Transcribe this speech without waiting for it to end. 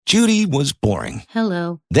Judy was boring.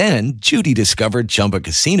 Hello. Then Judy discovered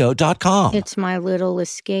ChumbaCasino.com. It's my little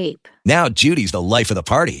escape. Now Judy's the life of the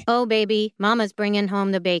party. Oh, baby, mama's bringing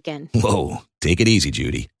home the bacon. Whoa, take it easy,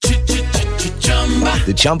 Judy.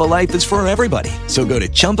 The Chumba life is for everybody. So go to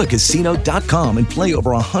ChumbaCasino.com and play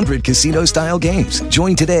over 100 casino-style games.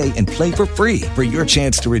 Join today and play for free for your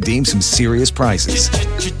chance to redeem some serious prizes.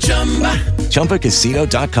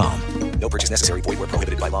 ChumbaCasino.com. No purchase necessary. Void where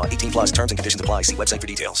prohibited by law. 18 plus terms and conditions apply. See website for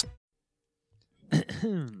details.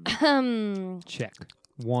 Check.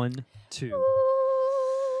 1, 2.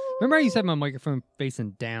 Remember I used to have my microphone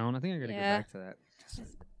facing down? I think I got to go back to that.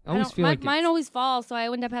 I always feel like mine always falls, so I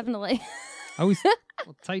end up having to like... I always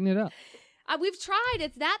tighten it up. We've tried.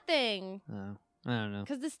 It's that thing. Oh, I don't know.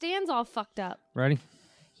 Because the stand's all fucked up. Ready?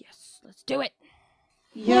 Yes, let's do it.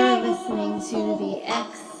 You're listening to the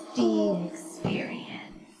XD Experience.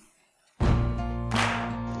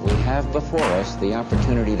 We have before us the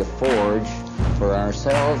opportunity to forge for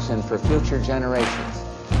ourselves and for future generations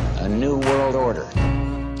a new world order.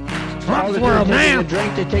 All the world, man. A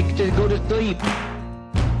drink to go to sleep.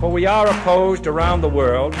 For we are opposed around the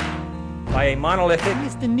world by a monolithic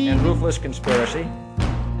and ruthless conspiracy.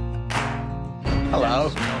 Hello.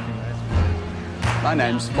 My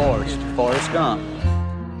name's Forrest Gump.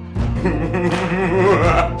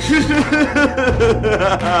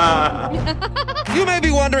 You may be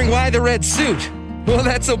wondering why the red suit. Well,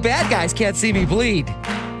 that's so bad guys can't see me bleed.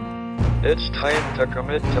 It's time to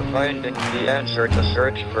commit to finding the answer to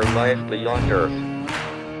search for life beyond Earth.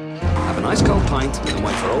 Have a nice cold pint and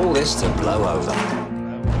wait for all this to blow over.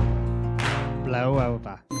 Blow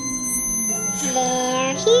over.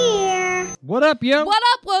 They're here. What up, yo? What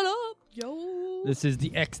up, yo? This is the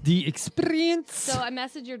XD Experience. So I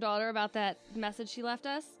messaged your daughter about that message she left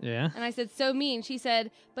us. Yeah. And I said, so mean. She said,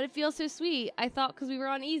 but it feels so sweet. I thought because we were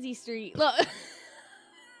on Easy Street. Look.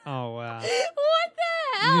 Oh, wow. What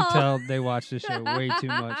the hell? You can tell they watch this show way too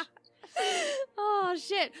much. Oh,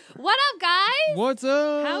 shit. What up, guys? What's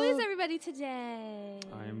up? How is everybody today?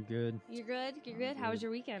 I am good. You're good? You're good? How was your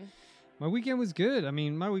weekend? My weekend was good. I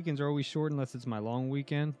mean, my weekends are always short unless it's my long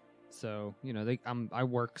weekend. So, you know, I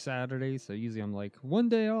work Saturdays, so usually I'm like, one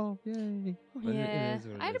day off, yay. But yeah. it is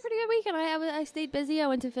what it I had a is. pretty good weekend. I stayed busy. I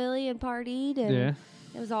went to Philly and partied. And Yeah.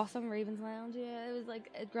 It was awesome. Ravens Lounge. Yeah, it was like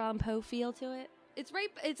a Grand Poe feel to it. It's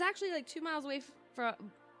actually like 2 miles away from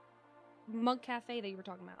Monk Cafe that you were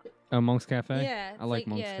talking about. Oh, Monk's Cafe? Yeah. I like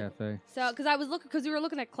Monk's Cafe. So, because we were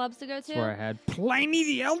looking at clubs to go to. That's where I had Pliny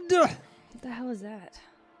the Elder. What the hell is that?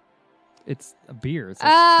 It's a beer. It's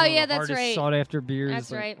Oh, one yeah, of the that's hardest right. sought after beers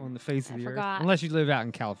That's right. on the face of I the forgot. earth. Unless you live out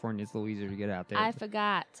in California, it's a little easier to get out there. I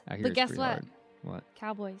forgot. I hear But it's guess pretty what? hard. What?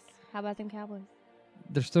 Cowboys. How about them Cowboys?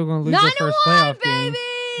 They're still going to lose their first playoff game.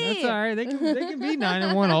 Baby! That's all right. They can be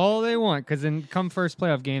 9-1 all they want, because then come first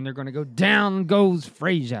playoff game, they're going to go down goes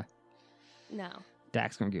Frazier. No.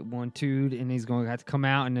 Dak's going to get 1-2'd, and he's going to have to come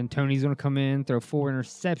out, and then Tony's going to come in, throw 4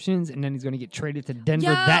 interceptions, and then he's going to get traded to Denver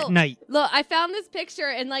that night. Look, I found this picture,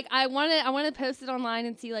 and like I want to post it online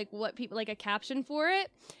and see like what people like a caption for it.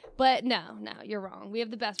 But no, you're wrong. We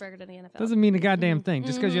have the best record in the NFL. Doesn't mean a goddamn thing.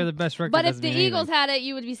 Just because you have the best record But if doesn't the mean Eagles anything. had it,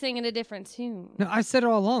 you would be singing a different tune. No, I said it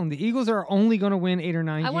all along. The Eagles are only going to win 8 or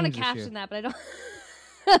 9 I games want to this year. caption that, but I don't.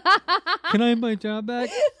 Can I have my job back?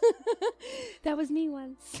 That was me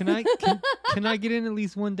once. Can I get in at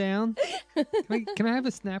least one down? Can I have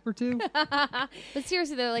a snap or two? But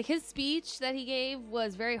seriously though, like his speech that he gave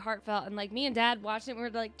was very heartfelt, and like me and Dad watched it, and we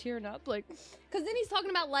were like tearing up, like, because then he's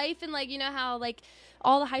talking about life and like, you know how like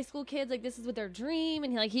all the high school kids, like this is what their dream,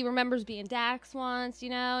 and he remembers being Dax once, you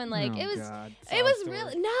know, and like it was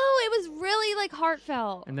really like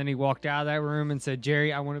heartfelt. And then he walked out of that room and said,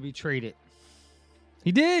 "Jerry, I want to be traded."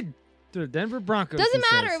 He did to the Denver Broncos. Doesn't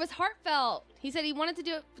matter. It was heartfelt. He said he wanted to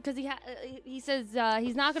do it because he says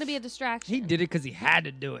he's not going to be a distraction. He did it because he had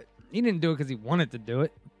to do it. He didn't do it because he wanted to do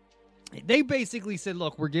it. They basically said,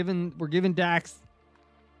 "Look, we're giving Dax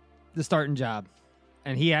the starting job,"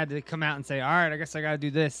 and he had to come out and say, "All right, I guess I got to do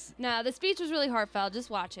this." No, the speech was really heartfelt. Just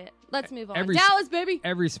watch it. Let's move on. Every Dallas, baby.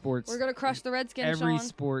 Every sports. We're gonna crush the Redskins. Every Sean.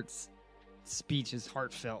 sports speech is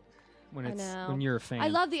heartfelt when you're a fan. I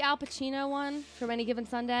love the Al Pacino one from Any Given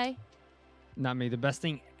Sunday. Not me. The best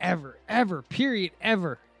thing ever, period,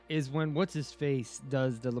 ever, is when what's-his-face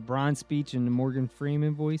does the LeBron speech in the Morgan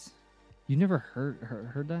Freeman voice. You never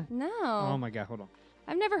heard that? No. Oh, my God. Hold on.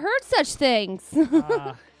 I've never heard such things.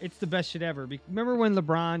 It's the best shit ever. Remember when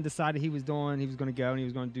LeBron decided he was going to go and he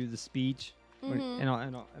was going to do the speech and all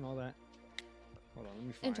that? Hold on. Let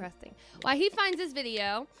me find Interesting. While he finds this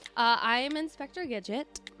video, I am Inspector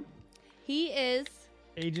Gadget. He is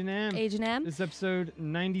Agent M. Agent M. This is episode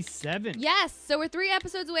 97. Yes, so we're 3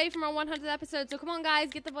 episodes away from our 100th episode. So come on, guys,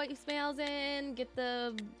 get the voicemails in, get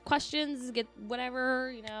the questions, get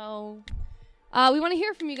whatever, We want to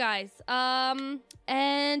hear from you guys.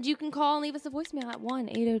 And you can call and leave us a voicemail at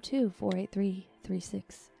 1-802-483-3682.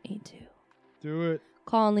 Do it.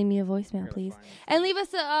 Call and leave me a voicemail, please. And leave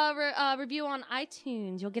us a review on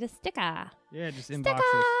iTunes. You'll get a sticker. Yeah, just inbox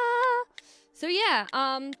us. So, yeah,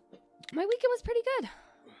 my weekend was pretty good.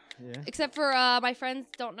 Yeah. Except for my friends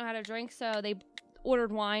don't know how to drink, so they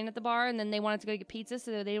ordered wine at the bar, and then they wanted to go get pizza,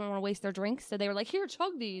 so they didn't want to waste their drinks. So they were like, here,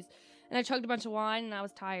 chug these. And I chugged a bunch of wine, and I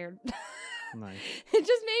was tired. Nice. It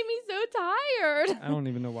just made me so tired. I don't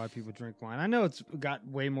even know why people drink wine. I know it's got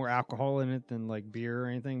way more alcohol in it than like beer or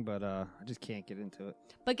anything, but I just can't get into it.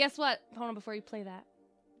 But guess what? Hold on before you play that.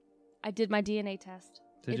 I did my DNA test.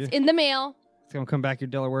 Did It's you? in the mail. It's going to come back your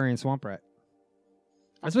Delawarean swamp rat.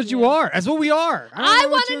 That's what you are. That's what we are. I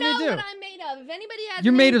want to know what I'm made of. If anybody has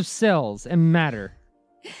You're any- made of cells and matter.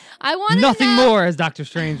 I want to know. Nothing more, as Dr.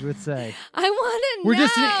 Strange would say. I want to know. We're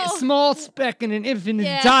just a small speck in an infinite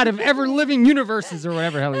Yeah. dot of ever-living universes, or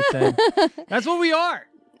whatever the hell he said. That's what we are.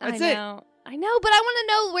 That's it. I know, but I want to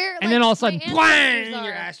know where. And then all of a sudden, my bang! ancestors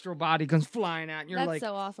Your are. astral body comes flying out, and you're That's like,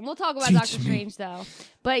 so awesome. We'll talk about "Teach Doctor me." Strange though.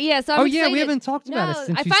 But yeah, so I'm Oh, yeah, we excited. haven't talked about it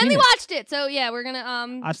since I you've finally seen it. watched it. So yeah, we're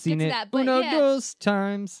gonna I've seen get it to that. But uno yeah, dos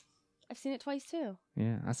times. I've seen it twice too.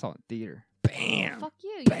 Yeah, I saw it in theater. Bam! Fuck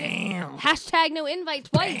you. Bam! Hashtag no invite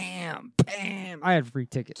twice. Bam! Bam! I had free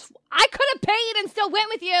tickets. I could have paid and still went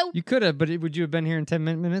with you. You could have, but would you have been here in 10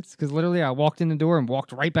 minutes? Because literally, I walked in the door and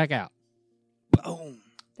walked right back out. Boom.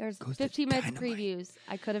 There's 15 minutes of previews.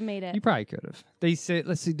 I could have made it. You probably could have. They said,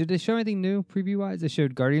 let's see, did they show anything new preview-wise? They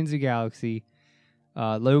showed Guardians of the Galaxy,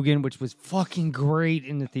 Logan, which was fucking great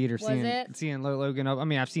in the theater. Was it? Seeing Logan up. I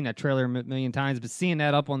mean, I've seen that trailer a million times, but seeing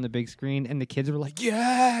that up on the big screen, and the kids were like,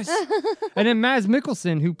 yes! And then Mads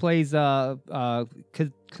Mikkelsen, who plays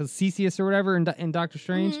Cassius or whatever in Doctor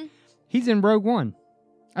Strange, he's in Rogue One.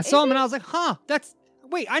 I saw him, and I was like, huh,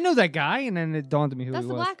 wait, I know that guy. And then it dawned on me who That's he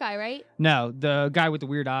the was. black guy, right? No, the guy with the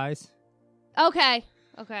weird eyes. Okay.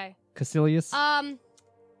 Cassilius.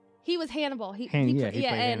 He was Hannibal. He played in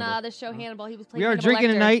Hannibal. the show Hannibal. He was playing. We are Hannibal drinking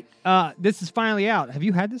Lecter. tonight. This is finally out. Have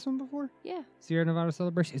you had this one before? Yeah. Sierra Nevada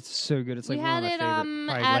Celebration. It's so good. It's like We one had of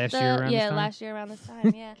my it favorite. Probably at last year around this time. last year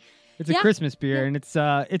around this time. Yeah. It's a Christmas beer, and it's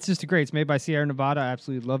just great. It's made by Sierra Nevada. I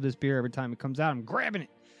absolutely love this beer. Every time it comes out, I'm grabbing it.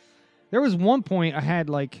 There was one point I had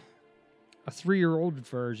like a 3-year-old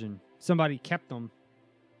version. Somebody kept them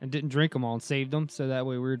and didn't drink them all and saved them, so that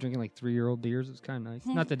way we were drinking like 3-year-old beers. It was kind of nice.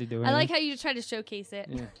 Not that they do anything. I like how you try to showcase it.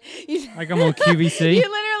 Yeah. Like I'm on QVC. You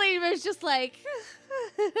literally was just like.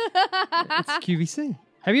 It's QVC.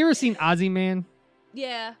 Have you ever seen Ozzy Man?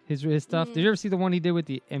 Yeah. His stuff. Did you ever see the one he did with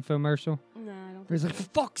the infomercial? No, I don't. Where he's like, for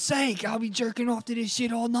fuck's sake, I'll be jerking off to this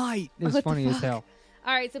shit all night. It was What the funny as fuck? hell.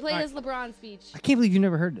 All right, so play All right. this LeBron speech. I can't believe you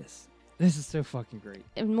never heard this. This is so fucking great.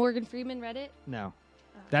 And Morgan Freeman read it. No.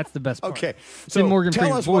 That's the best part. Okay, It's so in Morgan tell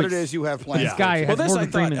Freeman's us what voice. it is you have planned. This guy has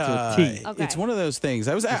Morgan Freeman to a T. Okay. It's one of those things.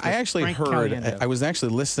 I actually Frank heard. Caliendo. I was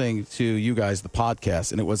actually listening to you guys the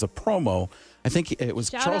podcast, and it was a promo. I think it was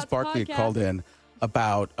Shout Charles out to Barkley podcast. called in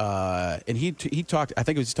about, and he talked. I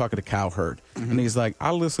think he was talking to Cowherd, and he's like,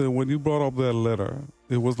 "I listened when you brought up that letter.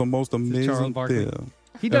 It was the most Charles amazing Barkley? thing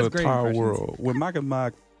He does in the great entire impressions. world." When Mike and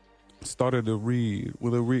Mike started to read,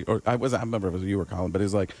 or I remember it was you were calling, but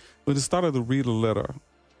it's like when it started to read a letter,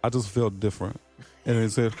 I just felt different. And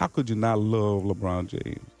it said, "How could you not love LeBron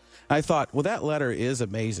James?" I thought, well, that letter is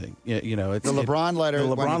amazing. You know, it's The LeBron letter. The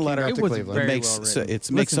when he LeBron came letter. out to It was Cleveland. very makes well so, written.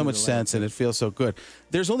 it makes so Listen to much the sense, letter. and it feels so good.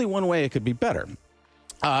 There's only one way it could be better.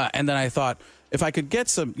 And then I thought, if I could get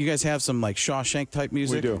some, you guys have some like Shawshank type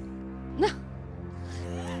music. We do.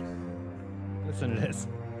 Listen to this.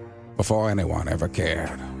 Before anyone ever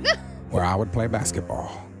cared where I would play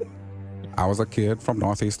basketball, I was a kid from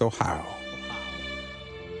Northeast Ohio.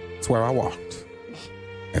 It's where I walked.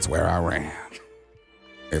 It's where I ran.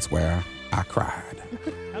 It's where I cried.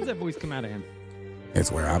 How's that voice come out of him?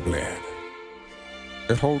 It's where I bled.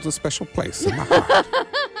 It holds a special place in my heart.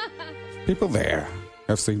 People there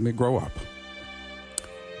have seen me grow up.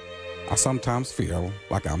 I sometimes feel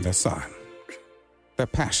like I'm their son. Their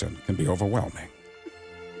passion can be overwhelming,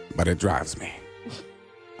 but it drives me.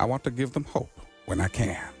 I want to give them hope when I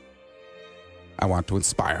can. I want to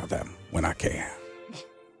inspire them when I can.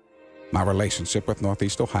 My relationship with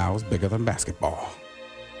Northeast Ohio is bigger than basketball.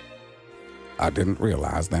 I didn't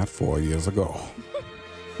realize that 4 years ago.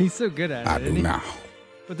 He's so good at it. I do isn't he? now.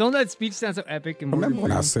 But don't that speech sound so epic? And Remember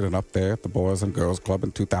when I was Morgan sitting up there at the Boys and Girls Club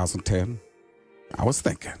in 2010? I was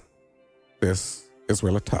thinking, this is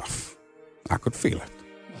really tough. I could feel it.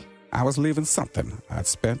 I was leaving something I'd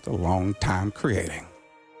spent a long time creating.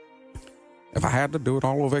 If I had to do it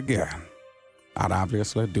all over again, I'd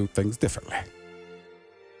obviously do things differently.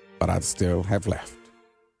 But I'd still have left.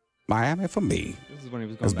 Miami, for me,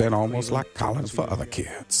 has been almost like college for other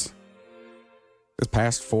kids. This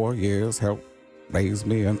past 4 years helped raise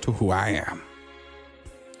me into who I am.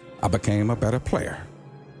 I became a better player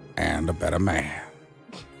and a better man.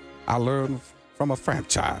 I learned from a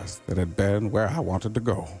franchise that had been where I wanted to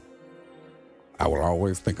go. I will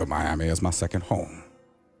always think of Miami as my second home.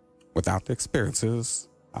 Without the experiences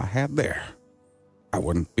I had there, I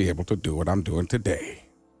wouldn't be able to do what I'm doing today.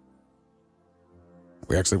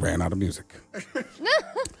 We actually ran out of music.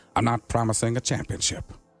 I'm not promising a championship.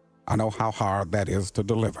 I know how hard that is to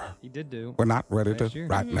deliver. He did do. We're not ready to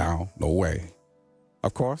right now, no way.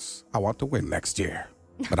 Of course, I want to win next year,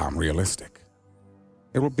 but I'm realistic.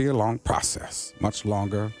 It will be a long process, much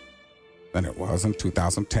longer than it was in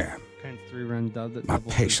 2010. Penn's 3-run double. My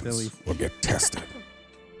patience will get tested.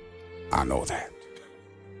 I know that.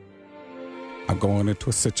 I'm going into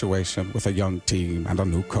a situation with a young team and a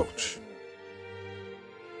new coach.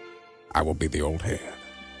 I will be the old head.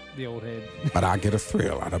 The old head. But I get a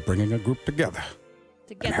thrill out of bringing a group together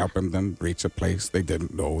and helping them reach a place they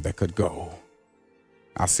didn't know they could go.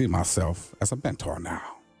 I see myself as a mentor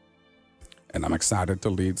now, and I'm excited to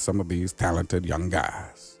lead some of these talented young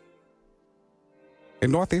guys.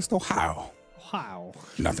 In Northeast Ohio,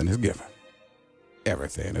 nothing is given.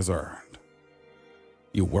 Everything is earned.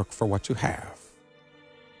 You work for what you have.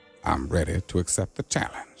 I'm ready to accept the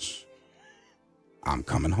challenge. I'm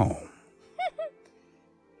coming home.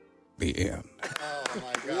 The end.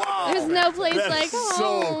 There's no place like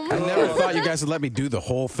home. I never thought you guys would let me do the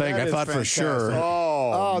whole thing. I thought for sure.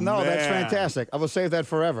 Oh, no, man. that's fantastic. I will save that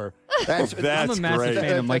forever. That's I'm a massive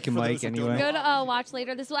fan of Mike and Mike anyway. Go to watch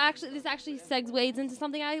later. This actually segues into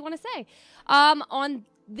something I want to say. On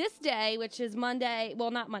this day, which is Monday, well,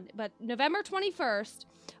 not Monday, but November 21st,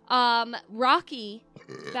 Rocky,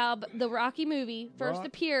 the Rocky movie, first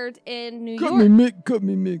appeared in New York. Cut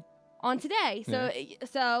me, Mick. On today.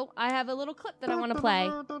 So I have a little clip that I want to play.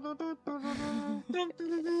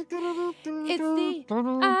 It's the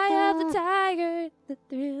eye of the tiger, the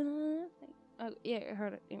thrill. Oh, yeah, I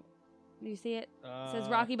heard it. Do you see it? It says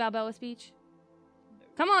Rocky Balboa speech.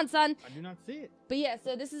 Come on, son. I do not see it. But yeah,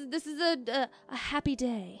 so this is a happy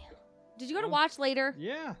day. Did you go to watch later?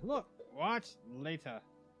 Yeah, look. Watch later.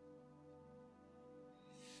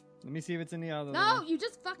 Let me see if it's in the other No, one. you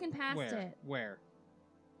just fucking passed it. Where?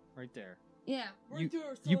 Right there. Yeah. Right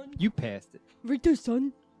there, son. You passed it. Right there,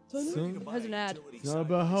 son. Son. Has an ad. It's not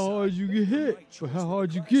about how hard you get hit, but how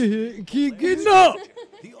hard you get hit and keep getting up.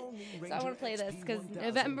 So I want to play this because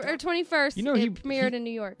November 21st, You know it premiered in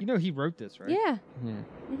New York. You know he wrote this, right? Yeah.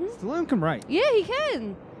 Stallone can write. Yeah, he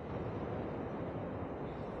can.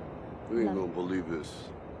 You ain't gonna believe this.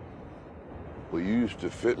 Well, you used to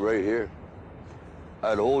fit right here.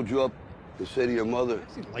 I'd hold you up to say to your mother,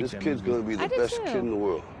 this kid's gonna be the best kid in the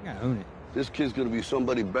world. I gotta own it. This kid's gonna be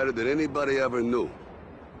somebody better than anybody ever knew.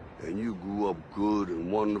 And you grew up good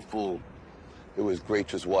and wonderful. It was great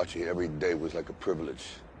just watching you every day. It was like a privilege.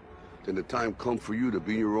 Then the time come for you to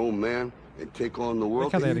be your own man and take on the world.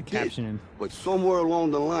 Look how they had and to you did. caption him. But somewhere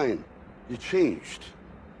along the line, you changed.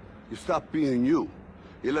 You stopped being you.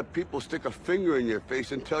 You let people stick a finger in your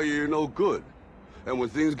face and tell you you're no good. And when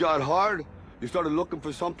things got hard, you started looking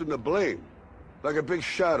for something to blame, like a big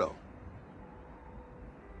shadow.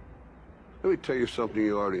 Let me tell you something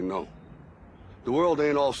you already know. The world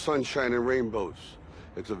ain't all sunshine and rainbows.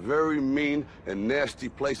 It's a very mean and nasty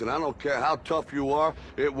place, and I don't care how tough you are,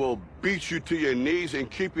 it will beat you to your knees and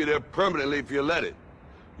keep you there permanently if you let it.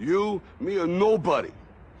 You, me, or nobody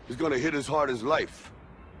is gonna hit as hard as life.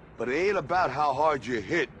 But it ain't about how hard you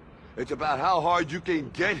hit. It's about how hard you can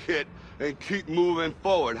get hit and keep moving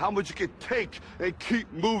forward. How much you can take and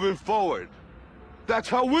keep moving forward. That's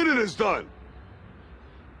how winning is done.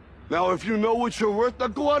 Now, if you know what you're worth, now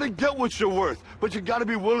go out and get what you're worth. But you gotta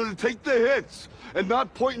be willing to take the hits and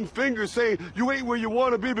not pointing fingers saying you ain't where you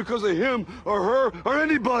wanna be because of him or her or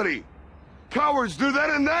anybody. Cowards do that,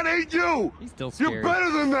 and that ain't you. He's still scary. You're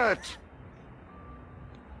better than that.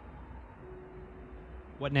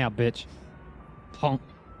 What now, bitch? Punk.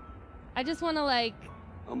 I just want to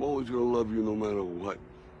I'm always gonna love you no matter what.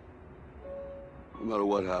 No matter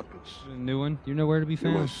what happens. A new one. You know where to be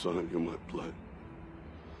You're my found. son, you're my blood.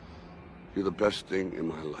 You're the best thing in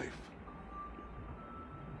my life.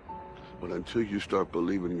 But until you start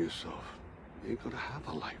believing in yourself, you ain't gonna have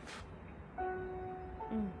a life.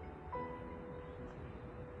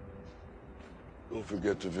 Don't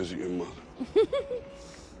forget to visit your mother.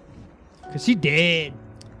 Cause she dead.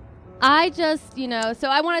 I just, so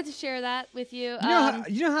I wanted to share that with you.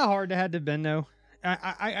 You know how hard that had to have been, though?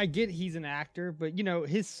 I get he's an actor, but,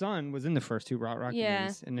 his son was in the first two Rocky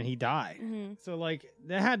movies, and then he died. Mm-hmm. So,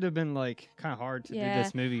 that had to have been, kind of hard to do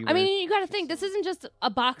this movie. I mean, you got to think, this isn't just a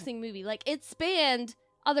boxing movie. It spanned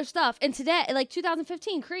other stuff. And today,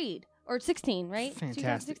 2015, Creed. Or 16, right?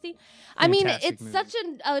 Fantastic. 2016. I mean, it's movie. such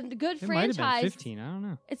a good It might have franchise. been 15, I don't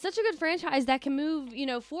know. It's such a good franchise that can move,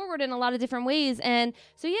 forward in a lot of different ways. And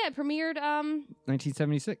so, it premiered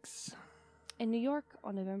 1976. in New York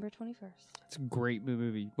on November 21st. It's a great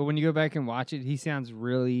movie. But when you go back and watch it, he sounds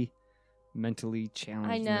really mentally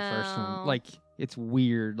challenged in the first one. It's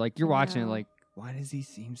weird. You're watching it why does he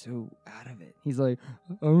seem so out of it? He's like,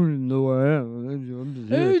 I don't even know where I am. I'm just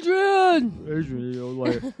Adrian,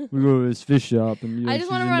 we go to this fish shop and I just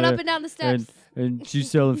want to run up and down the steps. And she's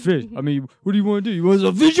selling fish. I mean, what do you want to do? You want to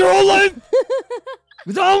sell fish your whole life?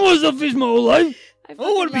 Because I want to sell fish my whole life. I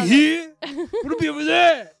don't want to be here. I want to be over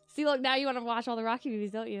there. See, look, now you want to watch all the Rocky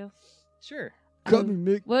movies, don't you? Sure. Cut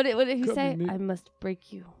me, Mick. What did he say? Me, I must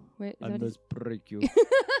break you. Wait, I must break you.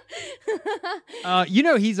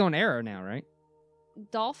 He's on Arrow now, right?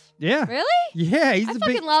 Dolph? Yeah. Really? Yeah, I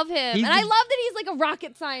fucking love him. And I love that he's a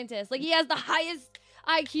rocket scientist. He has the highest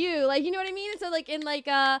IQ. You know what I mean? So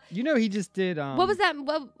in he just did what was that?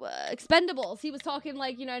 Expendables. He was talking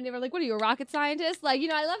and they were like, what are you, a rocket scientist? I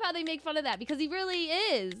love how they make fun of that because he really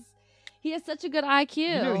is. He has such a good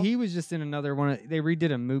IQ. He was just in another one. They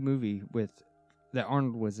redid a movie that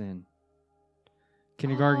Arnold was in.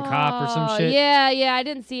 Kindergarten Cop or some shit. Yeah, I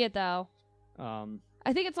didn't see it though.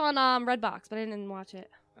 I think it's on Redbox, but I didn't watch it.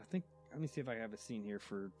 Let me see if I have a scene here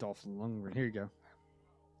for Dolph Lundgren. Here you go.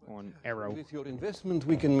 On Arrow. With your investment,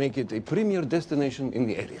 we can make it a premier destination in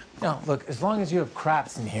the area. No, look, as long as you have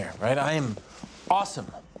craps in here, right? I am awesome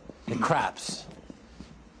at craps.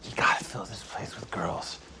 You gotta fill this place with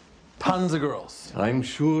girls. Tons of girls. I'm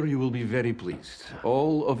sure you will be very pleased.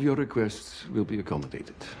 All of your requests will be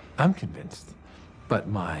accommodated. I'm convinced. But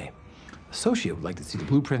my associate would like to see the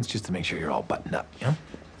blueprints just to make sure you're all buttoned up, you know?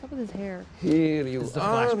 What's up with his hair? Here you This is a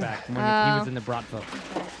are. flashback from when he was in the Bratva.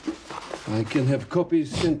 I can have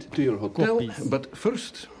copies sent to your hotel, but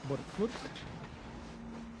first...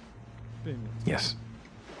 Yes.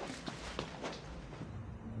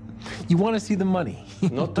 You want to see the money?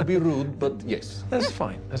 Not to be rude, but yes. That's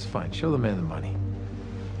fine. That's fine. Show the man the money.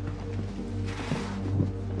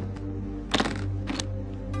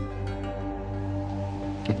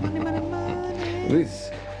 This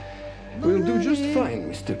will do just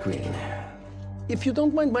fine, Mr. Queen. If you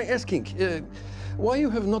don't mind my asking, why you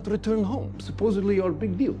have not returned home? Supposedly your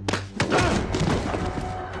big deal.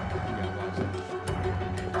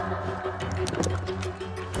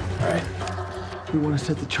 All right. We want to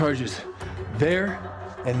set the charges there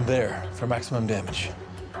and there for maximum damage.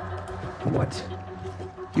 What?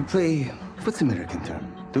 You play, what's the American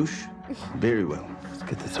term? Douche? Very well. Let's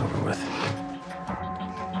get this over with.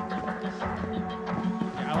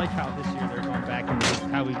 I like how this year they're going back and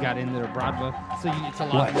how we got into the Bratva. So it's a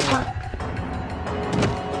lot more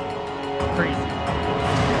crazy.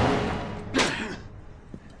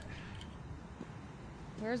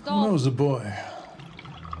 Where's When I Dolph? was a boy,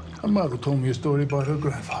 my mother told me a story about her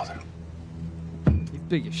grandfather. He's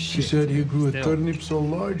big as She shit. said he grew a Still. turnip so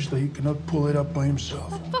large that he cannot pull it up by himself.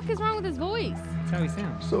 What the fuck is wrong with his voice? That's how he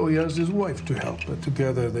sounds. So he asked his wife to help, but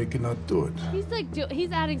together they cannot do it. He's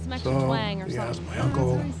he's adding some extra So twang or he asked something. my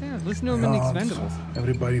uncle, That's how he sounds. Listen to him in my the aunt, Expendables.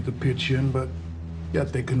 everybody to pitch in, but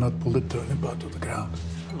yet they could not pull the turnip out of the ground.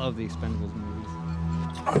 I love the Expendables movies.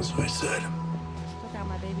 That's what I said. Look out,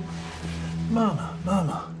 my baby.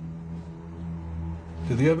 Mama,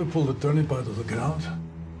 did they ever pull the turnip out of the ground?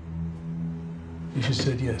 And she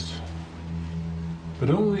said yes. But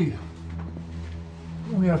only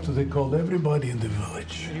after they called everybody in the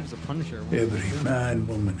village. He was a Punisher. Every man,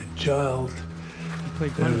 woman, and child. He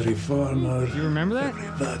played Every Punisher. farmer. Do you remember that?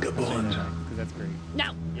 Every vagabond. Because that's great.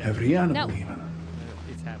 No. Every animal No. even.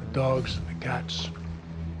 It's happening. Dogs and the cats.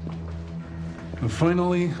 And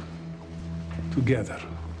finally, together,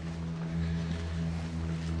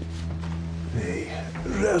 they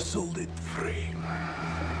wrestled it free.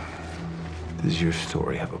 Does your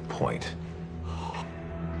story have a point?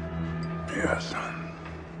 Yes.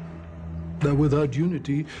 That without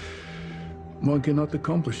unity, one cannot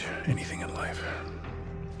accomplish anything in life.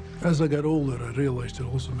 As I got older, I realized it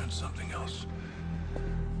also meant something else.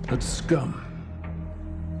 That scum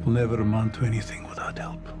will never amount to anything without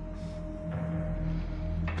help.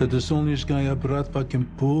 That the Solnish guy Bratva can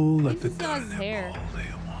pull at the He still has his hair.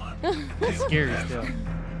 It's scary still.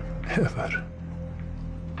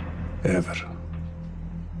 Ever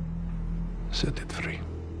set it free.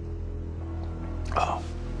 Oh.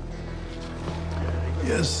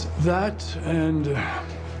 Yes, that and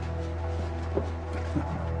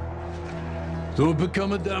to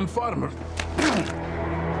become a damn farmer.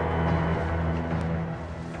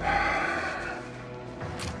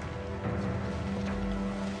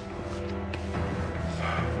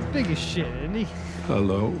 Big as shit, isn't he?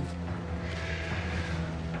 Hello.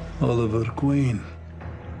 Oliver Queen.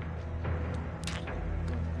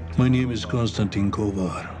 My name is Konstantin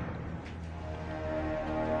Kovar.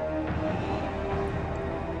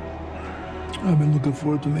 I've been looking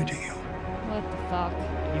forward to meeting you. What the fuck?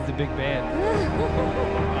 He's the big bad.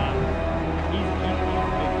 He's the big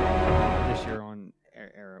bad this year on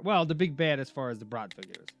Arrow. Well, the big bad as far as the Broadfoot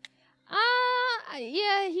goes.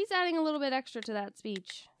 Yeah, he's adding a little bit extra to that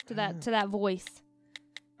speech, to that voice.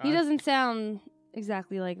 He doesn't sound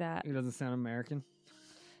exactly like that. He doesn't sound American.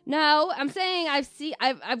 No, I'm saying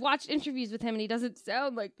I've watched interviews with him and he doesn't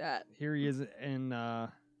sound like that. Here he is in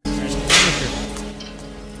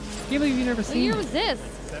can't believe you've never seen What year him. was this?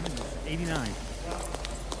 70s, 89.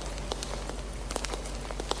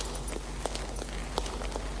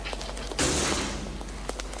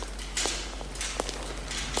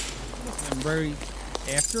 Very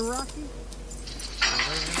after Rocky?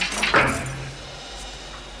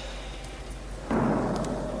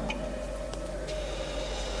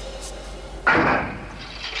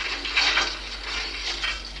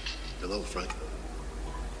 Hello, Frank.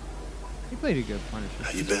 He played a good Punisher.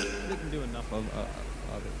 How you been? Didn't do enough of it.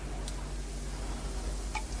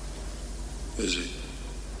 Is he?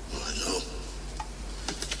 Well, I know.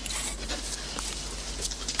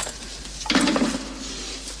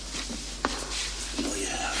 No, you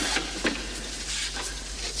haven't.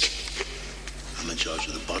 I'm in charge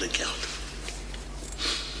of the body count.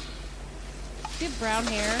 You have brown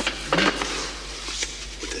hair.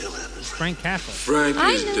 What the hell happened, Frank Castle. Frank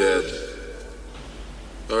I is know. dead.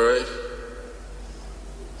 All right?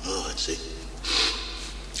 Oh, I see.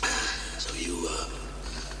 So you,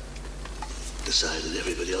 decided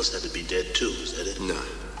everybody else had to be dead too, is that it? No.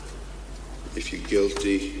 If you're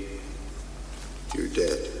guilty, you're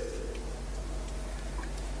dead.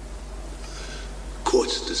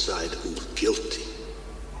 Courts decide who's guilty,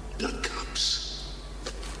 not cops.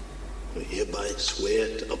 I hereby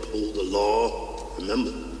swear to uphold the law.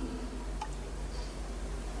 Remember?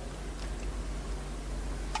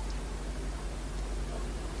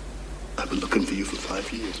 I've been looking for you for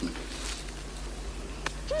 5 years, man.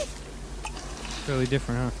 Fairly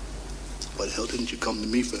different, huh? Why the hell didn't you come to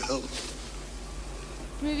me for help?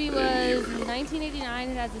 This movie was A year ago. 1989.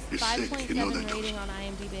 It has a You're sick, 5.7 you know that. rating on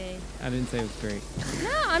IMDb. I didn't say it was great.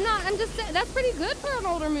 No, I'm not. I'm just saying that's pretty good for an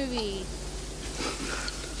older movie.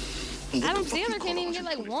 Adam Sandler can't even get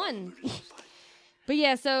like one. But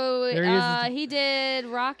yeah, so There he is. he did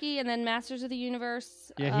Rocky and then Masters of the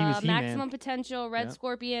Universe. Yeah, he was He-Man. Maximum Potential, Red Yeah.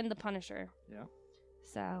 Scorpion, The Punisher. Yeah.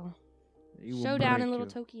 So He will Showdown break in Little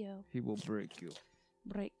you. Tokyo. He will break you.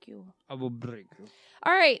 Break you. I will break you.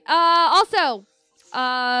 All right. Also,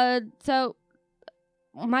 so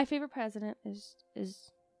my favorite president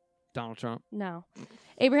is Donald Trump. no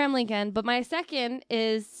Abraham Lincoln, but my second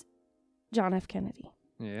is John F. Kennedy.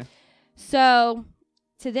 Yeah. So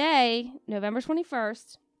today, November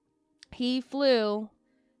 21st, he flew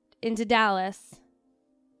into Dallas,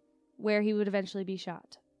 where he would eventually be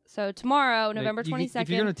shot. So tomorrow, November 22nd. If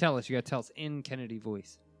you're going to tell us, you got to tell us in Kennedy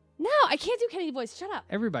voice. No, I can't do Kennedy voice. Shut up.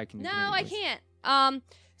 Everybody can do No, Kennedy I voice. can't.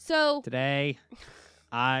 So Today,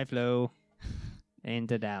 I flew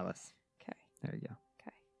into Dallas. Okay. There you go.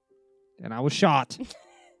 Okay. And I was shot.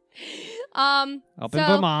 Up in so,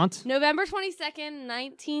 Vermont. November 22nd,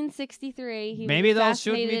 1963. He Maybe was they'll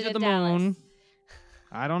shoot me assassinated to in the Dallas. moon.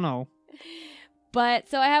 I don't know. But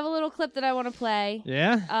so I have a little clip that I want to play.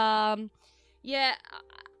 Yeah? Yeah.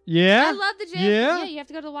 Yeah? I love the JFK. Yeah? You have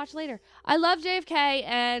to go to the watch later. I love JFK,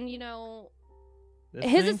 and you know This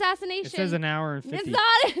his thing? assassination. It says an hour and 50. It's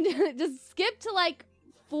not. Just skip to like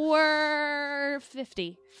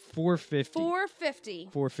 4:50. 450.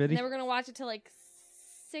 4:50. 450? And then we're gonna watch it till like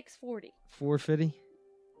 6:40. 450?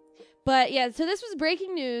 But yeah, so this was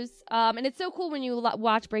breaking news, and it's so cool when you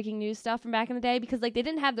watch breaking news stuff from back in the day because like they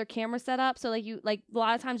didn't have their camera set up, so like a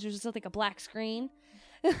lot of times there's just like a black screen.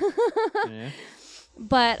 Yeah.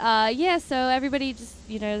 But yeah, so everybody just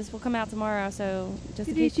this will come out tomorrow, so just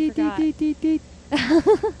in case you forgot.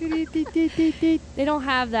 They don't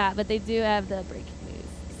have that, but they do have the breaking news.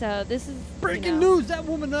 So this is Breaking news! That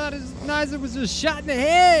womanizer was just shot in the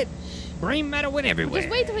head! Brain matter went everywhere.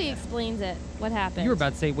 Just wait till he explains it. What happened? You were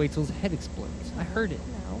about to say wait till his head explodes. I heard it.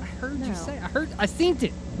 No. I heard you say it. I seen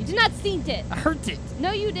it. You did not seen it. I heard it.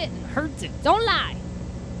 No, you didn't. I heard it. Don't lie.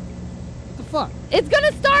 the fuck? It's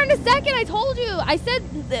gonna start in a second. I told you. I said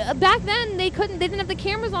back then they didn't have the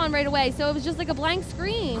cameras on right away, so it was just like a blank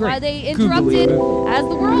screen Great. while they interrupted as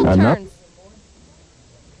the world turns.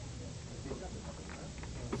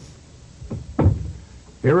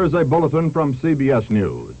 Here is a bulletin from CBS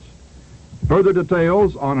News. Further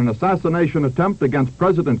details on an assassination attempt against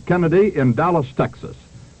President Kennedy in Dallas, Texas.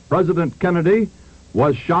 President Kennedy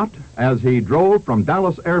was shot as he drove from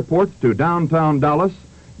Dallas Airport to downtown Dallas.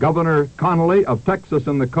 Governor Connolly of Texas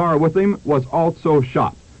in the car with him was also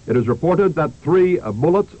shot. It is reported that 3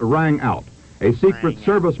 bullets rang out. A Secret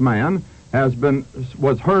Service man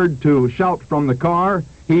was heard to shout from the car,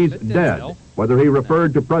 "He's dead." Whether he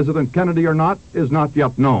referred to President Kennedy or not is not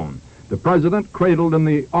yet known. The president, cradled in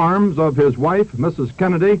the arms of his wife, Mrs.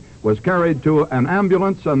 Kennedy, was carried to an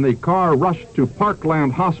ambulance and the car rushed to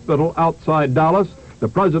Parkland Hospital outside Dallas. The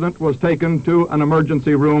president was taken to an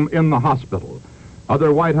emergency room in the hospital.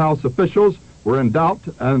 Other White House officials were in doubt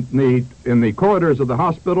in the corridors of the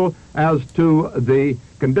hospital as to the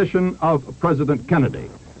condition of President Kennedy.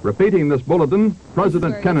 Repeating this bulletin,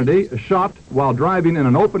 President Kennedy shot while driving in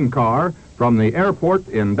an open car from the airport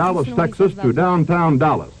in Dallas, Texas to downtown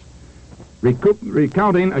Dallas.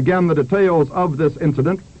 Recounting again the details of this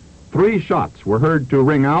incident, 3 shots were heard to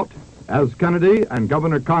ring out as Kennedy and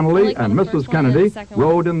Governor Connolly and Mrs. Kennedy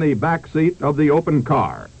rode in the back seat of the open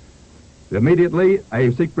car. Immediately, a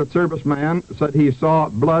Secret Service man said he saw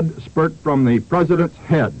blood spurt from the president's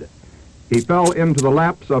head. He fell into the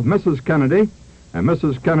laps of Mrs. Kennedy, and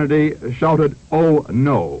Mrs. Kennedy shouted, "Oh,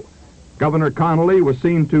 no." Governor Connolly was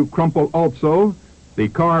seen to crumple also. The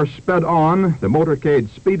car sped on, the motorcade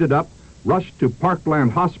speeded up, rushed to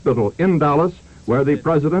Parkland Hospital in Dallas, where the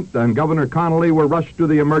president and Governor Connolly were rushed to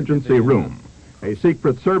the emergency room. A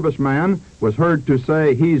Secret Service man was heard to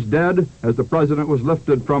say, "He's dead," as the president was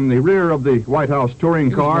lifted from the rear of the White House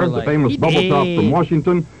touring car, the famous bubble top from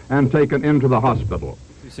Washington, and taken into the hospital.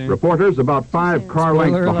 Reporters about 5 car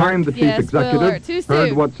lengths behind the chief executive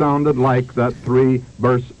heard what sounded like that 3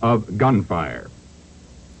 bursts of gunfire.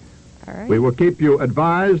 All right. We will keep you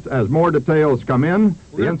advised as more details come in.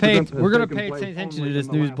 We're going to pay attention to this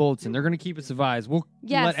news bulletin. They're going to keep us advised. We'll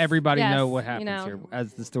let everybody know what happens here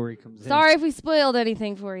as the story comes in. Sorry if we spoiled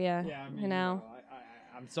anything for you. Yeah, I mean, I'm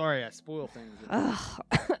sorry I spoil things.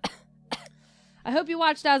 I hope you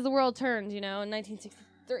watched As the World Turned, in 1963.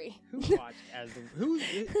 Who watched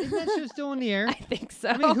is that show still on the air? I think so.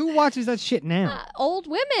 I mean, who watches that shit now? Old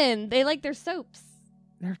women. They like their soaps.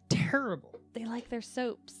 They're terrible. They like their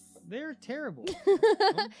soaps. They're terrible.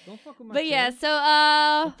 Don't fuck with my chair. But yeah, so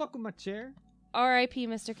don't fuck with my chair. R.I.P.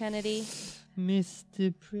 Mr. Kennedy.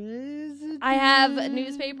 Mr. President. I have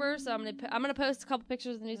newspapers, so I'm gonna post a couple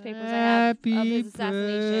pictures of the newspapers I have of his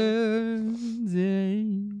assassination.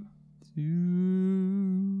 To you.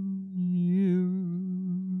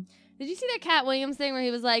 Did you see that Cat Williams thing where he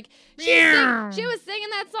was like, she was singing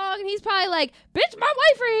that song, and he's probably like, "Bitch, my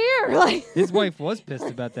wife right here." Like, his wife was pissed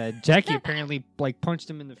about that. Jackie apparently punched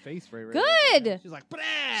him in the face right. Good. She's like,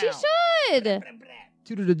 she should.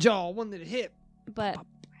 2 to the jaw, 1 to the hip. But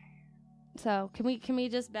so can we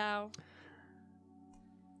just bow?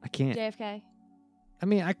 I can't. JFK. I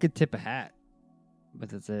mean, I could tip a hat, but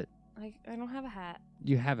that's it. I don't have a hat.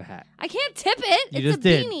 You have a hat. I can't tip it. You it's just a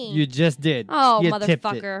did. beanie. You just did. Oh, you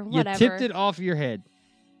motherfucker. You Whatever. tipped it off your head.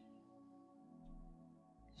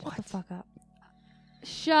 Shut the fuck up.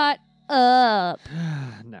 Shut up.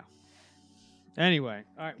 No. Anyway,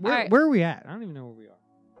 all right. Where are we at? I don't even know where we are.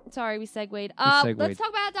 Sorry, we segued. segued. Let's talk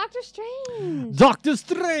about Doctor Strange. Doctor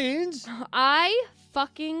Strange. I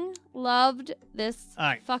fucking loved this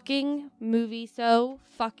fucking movie so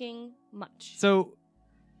fucking much. So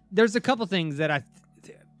there's a couple things that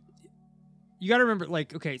you got to remember,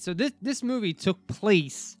 okay, so this movie took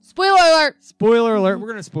place. Spoiler alert. Spoiler alert. We're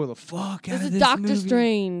going to spoil the fuck out of this movie. This is Doctor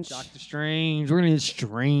Strange. Doctor Strange. We're going to get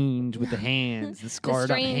strange with the hands, the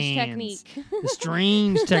scarred up hands. Technique. The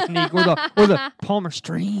strange technique. Or the Palmer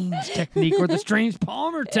Strange technique. Or the Strange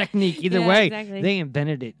Palmer technique. Either way, exactly. They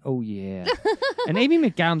invented it. Oh, yeah. And Amy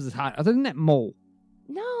McAdams is hot. Other than that mole.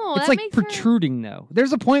 No, it's that like makes protruding, though.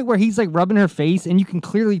 There's a point where he's rubbing her face, and you can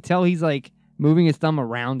clearly tell he's moving his thumb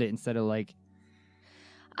around it instead of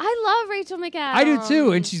I love Rachel McAdams. I do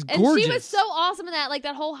too, and she's gorgeous. And she was so awesome in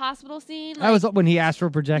that whole hospital scene. That was when he asked for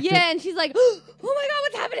a projector. Yeah, and she's like, "Oh my god,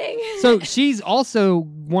 what's happening?" So she's also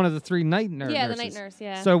one of the 3 night nurses. Yeah, the night nurse.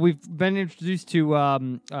 Yeah. So we've been introduced to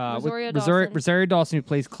Rosario Dawson, who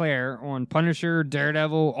plays Claire on Punisher,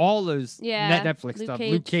 Daredevil, all those Netflix Luke stuff.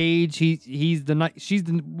 Cage. Luke Cage. She's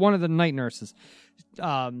one of the night nurses.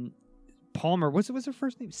 Palmer. What's her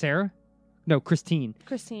first name? Sarah. No, Christine.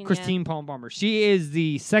 Christine Palm Bomber. She is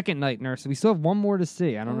the second night nurse. So we still have one more to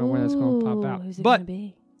see. I don't know when that's going to pop out. Who's it But gonna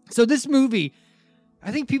be? so this movie,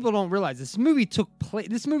 I think people don't realize this movie took place.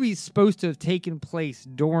 This movie is supposed to have taken place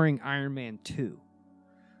during Iron Man 2.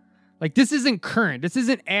 Like, this isn't current. This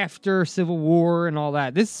isn't after Civil War and all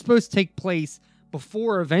that. This is supposed to take place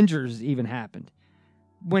before Avengers even happened.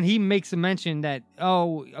 When he makes a mention that,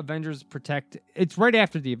 Avengers protect... It's right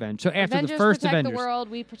after the Avengers. So after Avengers the first protect Avengers... the world,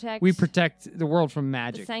 we protect the world from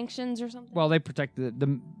magic. The sanctions or something? Well, they protect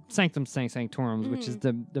the Sanctum Sanctorum, which is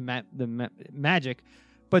the magic.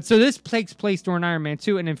 But so this takes place during Iron Man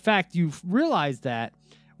 2, and in fact, you realize that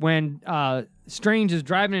when Strange is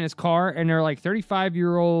driving in his car, and they're like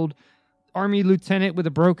 35-year-old Army lieutenant with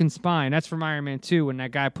a broken spine. That's from Iron Man 2, when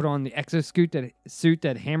that guy put on the exosuit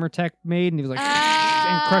that Hammer Tech made, and he was like,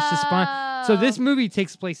 and crushed his spine. So this movie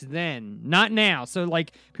takes place then, not now. So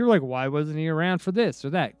like people are like, why wasn't he around for this or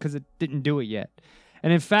that? Because it didn't do it yet.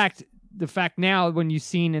 And in fact, the fact now when you've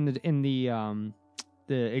seen in the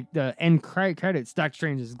end credits, Doctor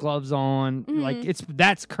Strange's gloves on, like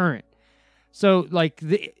that's current. So like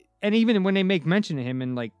and even when they make mention of him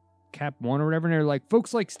in like Cap 1 or whatever, and they're like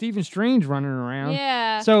folks like Stephen Strange running around.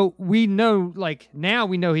 Yeah. So we know, like now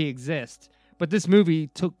we know he exists, but this movie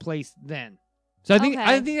took place then. So I think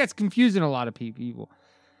that's confusing a lot of people.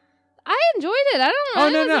 I enjoyed it. I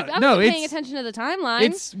don't know. I wasn't paying attention to the timeline.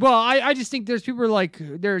 I just think there's people like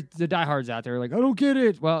there's the diehards out there like I don't get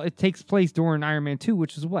it. Well, it takes place during Iron Man 2,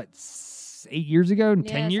 which was what 8 years ago,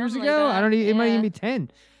 10 years ago. Like I don't. It might even be 10.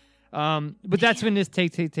 But that's when this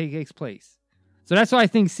takes place. So that's why I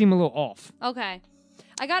think seem a little off. Okay.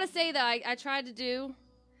 I gotta say that I tried to do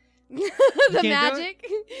the magic.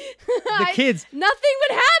 The kids. Nothing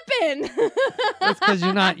would happen. That's because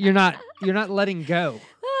you're not letting go.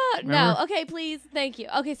 No. Okay, please. Thank you.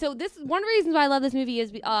 Okay, so this one of the reasons why I love this movie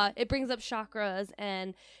is it brings up chakras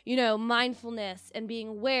and mindfulness and being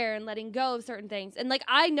aware and letting go of certain things. And like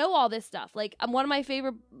I know all this stuff. Like one of my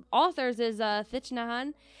favorite authors is Thich Nhat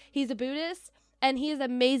Hanh. He's a Buddhist. And he is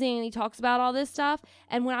amazing, and he talks about all this stuff.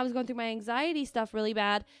 And when I was going through my anxiety stuff really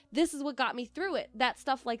bad, this is what got me through it. That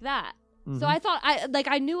stuff like that. Mm-hmm. So I thought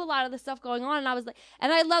I knew a lot of the stuff going on, and I was like,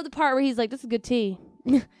 and I love the part where he's like, "This is good tea."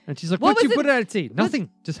 And she's like, "What'd you put in that tea? Nothing,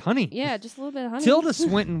 just honey." Yeah, just a little bit of honey. Tilda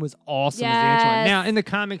Swinton was awesome as the Antoine. Now in the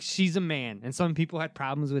comics, she's a man, and some people had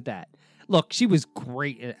problems with that. Look, she was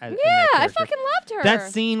great in that I fucking loved her.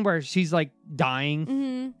 That scene where she's like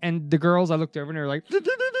dying, and the girls, I looked over and they were like,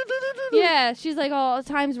 yeah, she's like, "Oh,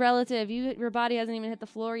 time's relative. Your body hasn't even hit the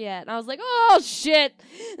floor yet." And I was like, "Oh shit."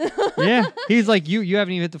 Yeah, he's like, you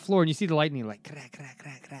haven't even hit the floor, and you see the lightning like crack, crack,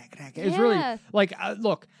 crack, crack, crack. It's really like,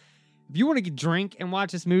 look, if you want to drink and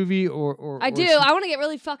watch this movie, or I want to get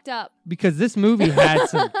really fucked up because this movie had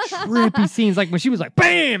some trippy scenes, like when she was like,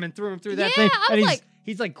 bam, and threw him through that thing, and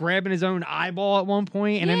he's like grabbing his own eyeball at one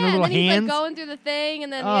point, and then the little and then hands. He's like going through the thing,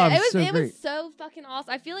 and then it was so fucking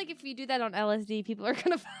awesome. I feel like if you do that on LSD, people are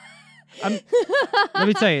gonna. Let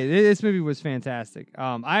me tell you, this movie was fantastic.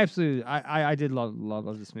 I did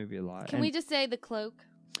love this movie a lot. Can we just say the cloak?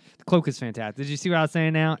 The cloak is fantastic. Did you see what I was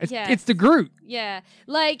saying now? It's the Groot. Yeah,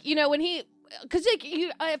 like when he. Because like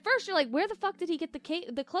at first you're like, where the fuck did he get the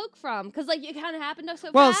cloak from? Because like it kind of happened so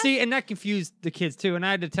fast. Well, see, and that confused the kids too. And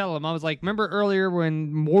I had to tell them, I was like, remember earlier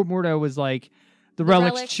when Mordo was like, the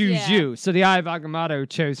relics choose you. So the Eye of Agamotto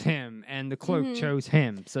chose him, and the cloak chose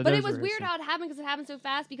him. So, but it was weird how it happened because it happened so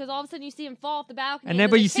fast. Because all of a sudden you see him fall off the balcony, and then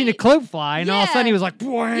but you seen a cloak fly, and all of a sudden he was like,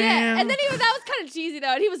 wham! Yeah, and then that was kind of cheesy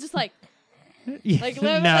though, and he was just like, like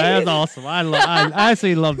no, that was awesome. I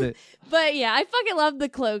actually loved it. But yeah, I fucking love the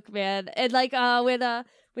cloak, man. And like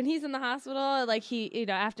when he's in the hospital, like he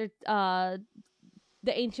after the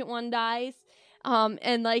Ancient One dies,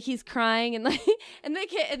 and like he's crying and like and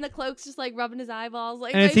the cloak's just like rubbing his eyeballs,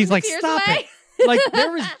 like and he's like, stop away. It. Like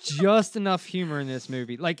there was just enough humor in this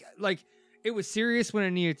movie. Like it was serious when it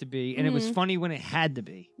needed to be, and it was funny when it had to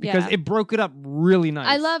be because it broke it up really nice.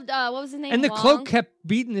 I loved what was his name? And the cloak kept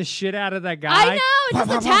beating the shit out of that guy. I know, it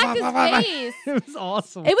just attacked his face. It was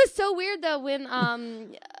awesome. It was so weird though when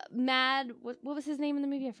what was his name in the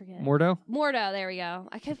movie? I forget. Mordo. There we go.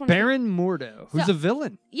 I kept Baron Mordo, who's a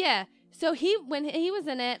villain. Yeah. So when he was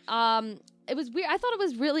in it, it was weird. I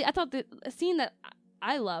thought the scene that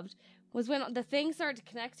I loved was when the thing started to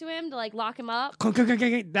connect to him to like lock him up.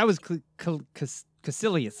 That was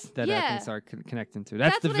Caecilius that I think started connecting to.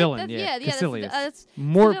 That's the villain. Caecilius. That's the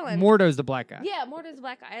villain. Mordo's the black guy. Yeah, Mordo's the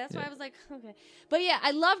black guy. That's why I was like, okay. But yeah,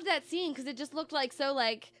 I loved that scene because it just looked like so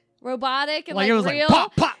like robotic and like it was real.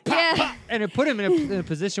 Like pop, pop, pop, pop. And it put him in a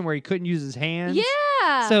position where he couldn't use his hands. Yeah,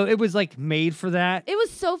 Yeah. So it was like made for that. It was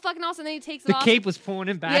so fucking awesome. Then he takes it The off. cape was pulling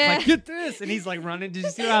him back, Yeah. like, get this. And he's like running. Did you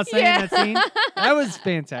see what I was saying in that scene? That was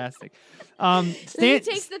fantastic. Then he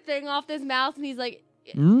takes the thing off his mouth and he's like,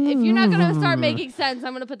 if you're not going to start making sense,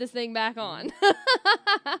 I'm going to put this thing back on.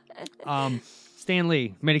 Stan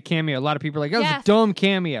Lee made a cameo. A lot of people are like, that was Yes. a dumb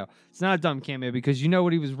cameo. It's not a dumb cameo because you know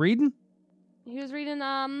what he was reading? He was reading,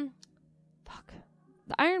 the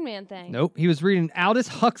Iron Man thing. Nope. He was reading Aldous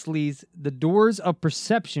Huxley's The Doors of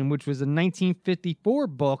Perception, which was a 1954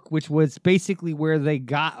 book, which was basically where they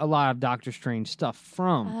got a lot of Doctor Strange stuff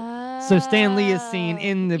from. So Stan Lee is seen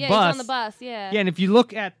in the yeah, bus. he's on the bus, yeah. Yeah, and if you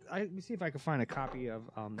look at... let me see if I can find a copy of...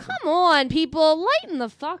 Come on, people. Lighten the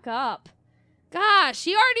fuck up. Gosh,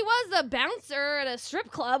 he already was the bouncer at a strip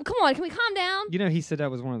club. Come on, can we calm down? You know, he said that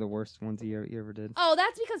was one of the worst ones he ever did. Oh,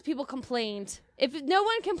 that's because people complained. If no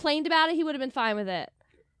one complained about it, he would have been fine with it.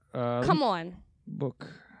 Come on. Book.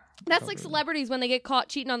 That's like celebrities when they get caught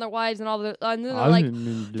cheating on their wives and all the, and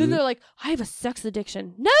then they're like, I have a sex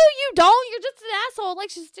addiction. No, you don't. You're just an asshole. Like,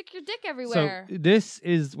 just stick your dick everywhere. So this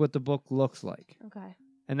is what the book looks like. Okay.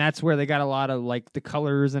 And that's where they got a lot of like the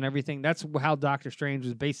colors and everything. That's how Doctor Strange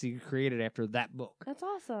was basically created after that book. That's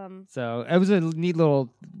awesome. So it was a neat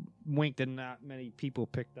little wink that not many people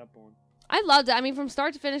picked up on. I loved it. I mean, from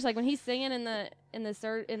start to finish, like when he's singing in the when he's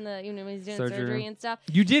doing surgery and stuff.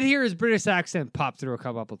 You did hear his British accent pop through a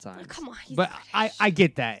couple times. Oh, come on, he's but I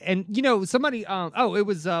get that. And you know, somebody it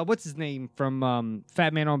was what's his name from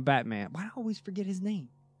Fat Man on Batman. Why do I always forget his name?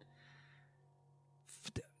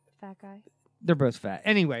 Fat guy. They're both fat.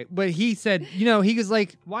 Anyway, but he said, you know, he was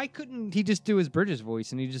like, why couldn't he just do his British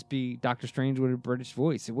voice and he'd just be Doctor Strange with a British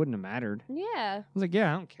voice? It wouldn't have mattered. Yeah. I was like,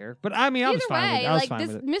 yeah, I don't care. But I mean, I was fine with it. I was fine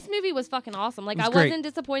with it. This movie was fucking awesome. Like, I wasn't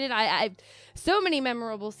disappointed. I so many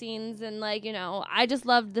memorable scenes, and like, you know, I just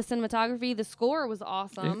loved the cinematography. The score was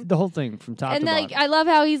awesome. The whole thing from top to bottom. And like, I love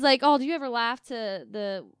how he's like, oh, do you ever laugh to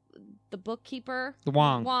the bookkeeper? The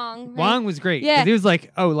Wong. Right? Wong was great. Yeah. He was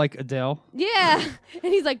like, oh, like Adele. Yeah.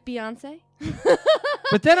 And he's like, Beyonce.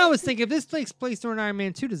 But then I was thinking, if this takes place during Iron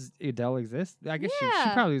Man 2, does Adele exist? I guess she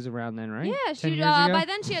Yeah. probably was around then, right? Yeah, 10 she years ago? by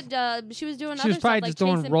then she had she was doing She other was probably stuff, just like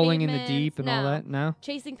doing Chasing Rolling in the Pavements. Deep and all that. No?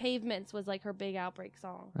 Chasing Pavements was like her big outbreak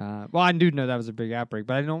song. Well, I do know that was a big outbreak,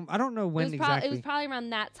 but I don't know when exactly. It was probably around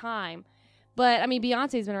that time. But I mean,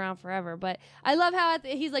 Beyonce's been around forever. But I love how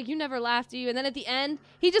he's like, "You never laughed, do you?" And then at the end,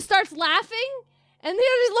 he just starts laughing, and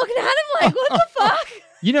they're just looking at him like, "What the fuck?"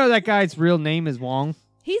 You know that guy's real name is Wong.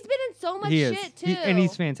 He's been in so much He shit is. too, And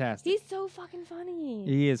he's fantastic. He's so fucking funny.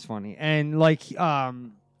 He is funny, and like he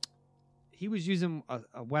was using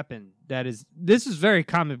a weapon that is. This is very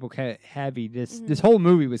comic book heavy. This whole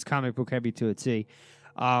movie was comic book heavy to a T.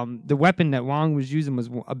 The weapon that Wong was using was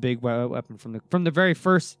a big weapon from the very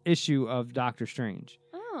first issue of Doctor Strange.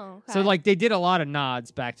 Oh, okay. So like they did a lot of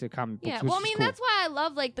nods back to comic books. Yeah, which well, I is mean, cool. that's why I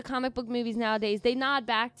love like the comic book movies nowadays. They nod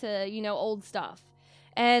back to old stuff,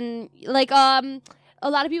 and like a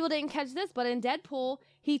lot of people didn't catch this, but in Deadpool,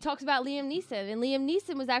 he talks about Liam Neeson, and Liam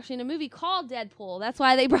Neeson was actually in a movie called Deadpool. That's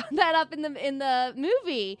why they brought that up in the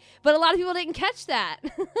movie. But a lot of people didn't catch that.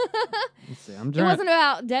 Let's see, It wasn't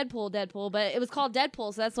about Deadpool, but it was called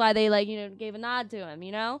Deadpool, so that's why they gave a nod to him,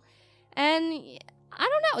 And I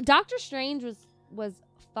don't know, Doctor Strange was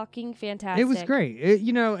fucking fantastic. It was great,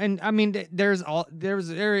 and I mean, there is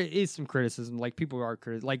some criticism. Like people are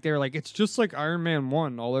like they're like it's just like Iron Man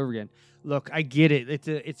 1 all over again. Look, I get it.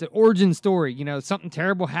 It's an origin story. Something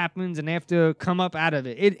terrible happens and they have to come up out of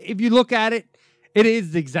it. If you look at it, it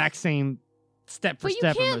is the exact same step for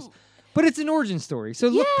step. But it's an origin story, so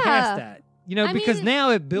look past that. Because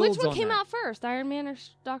now it builds. Which one on came that. out first, Iron Man or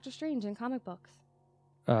Doctor Strange in comic books?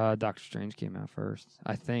 Doctor Strange came out first,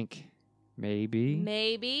 I think.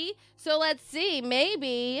 Maybe. So let's see.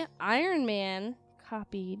 Maybe Iron Man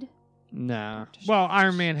copied. No. Well,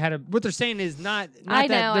 Iron Man had what they're saying is not I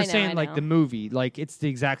that know, they're I know, saying I like know. the movie, like it's the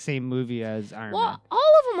exact same movie as Iron Man. Well, all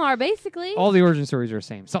of them are basically. All the origin stories are the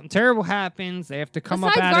same. Something terrible happens, they have to come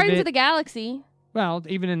Besides up out Guardians of of the Galaxy. Well,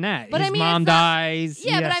 even in that, But his I mean, mom it's not- dies.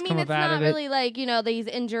 Yeah, he but has I to mean, come it's up out not of it. really like that he's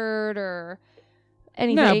injured or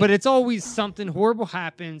anything. No, but it's always something horrible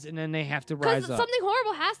happens, and then they have to rise Because up. something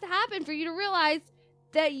horrible has to happen for you to realize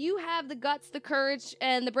that you have the guts, the courage,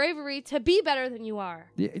 and the bravery to be better than you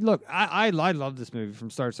are. Yeah, look, I love this movie from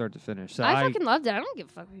start to finish. So I fucking loved it. I don't give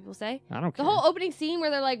a fuck what people say. I don't The care. whole opening scene where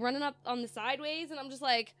they're like running up on the sideways, and I'm just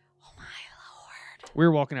like, We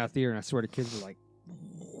were walking out there, and I swear the kids were like,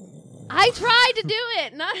 I tried to do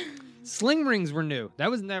it. Not. sling rings were new. That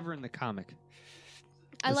was never in the comic.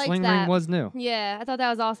 I The liked sling that. ring was new. Yeah, I thought that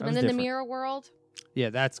was awesome. That And was then different. the mirror world. Yeah,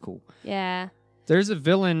 that's cool. Yeah. There's a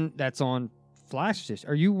villain that's on Flash.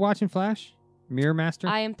 Are you watching Flash? Mirror Master?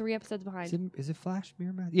 I am 3 episodes behind. Is it Flash?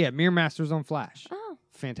 Mirror Master? Yeah, Mirror Master's on Flash. Oh.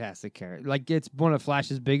 Fantastic character. Like, it's one of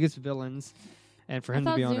Flash's biggest villains. And for him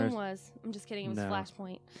to be on Zoom there. was. I'm just kidding. It was No.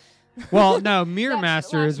 Flashpoint. Well, no, Mirror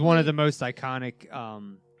Master is one of the most iconic,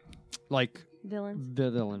 villains.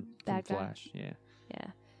 Villain Bad from guy. Flash. Yeah. Yeah.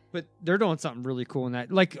 But they're doing something really cool in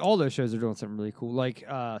that. Like, all those shows are doing something really cool. Like,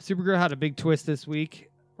 Supergirl had a big twist this week,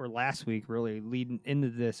 or last week, really, leading into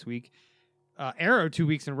this week. Arrow 2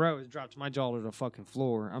 weeks in a row has dropped my jaw to the fucking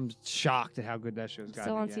floor. I'm shocked at how good that show's got.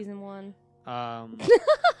 Still on season 1.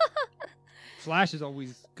 Flash is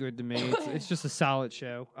always good to me. It's just a solid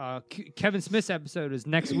show. Kevin Smith's episode is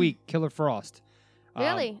next week, Killer Frost.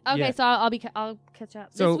 Really? Okay, yeah. so I'll catch up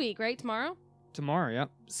So- this week, right? Tomorrow? Tomorrow, yeah.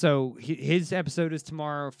 So his episode is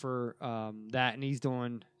tomorrow for that, and he's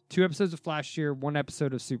doing 2 episodes of Flash here, 1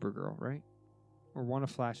 episode of Supergirl, right? Or 1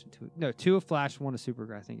 of Flash and 2. No, 2 of Flash, 1 of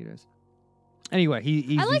Supergirl, I think it is. Anyway,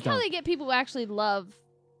 he's I like how done. they get people who actually love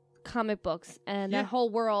comic books and that whole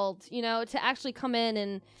world, to actually come in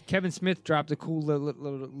and... Kevin Smith dropped a cool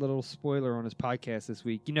little spoiler on his podcast this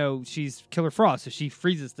week. She's Killer Frost, so she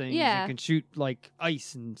freezes things Yeah. and can shoot like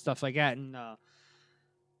ice and stuff like that. And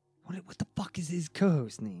what the fuck is his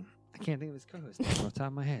co-host name? I can't think of his co-host name off the top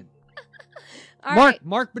of my head.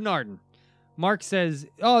 Mark Bernardin. Mark says,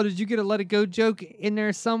 "Oh, did you get a Let It Go joke in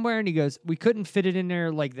there somewhere?" And he goes, "We couldn't fit it in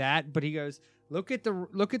there like that." But he goes, "Look at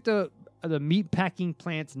the meat packing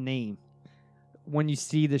plant's name when you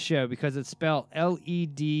see the show, because it's spelled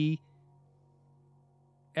LEDIT/GO.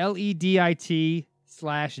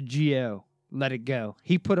 Let It Go."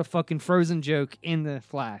 He put a fucking Frozen joke in the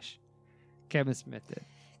Flash. Kevin Smith did.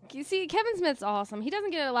 You see, Kevin Smith's awesome. He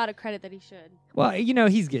doesn't get a lot of credit that he should. Well,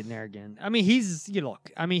 he's getting there again. I mean, he's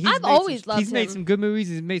I've always loved he's made him. some good movies.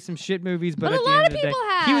 He's made some shit movies, but But at a the lot end of of the day, people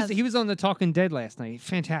have. he was on The Talking Dead last night.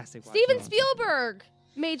 Fantastic. watching Steven him. Spielberg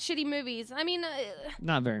made shitty movies. I mean,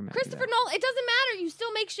 Not very many. Christopher Nolan, it doesn't matter. You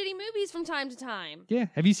still make shitty movies from time to time. Yeah.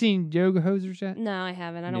 Have you seen Yoga Hosers yet? No, I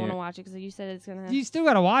haven't. I don't Yeah. want to watch it because you said it's going to... You still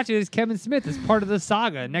got to watch it. It's Kevin Smith. It's part of the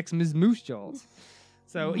saga. Next Ms. Moose Jaws.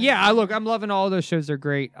 So, yeah, I'm loving all those shows. They're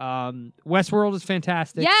great. Westworld is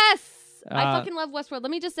fantastic. Yes! I fucking love Westworld.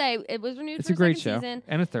 Let me just say, it was renewed It's for a great second show. season.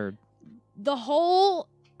 And a third. The whole...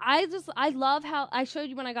 I love how... I showed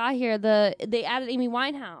you when I got here, they added Amy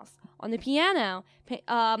Winehouse on the piano,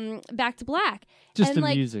 Back to Black. Just and the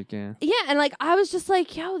music, yeah. Yeah, and I was just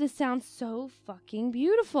like, yo, this sounds so fucking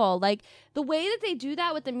beautiful. Like, the way that they do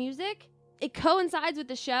that with the music, it coincides with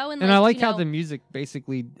the show. And I like how the music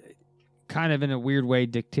basically kind of in a weird way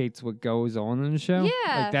dictates what goes on in the show.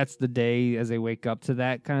 Yeah. Like that's the day as they wake up to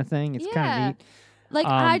that kind of thing. It's kind of neat. Like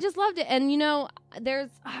I just loved it. And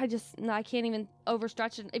I can't even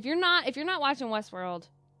overstretch it. If you're not watching Westworld,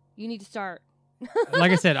 you need to start.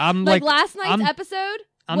 Like I said, I'm last night's episode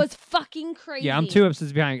was fucking crazy. Yeah, I'm 2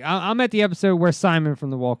 episodes behind. I'm at the episode where Simon from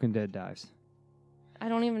The Walking Dead dies. I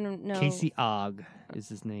don't even know. Casey Ogg is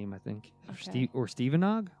his name, I think. Okay. Or Stephen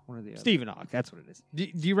Ogg? One of the other. Stephen Ogg, that's what it is.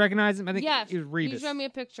 Do you recognize him? I think Yeah, he was Rebus. you showed me a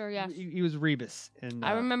picture, yeah. He was Rebus. And,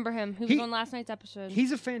 I remember him. He was on last night's episode. He's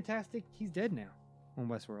dead now on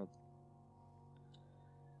Westworld.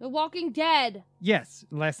 The Walking Dead. Yes,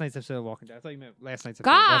 last night's episode of Walking Dead. I thought you meant last night's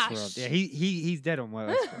episode Gosh. of Westworld. Yeah, he's dead on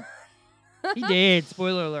Westworld. He did.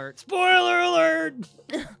 Spoiler alert. Spoiler alert!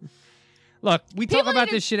 Look, we talk about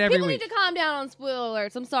this shit every People week. need to calm down on spoiler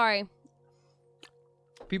alerts. I'm sorry.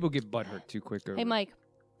 People get butthurt too quick over Hey, Mike.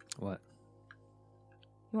 What?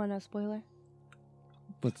 You want to know a spoiler?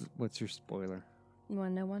 What's your spoiler? You want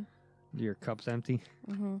to know one? Your cup's empty?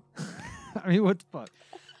 Mm-hmm. I mean, what the fuck?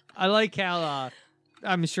 I like how,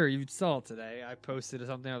 I'm sure you saw it today. I posted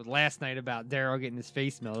something last night about Daryl getting his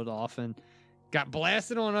face melted off and got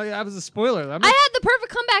blasted on. That was a spoiler. I had the perfect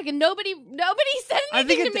comeback and nobody said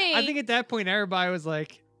anything to me. I think at that point, everybody was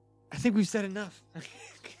like, I think we've said enough.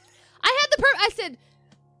 I said,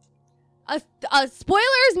 a spoiler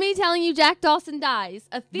is me telling you Jack Dawson dies.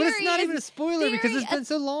 A theory But it's not even a spoiler because it's been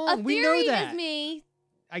so long. We know that. Is me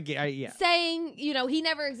yeah. saying, he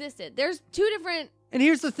never existed. There's two different... And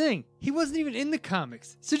here's the thing. He wasn't even in the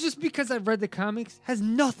comics. So just because I've read the comics has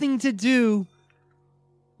nothing to do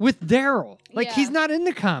with Daryl. He's not in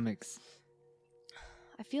the comics.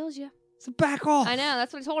 I feels you. So back off. I know.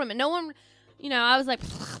 That's what I told him. And no one, I was like,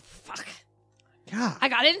 fuck. God. I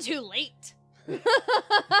got in too late.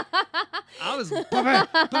 I was...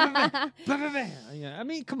 Yeah, I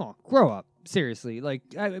mean, come on. Grow up. Seriously.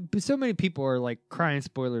 So many people are, crying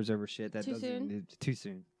spoilers over shit. That Too soon? Too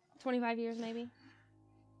soon. 25 years, maybe?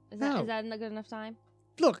 Is No. that a good enough time?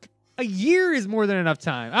 Look, A year is more than enough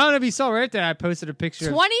time. I don't know if you saw right there. I posted a picture.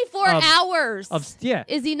 24 hours yeah.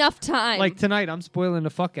 is enough time. Like tonight, I'm spoiling the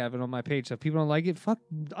fuck out of it on my page. So if people don't like it,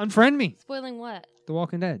 unfriend me. Spoiling what? The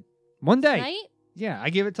Walking Dead. One day. Tonight? Yeah, I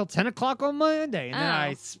give it till 10 o'clock on Monday, and then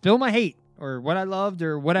I spill my hate or what I loved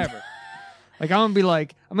or whatever. Like I'm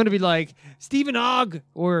gonna be like Stephen Ogg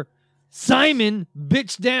or Simon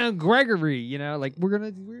bitch down Gregory. You know, like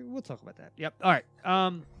we'll talk about that. Yep. All right.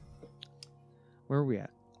 Where are we at?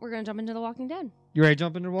 We're going to jump into The Walking Dead. You ready to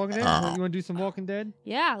jump into The Walking Dead? You want to do some Walking Dead?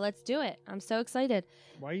 Yeah, let's do it. I'm so excited.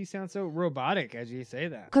 Why do you sound so robotic as you say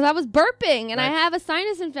that? Because I was burping and I have a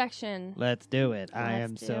sinus infection. Let's do it. I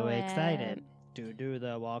am Let's so do it. excited to do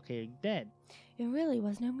The Walking Dead. It really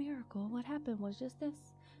was no miracle. What happened was just this.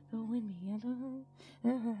 Go with me.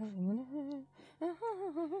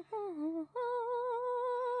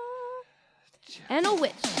 And a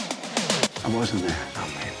witch. I wasn't there. No,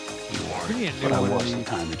 man. You weren't. But I was the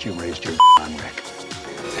time that you raised your wreck.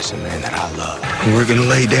 There's a man that I love. And we're gonna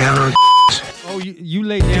lay down our Oh, you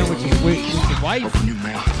laid down with your wife. Open your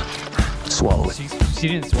mouth. Swallow it. She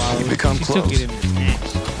didn't swallow it. Become she close. took it in her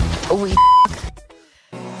snatch. Holy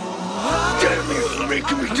Damn you,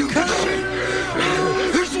 making me do this shit.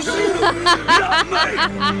 This was you, not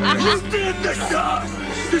me. You did this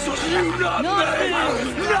stuff. This was you, not me.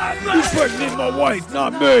 Not me. You pregnant my wife,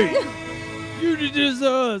 not me. You did this,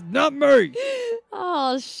 not me.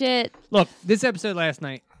 Oh, shit. Look, this episode last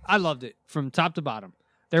night, I loved it from top to bottom.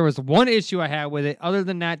 There was one issue I had with it. Other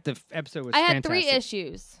than that, the episode was fantastic. I had 3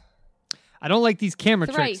 issues. I don't like these camera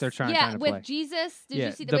Thrice. tricks they're trying to play. Yeah, with Jesus. Did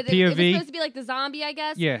you see the with POV. It was supposed to be like the zombie, I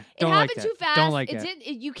guess. Yeah, it don't happened like too that. fast. Don't like it that.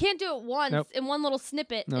 You can't do it once in one little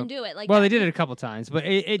snippet and do it. Like well, that. they did it a couple times, but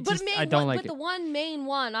it just I don't like with it. the one main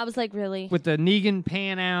one, I was like, really? With the Negan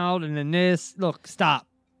pan out and then this. Look, stop.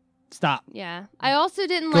 Yeah. I also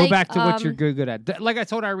didn't Go like... back to what you're good at. Like I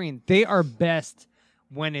told Irene, they are best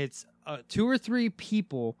when it's 2 or 3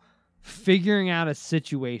 people figuring out a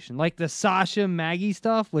situation. Like the Sasha Maggie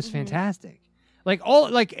stuff was fantastic. Like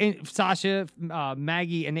Sasha,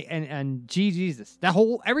 Maggie, and Jesus. That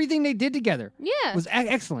whole everything they did together. Yeah. Was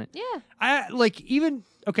excellent. Yeah.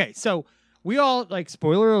 So we all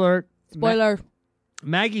spoiler alert. Spoiler.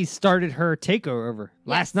 Maggie started her takeover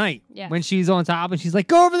last night when she's on top and she's like,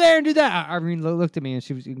 "Go over there and do that." Irene looked at me and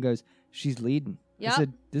she goes, "She's leading." Yep. I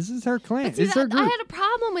said, "This is her clan. But see, this is her group." I had a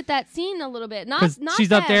problem with that scene a little bit. Not she's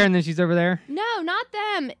them. up there and then she's over there. No, not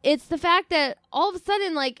them. It's the fact that all of a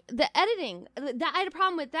sudden, the editing. I had a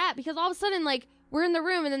problem with that because all of a sudden, we're in the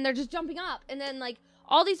room and then they're just jumping up and then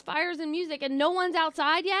all these fires and music and no one's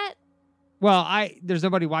outside yet. Well, there's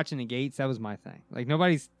nobody watching the gates. That was my thing.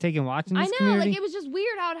 Nobody's taking watching this community. It was just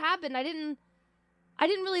weird how it happened. I didn't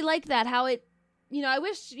really like that. How it, I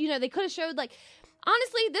wish they could have showed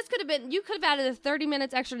honestly, this could have been. You could have added 30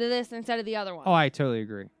 minutes extra to this instead of the other one. Oh, I totally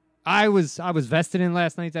agree. I was vested in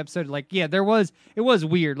last night's episode. It was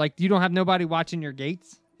weird. You don't have nobody watching your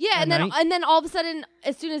gates. Yeah, and then all of a sudden,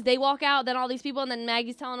 as soon as they walk out, then all these people, and then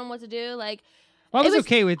Maggie's telling them what to do. Well, I was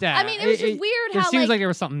okay with that. I mean, it was just weird how it seems like there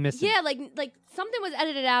was something missing. Yeah, like something was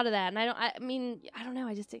edited out of that, and I don't know.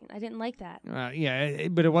 I didn't like that.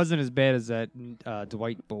 But it wasn't as bad as that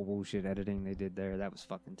Dwight bullshit editing they did there. That was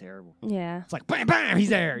fucking terrible. Yeah, it's like bam, bam, he's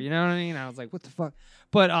there. You know what I mean? I was like, what the fuck?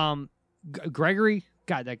 But Gregory,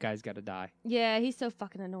 God, that guy's got to die. Yeah, he's so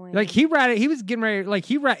fucking annoying. He was getting ready.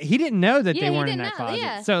 He didn't know that they weren't in that closet.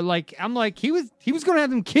 Yeah. So I'm like, he was gonna have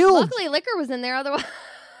them killed. Luckily, Liquor was in there. Otherwise.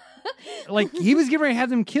 He was getting ready to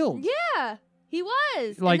have them killed. Yeah, he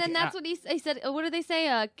was. And then that's what he said. What did they say?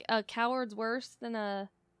 A coward's worse than a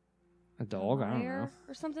dog? I don't know.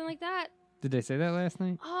 Or something like that. Did they say that last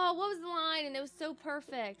night? Oh, what was the line? And it was so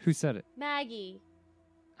perfect. Who said it? Maggie.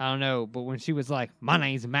 I don't know, but when she was like, "My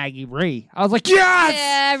name's Maggie Ray," I was like, "Yes!"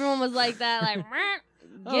 Yeah, everyone was like that. I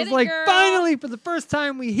was like, girl. "Finally, for the first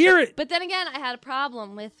time, we hear it." But then again, I had a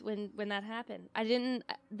problem with when that happened.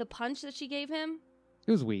 The punch that she gave him.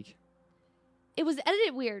 It was weak. It was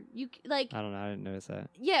edited weird. I don't know. I didn't notice that.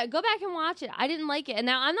 Yeah, go back and watch it. I didn't like it. And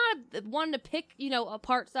now I'm not one to pick,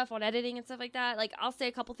 apart stuff on editing and stuff like that. I'll say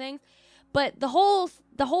a couple things, but the whole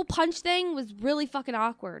punch thing was really fucking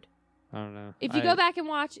awkward. I don't know. If you go back and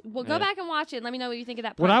watch, go back and watch it and let me know what you think of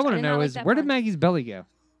that punch. What I want to know is where did Maggie's belly go?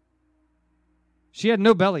 She had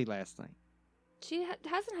no belly last night. She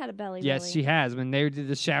hasn't had a belly. Yes, really. she has. When they did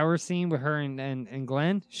the shower scene with her and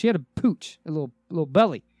Glenn, she had a pooch, a little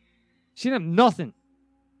belly. She didn't have nothing.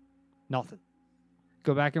 Nothing.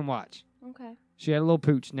 Go back and watch. Okay. She had a little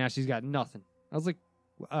pooch. Now she's got nothing. I was like,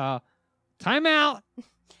 time out.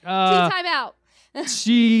 Time out.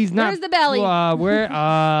 She's not. Where's the belly?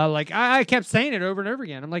 I kept saying it over and over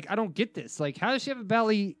again. I'm like, I don't get this. How does she have a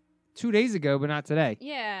belly 2 days ago, but not today.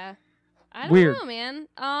 Yeah. I don't Weird. know, man.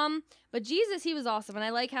 But Jesus, he was awesome, and I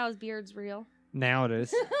like how his beard's real. Now it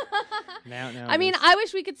is. now I mean, I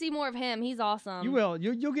wish we could see more of him. He's awesome. You will.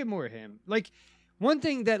 You'll get more of him. Like, one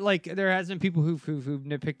thing that, like, there has been people who've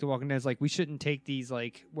nitpicked The Walking Dead is, like, we shouldn't take these,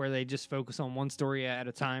 like, where they just focus on one story at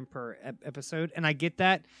a time per episode. And I get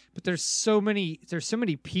that, but there's so many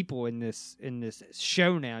people in this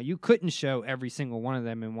show now. You couldn't show every single one of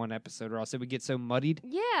them in one episode, or else it would get so muddied.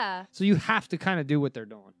 Yeah. So you have to kind of do what they're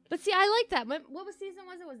doing. But see, I like that. What season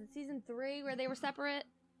was it? Was it season 3 where they were separated,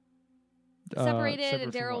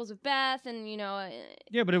 and Daryl was with Beth, and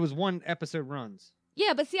Yeah, but it was one episode runs.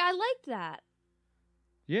 Yeah, but see, I liked that.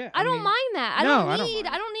 Yeah, I don't mind that. I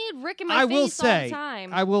don't need Rick in my face all the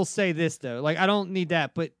time. I will say this though, like, I don't need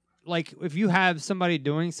that, but like, if you have somebody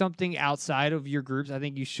doing something outside of your groups, I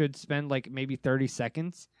think you should spend like maybe 30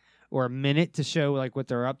 seconds or a minute to show like what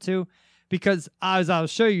they're up to, because as I'll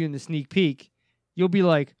show you in the sneak peek, you'll be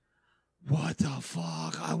like, what the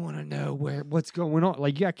fuck? I want to know what's going on.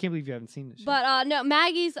 Like, yeah, I can't believe you haven't seen this shit. But no,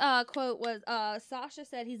 Maggie's quote was, Sasha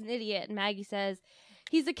said he's an idiot, and Maggie says,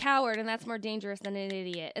 he's a coward, and that's more dangerous than an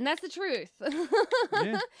idiot. And that's the truth.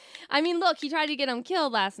 Yeah. I mean, look, he tried to get him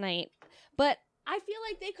killed last night. But I feel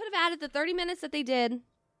like they could have added the 30 minutes that they did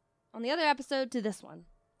on the other episode to this one.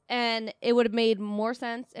 And it would have made more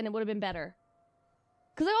sense, and it would have been better.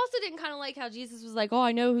 Because I also didn't kind of like how Jesus was like, oh,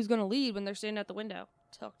 I know who's going to lead when they're standing at the window.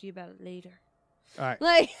 Talk to you about it later. All right.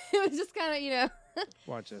 Like, it was just kind of,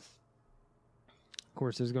 Watch this. Of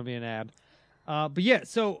course, there's going to be an ad. But yeah,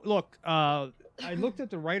 so look, I looked at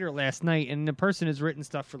the writer last night, and the person has written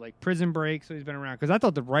stuff for like Prison Break, so he's been around. Because I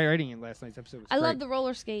thought the writing in last night's episode was I great. love the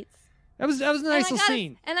roller skates. That was a nice little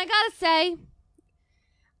scene. And I gotta say,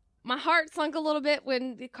 my heart sunk a little bit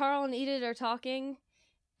when Carl and Edith are talking,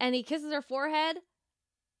 and he kisses her forehead.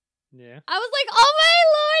 Yeah. I was like, oh my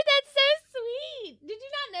Lord, that's so sweet. Did you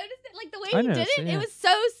not notice it? Like, the way he did it, yeah. it was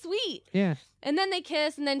so sweet. Yeah. And then they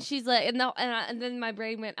kiss, and then she's like, and then my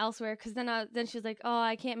brain went elsewhere, because then she was like, oh,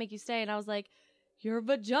 I can't make you stay. And I was like, your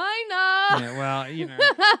vagina. Yeah, well,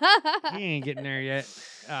 he ain't getting there yet.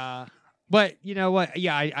 But you know what?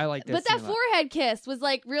 Yeah, I like that. But scene that a lot. forehead kiss was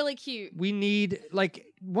like really cute. We need, like,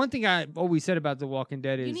 one thing I always said about The Walking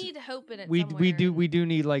Dead is You need hope in it. we somewhere. do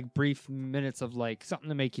need like brief minutes of like something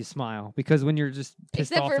to make you smile, because when you're just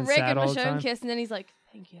pissed Except off for and Rick sad and all the time. Michonne kiss, and then he's like,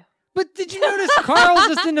 thank you. But did you notice Carl's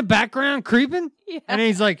just in the background creeping? Yeah. And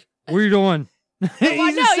he's like, "What are you doing?" He's just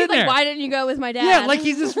like, sitting there. why didn't you go with my dad? Yeah, like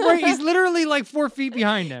he's just he's literally like 4 feet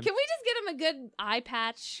behind him. Can we just get him a good eye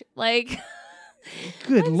patch? Like,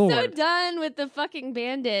 Good I'm lord. so done with the fucking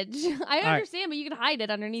bandage. I right. understand, but you can hide it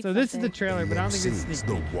underneath. So this is the something. trailer, but I don't think it's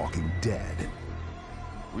The Walking Dead.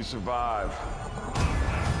 We survive.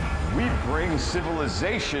 We bring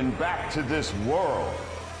civilization back to this world.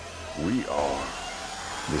 We are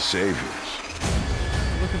the saviors.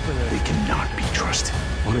 Looking for this. They cannot be trusted.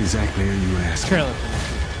 What exactly are you asking? Trailer.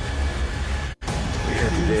 We're here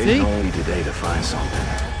today, See? and only today, to find something.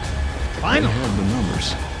 Find They them. have the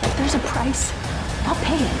numbers. If there's a price, I'll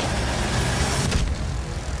pay it.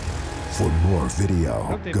 For more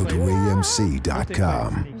video, go to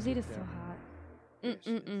AMC.com. Rosita's so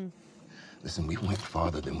hot. Listen, we went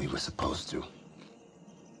farther than we were supposed to.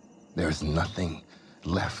 There's nothing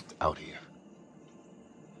left out here.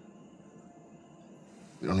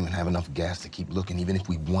 We don't even have enough gas to keep looking, even if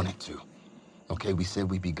we wanted to. Okay, we said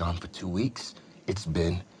we'd be gone for 2 weeks. It's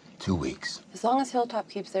been 2 weeks. As long as Hilltop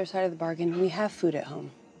keeps their side of the bargain, we have food at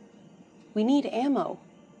home. We need ammo.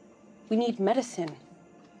 We need medicine.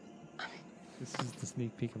 This is the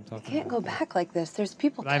sneak peek I'm talking Can't about. go back like this. There's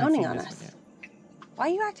people But I haven't counting seen on this us. one yet. Why are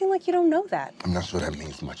you acting like you don't know that? I'm not sure that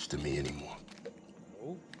means much to me anymore.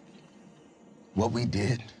 What we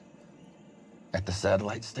did at the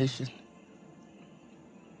satellite station,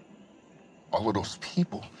 all of those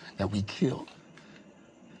people that we killed,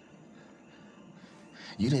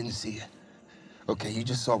 you didn't see it. Okay, you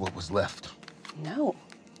just saw what was left. No.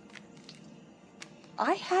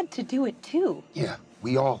 I had to do it too. Yeah,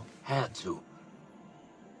 we all had to.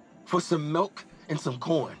 For some milk and some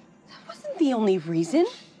corn. That wasn't the only reason.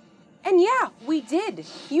 And yeah, we did.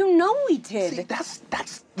 You know we did. See,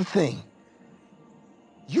 that's the thing.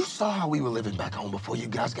 You saw how we were living back home before you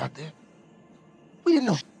guys got there. We didn't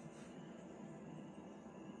know.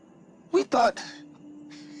 We thought.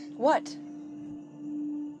 What?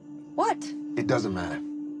 What? It doesn't matter.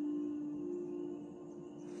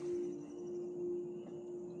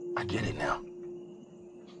 I get it now.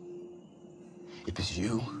 If it's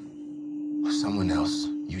you or someone else,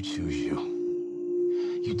 you choose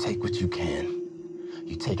you. You take what you can.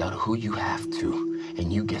 You take out who you have to,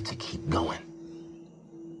 and you get to keep going.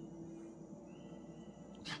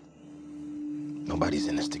 Nobody's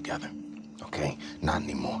in this together, okay? Not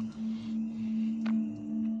anymore.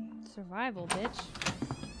 Survival, bitch.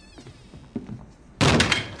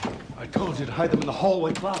 I told you to hide them in the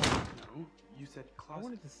hallway closet. No, you said I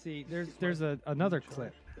wanted to see. There's another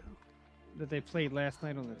clip that they played last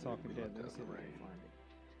night on the Talking Dead. Let me see if I can find it.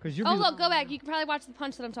 Because Oh, look, go back. You can probably watch the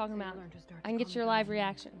punch that I'm talking about. I can get your live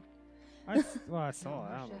reaction. I saw it.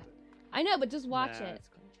 I don't know. I know, but just watch Nah, it.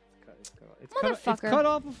 It's Motherfucker. cut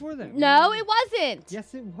off before then. No, it wasn't.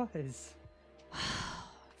 Yes, it was.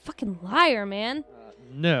 Fucking liar, man.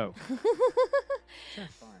 No.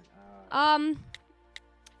 The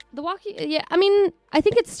Walking. Yeah, I mean, I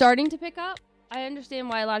think it's starting to pick up. I understand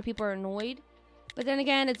why a lot of people are annoyed, but then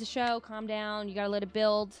again, it's a show. Calm down. You gotta let it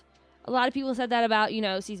build. A lot of people said that about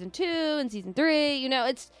season 2 and season 3.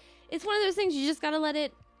 It's one of those things you just gotta let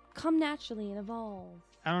it come naturally and evolve.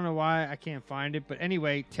 I don't know why I can't find it, but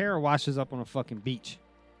anyway, Tara washes up on a fucking beach.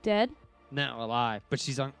 Dead? No, alive, but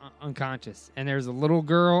she's unconscious. And there's a little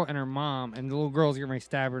girl and her mom, and the little girl's getting ready to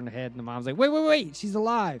stab her in the head, and the mom's like, wait, she's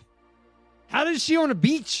alive. How is she on a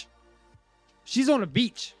beach? She's on a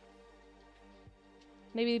beach.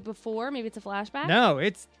 Maybe before? Maybe it's a flashback? No,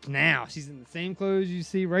 it's now. She's in the same clothes you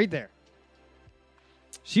see right there.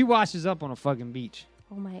 She washes up on a fucking beach.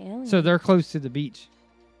 Oh, my alien. So they're close to the beach.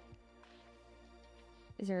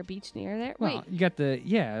 Is there a beach near there? Well, Wait. you got they're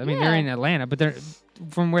in Atlanta, but they're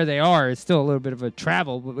from where they are, it's still a little bit of a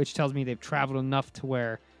travel, which tells me they've traveled enough to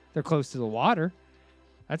where they're close to the water.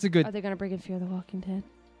 That's a good. Are they going to bring in Fear the Walking Dead?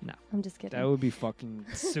 No. I'm just kidding. That would be fucking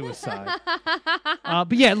suicide.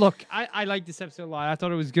 But yeah, look, I liked this episode a lot. I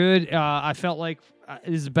thought it was good. I felt like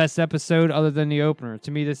this is the best episode other than the opener.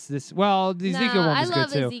 To me, the Ezekiel one was good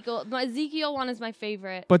too. Ezekiel. My Ezekiel one is my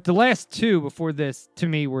favorite. But the last two before this, to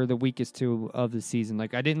me, were the weakest two of the season.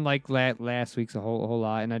 Like, I didn't like last week's a whole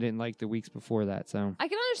lot, and I didn't like the weeks before that. So I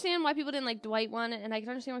can understand why people didn't like Dwight one, and I can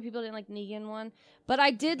understand why people didn't like Negan one. But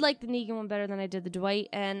I did like the Negan one better than I did the Dwight,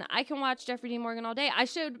 and I can watch Jeffrey Dean Morgan all day. I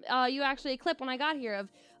showed you actually a clip when I got here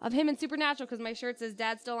of him in Supernatural because my shirt says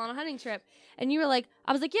Dad's still on a hunting trip, and you were like,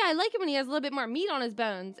 I was like, yeah, I like him when he has a little bit more meat on his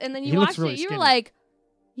bones, and then you watched really it, you skinny. were like,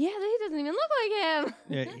 yeah, he doesn't even look like him.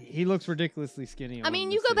 yeah, he looks ridiculously skinny. I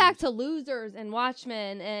mean, you go back to Losers and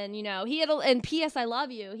Watchmen, and he had and P.S. I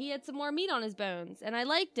Love You. He had some more meat on his bones, and I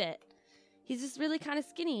liked it. He's just really kind of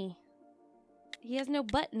skinny. He has no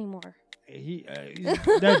butt anymore. He's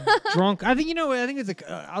that drunk. I think I think it's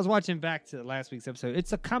I was watching back to last week's episode.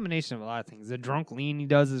 It's a combination of a lot of things. The drunk lean he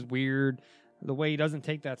does is weird. The way he doesn't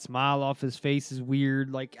take that smile off his face is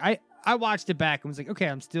weird. Like I watched it back and was like, okay,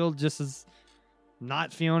 I'm still just as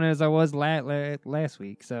not feeling it as I was last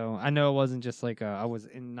week. So I know it wasn't just like I was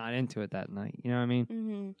not into it that night. You know what I mean?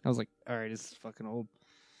 Mm-hmm. I was like, all right, this is fucking old.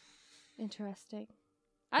 Interesting.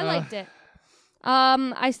 I liked it.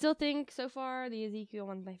 I still think so far the Ezekiel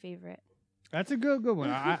one's my favorite. That's a good one.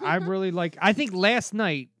 I really like. I think last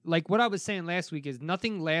night, like what I was saying last week, is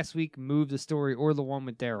nothing last week moved the story or the one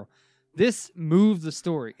with Daryl. This moved the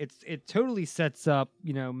story. It totally sets up,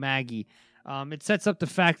 Maggie. It sets up the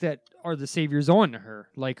fact that are the saviors on to her?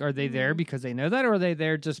 Like, are they there because they know that, or are they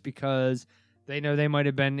there just because they know they might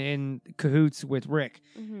have been in cahoots with Rick?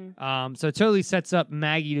 Mm-hmm. So it totally sets up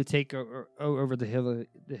Maggie to take over the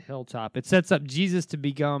hilltop. It sets up Jesus to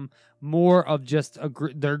become more of just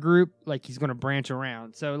their group. Like he's going to branch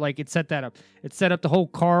around. So like it set that up. It set up the whole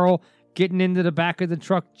Carl getting into the back of the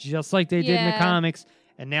truck just like they did in the comics.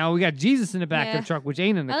 And now we got Jesus in the back of the truck, which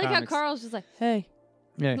ain't in the comics. I like how Carl's just like, hey.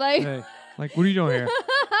 Yeah. Like, hey. Like, what are you doing here?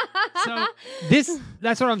 So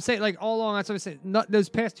that's what I'm saying. Like all along, that's what I'm saying. Those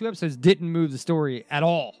past two episodes didn't move the story at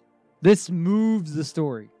all. This moves the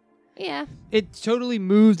story. Yeah. It totally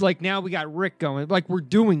moves. Like now we got Rick going. Like we're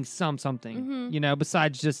doing something,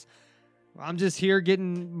 besides just, I'm just here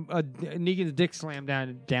getting Negan's dick slammed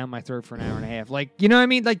down my throat for an hour and a half. Like, you know what I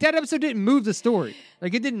mean? Like that episode didn't move the story.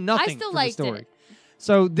 Like it did nothing still for liked the story. it.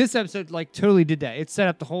 So this episode like totally did that. It set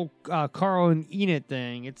up the whole Carl and Enid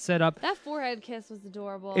thing. It set up that forehead kiss was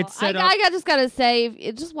adorable. It set up, I just gotta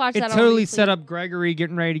say, just watch that. It totally set up Gregory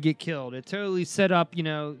getting ready to get killed. It totally set up,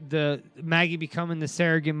 the Maggie becoming the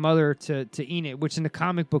surrogate mother to Enid, which in the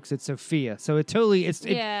comic books it's Sophia. So it totally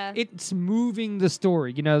it's moving the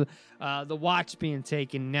story. The watch being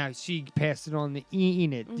taken. Now she passed it on to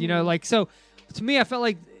Enid. Mm-hmm. So to me, I felt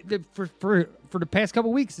like for the past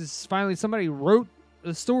couple weeks, this is finally somebody wrote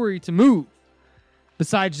a story to move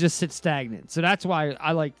besides just sit stagnant. So that's why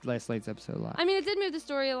I liked last night's episode a lot. I mean, it did move the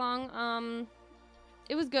story along.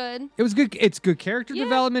 It was good. It was good. It's good character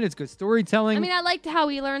development. It's good storytelling. I mean, I liked how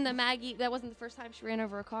we learned that Maggie, that wasn't the first time she ran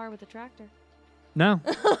over a car with a tractor. No.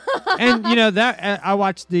 And you know that I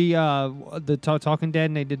watched the Talking Dead,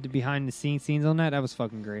 and they did the behind the scenes on that. That was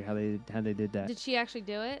fucking great how they did that. Did she actually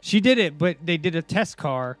do it? She did it, but they did a test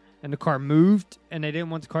car, and the car moved, and they didn't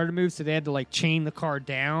want the car to move, so they had to like chain the car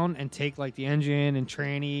down and take like the engine and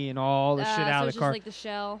tranny and all the shit out of the car. Just like the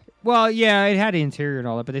shell. Well, yeah, it had the interior and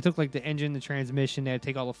all that, but they took like the engine, the transmission. They had to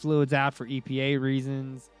take all the fluids out for EPA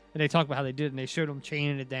reasons, and they talked about how they did it, and they showed them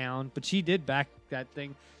chaining it down. But she did back that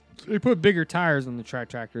thing. They put bigger tires on the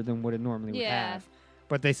tractor than what it normally would have,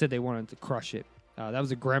 but they said they wanted to crush it. That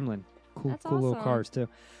was a Gremlin. Cool little cars too.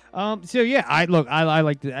 So yeah, I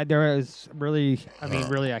like the. There is really,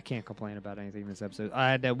 really, I can't complain about anything in this episode.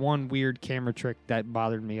 I had that one weird camera trick that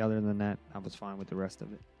bothered me. Other than that, I was fine with the rest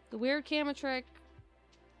of it. The weird camera trick,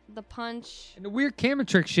 the punch, and the weird camera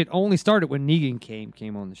trick shit only started when Negan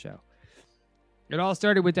came on the show. It all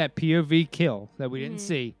started with that POV kill that we didn't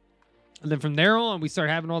see. And then from there on, we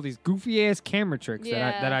started having all these goofy-ass camera tricks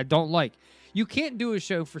that I don't like. You can't do a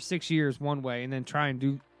show for 6 years one way and then try and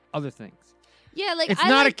do other things. Yeah, like it's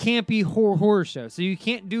not a campy horror show, so you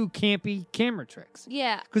can't do campy camera tricks.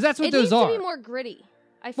 Yeah, because that's what those are. It needs to be more gritty.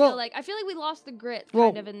 I feel like we lost the grit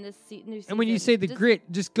kind of in this new season. And when you say the grit,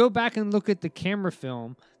 just go back and look at the camera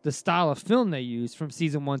film, the style of film they used from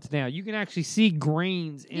season 1 to now. You can actually see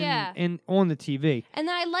grains on the TV. And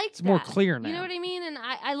I liked it's more clear now. You know what I mean? And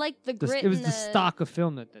I like the grit. It was the stock of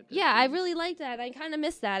film that did. Yeah, I really like that. I kind of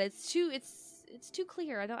miss that. It's too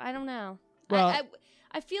clear. I don't know. Well,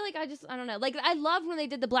 I feel like I don't know. Like, I loved when they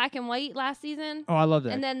did the black and white last season. Oh, I love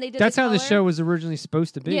that. And then they did That's the how color. the show was originally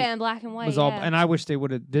supposed to be. Yeah, in black and white. And I wish they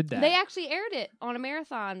would have did that. They actually aired it on a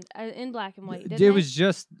marathon in black and white, didn't It was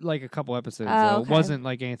just like a couple episodes, though. Okay. It wasn't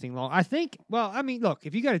like anything long. I think, look,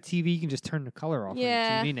 if you got a TV, you can just turn the color off on your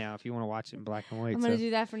TV now if you want to watch it in black and white. I'm going to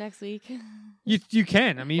do that for next week. You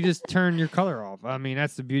can. You just turn your color off.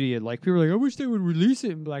 That's the beauty of like, people are like, I wish they would release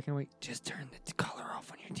it in black and white. Just turn the color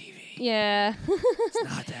off on your TV. Yeah. It's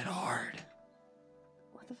not that hard.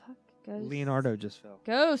 What the fuck? Ghosts. Leonardo just fell.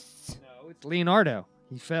 Ghosts. No, it's Leonardo.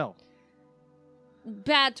 He fell.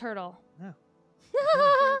 Bad turtle. No.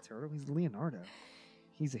 Bad turtle. He's Leonardo.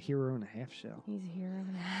 He's a hero and a half shell. He's a hero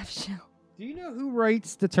and a half shell. Do you know who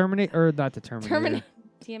writes the Terminator? Or not the Terminator.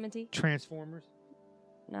 TMNT? Transformers?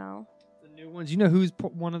 No. The new ones. You know who's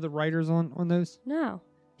one of the writers on those? No.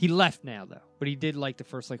 He left now, though. But he did like the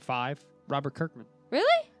first 5. Robert Kirkman. Really?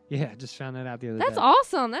 Yeah, I just found that out the other day. That's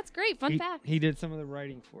awesome. That's great. Fun fact. He did some of the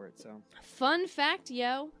writing for it, so. Fun fact,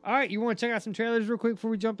 yo. All right, you want to check out some trailers real quick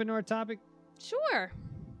before we jump into our topic? Sure.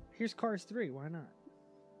 Here's Cars 3. Why not?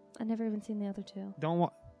 I've never even seen the other two.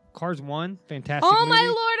 Cars 1, fantastic Oh, movie. my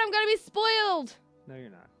Lord, I'm going to be spoiled. No, you're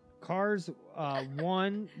not. Cars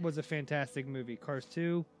 1 was a fantastic movie. Cars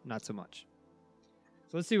 2, not so much.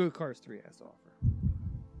 So let's see what Cars 3 has to offer.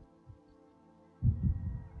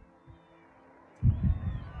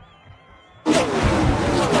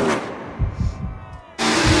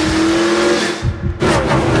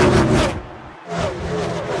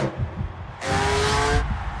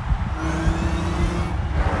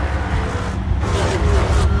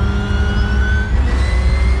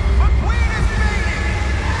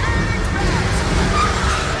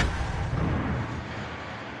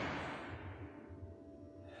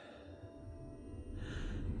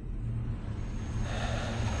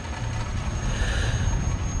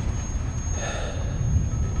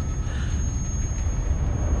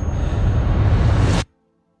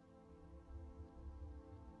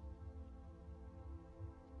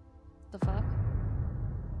 The fuck?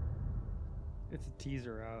 It's a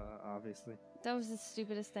teaser, obviously. That was the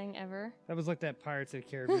stupidest thing ever. That was like that Pirates of the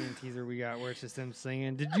Caribbean teaser we got where it's just them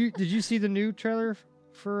singing. Did you see the new trailer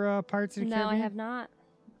for Pirates of the Caribbean? No, I have not.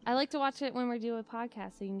 I like to watch it when we do a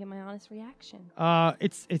podcast so you can get my honest reaction.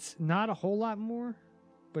 It's not a whole lot more,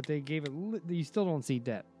 but they gave it. You still don't see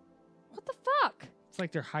Depp. What the fuck? It's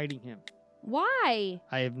like they're hiding him. Why?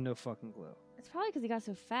 I have no fucking clue. It's probably because he got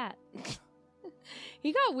so fat.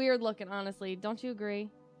 He got weird looking, honestly. Don't you agree?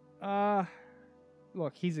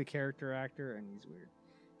 Look, he's a character actor and he's weird.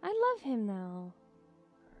 I love him though.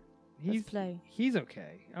 He's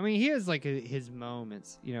okay. I mean, he has like his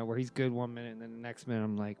moments, where he's good 1 minute and then the next minute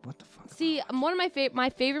I'm like, what the fuck? See, one of my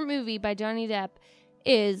favorite movie by Johnny Depp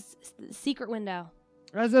is Secret Window.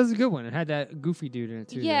 That's a good one. It had that goofy dude in it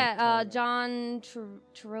too. Yeah, John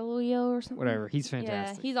Trujillo or something. Whatever. He's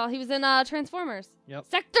fantastic. Yeah, he was in Transformers. Yep.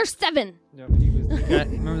 Sector 7. Yep. He was the guy.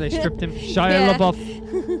 Remember they stripped him? Shia LaBeouf.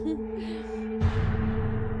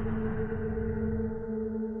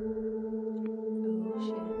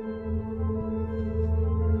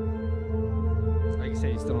 Like you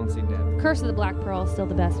said, you still don't see that. Curse of the Black Pearl is still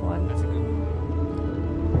the best one. That's a good one.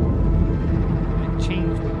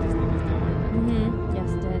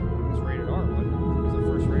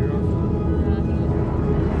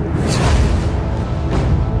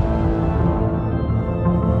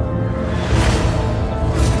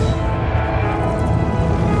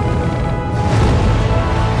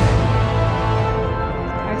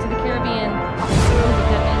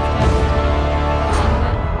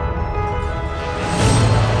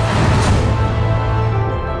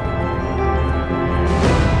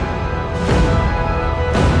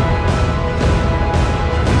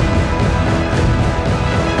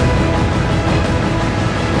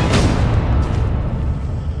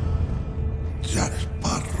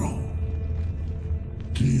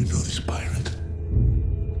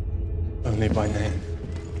 me by name.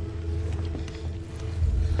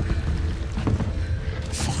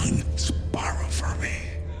 Find Sparrow for me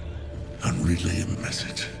and relay a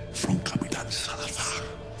message from Capitan Salazar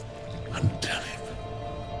and tell him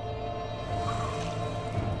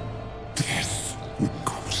death will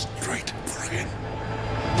come straight for him.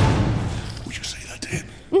 Would you say that to him?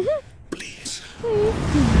 Mm-hmm. Please.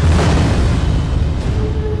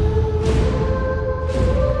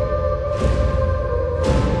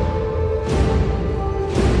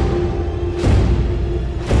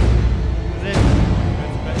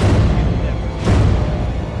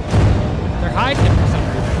 They're hiding it for some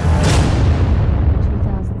reason.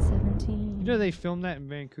 2017. You know they filmed that in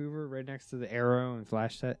Vancouver, right next to the Arrow and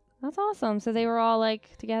Flash set. That's awesome. So they were all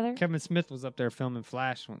like together. Kevin Smith was up there filming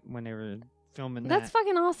Flash when they were filming That's that.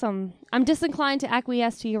 fucking awesome. I'm disinclined to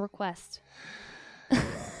acquiesce to your request.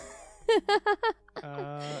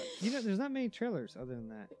 There's not many trailers other than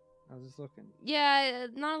that. I was just looking. Yeah,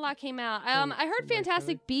 not a lot came out. I heard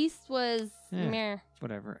Fantastic Beasts was meh.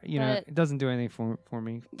 Whatever. It doesn't do anything for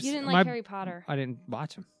me. You didn't like Harry Potter. I didn't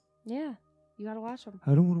watch them. Yeah, you gotta watch them.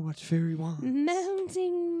 I don't want to watch Fairy Wand.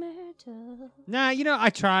 Mounting Myrtle. Nah, I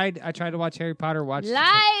tried. I tried to watch Harry Potter.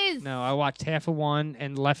 Lies! No, I watched half of one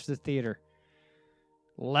and left the theater.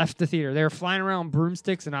 They were flying around on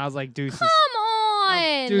broomsticks, and I was like, deuces. Come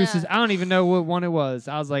on! Deuces. I don't even know what one it was.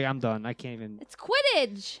 I was like, I'm done. I can't even. It's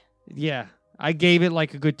Quidditch. Yeah. I gave it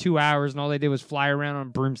like a good 2 hours, and all they did was fly around on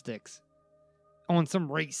broomsticks on some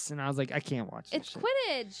race, and I was like, I can't watch this It's shit.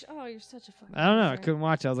 Quidditch. Oh, you're such a fucking. I don't know. I loser. couldn't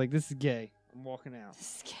watch it. I was like, this is gay. I'm walking out.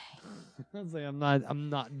 This is gay. I was like, I'm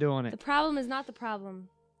not doing The it. problem is not the problem.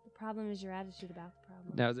 The problem is your attitude about the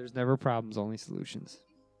problem. No, there's never problems, only solutions.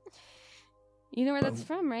 You know where that's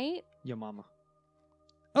from, right? Your mama.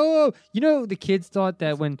 Oh, the kids thought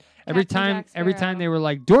that when every Captain Jack time they were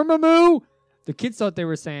like Dormammu, the kids thought they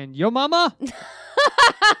were saying Yo mama.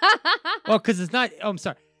 Well, because it's not. Oh, I'm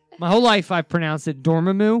sorry. My whole life I've pronounced it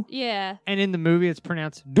Dormammu. Yeah. And in the movie it's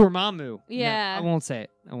pronounced Dormammu. Yeah. No, I won't say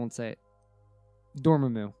it.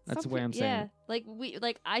 Dormammu. That's the way I'm saying it.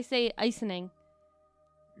 Like I say icening.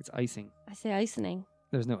 It's icing. I say icening.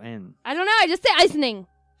 There's no N. I don't know. I just say icening.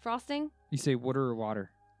 Frosting. You say water or water?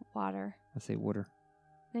 Water. I say water.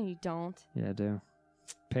 No, you don't. Yeah, I do.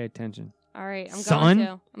 Pay attention. All right, I'm Son? going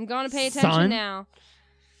to. I'm going to pay attention Son? now.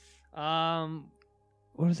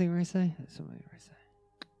 What was I going to say? Something I say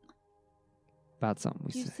about something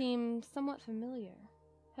we You say. seem somewhat familiar.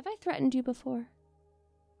 Have I threatened you before?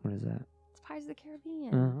 What is that? It's Pirates of the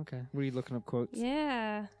Caribbean. Oh, okay. What are you looking up quotes?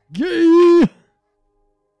 Yeah. Gay!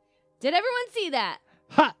 Did everyone see that?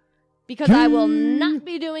 Ha! Because I will not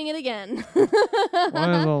be doing it again.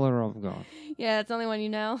 Why is all the rope going? Yeah, that's the only one you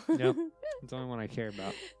know. Yep. It's the only one I care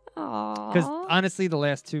about. Aww. Because honestly, the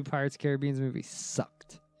last two Pirates of the Caribbean movies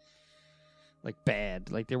sucked. Like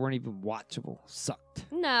bad. Like they weren't even watchable. Sucked.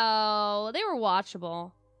 No, they were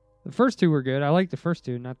watchable. The first two were good. I like the first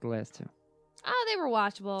two, not the last two. Oh, they were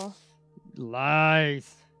watchable.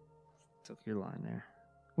 Lies. Took your line there.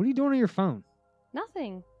 What are you doing on your phone?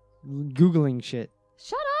 Nothing. Googling shit.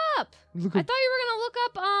 Shut up. Look I at- thought you were going to look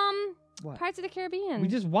up What? Pirates of the Caribbean. We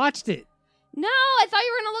just watched it. No, I thought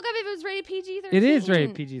you were going to look up if it was rated PG-13. It is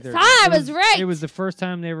rated PG-13. I was right. It was the first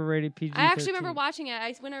time they ever rated PG-13. I actually remember watching it.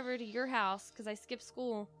 I went over to your house because I skipped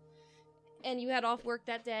school, and you had off work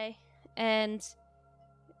that day. And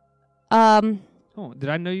Oh, did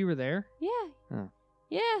I know you were there? yeah, Oh.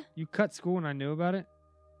 yeah, You cut school and I knew about it?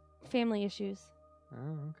 family issues.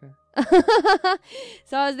 Oh, okay.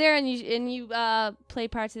 So I was there, and you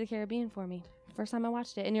played Pirates of the Caribbean for me. First time I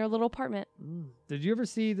watched it in your little apartment. Did you ever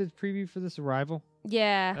see the preview for this Arrival?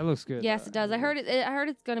 Yeah, That looks good. Yes, it does. I heard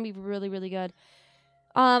it's gonna be really, really good.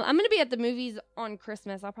 I'm gonna be at the movies on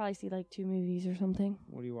Christmas. I'll probably see like 2 movies or something.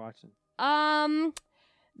 What are you watching?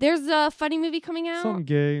 There's a funny movie coming out. Something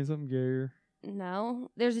gay, something gayer. No,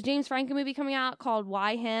 there's a James Franco movie coming out called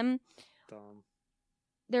Why Him. Dumb.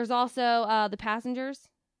 There's also The Passengers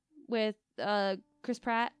with Chris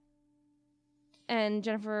Pratt and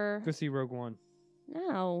Jennifer. Go see Rogue One.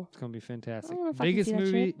 No. It's gonna be fantastic. I don't wanna fucking see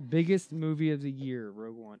that Biggest movie of the year,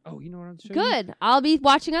 Rogue One. Oh, you know what I'm showing Good. I'll be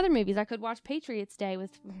watching other movies. I could watch Patriots Day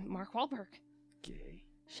with Mark Wahlberg. Gay.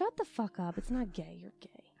 Shut the fuck up. It's not gay. You're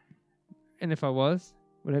gay. And if I was,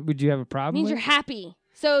 would you have a problem? It means with you're it? happy.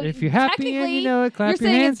 So If you're happy and you technically, know it, clap you're your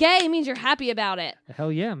saying hands. it's gay. It means you're happy about it.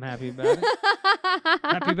 Hell yeah, I'm happy about it.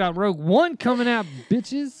 Happy about Rogue One coming out,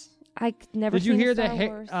 bitches. I never. Did you seen hear Star that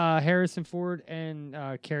Wars. Harrison Ford and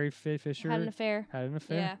Carrie Fisher Had an affair? Had an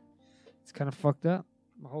affair. Yeah. It's kind of fucked up.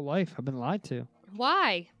 My whole life I've been lied to.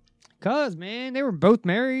 Why? 'Cause man, they were both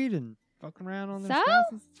married and fucking around on So? their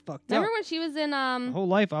spouses. It's fucked Remember up. when she was in My whole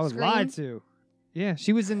life I was Scream? lied to. Yeah,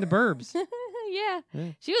 she was in The Burbs. yeah.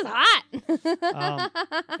 Yeah. She was hot.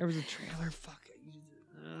 There was a trailer. Fuck.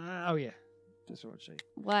 Oh yeah. Just want to show you.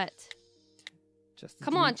 What? Justice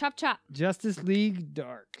Come League. on, chop chop. Justice League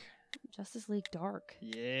Dark. Justice League Dark.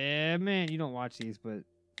 Yeah, man. You don't watch these, but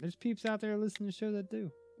there's peeps out there listening to the show that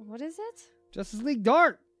do. What is it? Justice League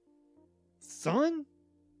Dark. Son.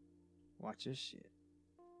 Watch this shit.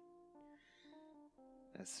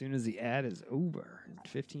 As soon as the ad is over in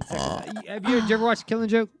 15 seconds. Did you ever watch Killing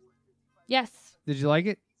Joke? Yes. Did you like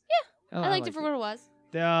it? Yeah. Oh, I liked it for what it was.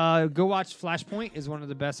 Go watch Flashpoint is one of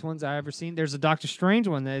the best ones I ever seen. There's a Doctor Strange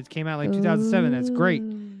one that came out like 2007. That's great.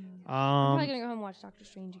 I'm probably gonna go home and watch Doctor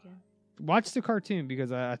Strange again. Watch the cartoon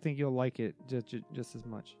because I think you'll like it just as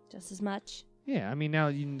much. Just as much. Yeah, I mean now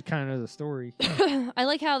you kind of know the story. I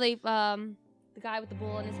like how they the guy with the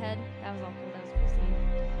bull on his head. That was all cool. That was a cool scene.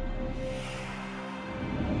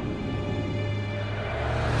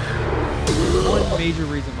 One major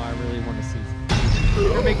reason why I really want to see it.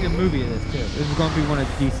 They're making a movie of this too. This is going to be one of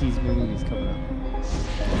DC's movies coming up.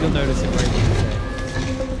 You'll notice it right when you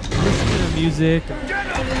say. Listen to the music. Get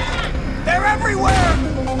them! They're everywhere!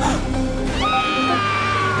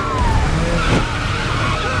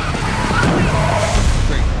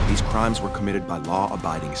 These crimes were committed by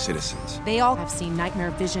law-abiding citizens. They all have seen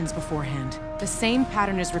nightmare visions beforehand. The same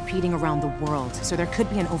pattern is repeating around the world, so there could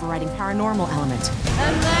be an overriding paranormal element.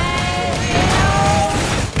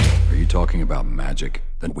 Are you talking about magic?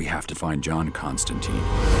 Then we have to find John Constantine.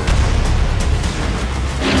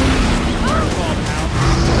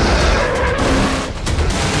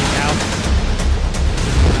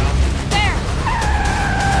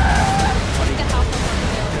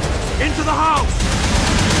 Into the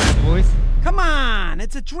house! Boys? Come on,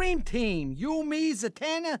 it's a dream team. You, me,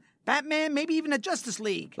 Zatanna, Batman, maybe even a Justice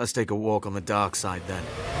League. Let's take a walk on the dark side then.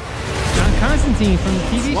 John Constantine from the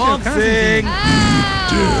TV Swamp show Constantine. Thing.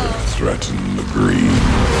 Death threaten the green.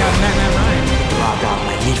 Got Matt Ryan. Draga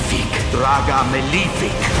Malefic. Draga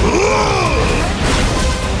Malefic.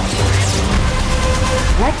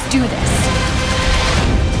 Let's do this.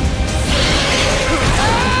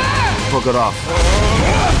 Fuck it off.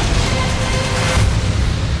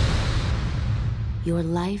 Your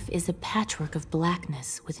life is a patchwork of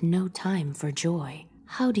blackness with no time for joy.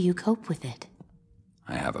 How do you cope with it?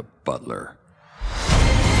 I have a butler.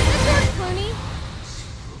 George Clooney?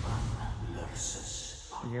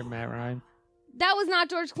 You hear Matt Ryan? That was not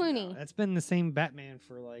George Clooney. That's been the same Batman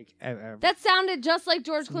for like ever. That sounded just like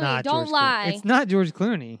George Clooney. Not Don't George lie. It's not George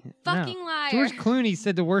Clooney. Fucking No. liar. George Clooney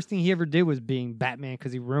said the worst thing he ever did was being Batman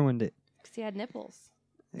because he ruined it. Because he had nipples.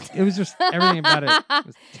 It was just everything about it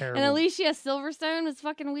was terrible. And Alicia Silverstone was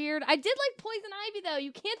fucking weird. I did like Poison Ivy though.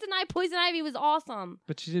 You can't deny Poison Ivy was awesome.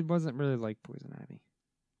 But she wasn't really like Poison Ivy.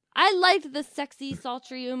 I liked the sexy,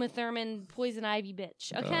 sultry Uma Thurman Poison Ivy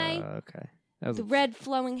bitch. Okay. Okay. That was The red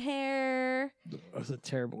flowing hair. That was a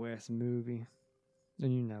terrible ass movie,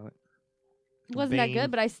 and you know it. Wasn't that Bane- good,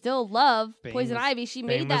 but I still love Bane Poison was- Ivy. She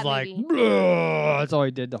Bane made that was like, movie. "Bleh." That's all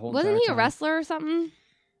he did the whole Wasn't entire he a time. wrestler or something?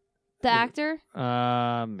 The actor?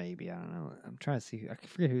 Maybe. I don't know. I'm trying to see. I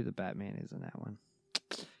forget who the Batman is in that one.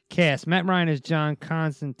 Cast: Matt Ryan as John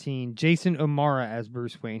Constantine, Jason O'Mara as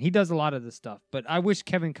Bruce Wayne. He does a lot of the stuff, but I wish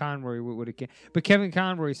Kevin Conroy would have. But Kevin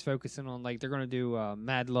Conroy's focusing on like they're going to do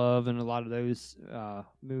Mad Love and a lot of those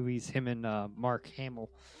movies. Him and Mark Hamill.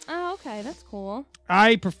 Oh, okay, that's cool.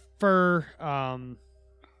 I prefer.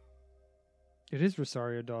 It is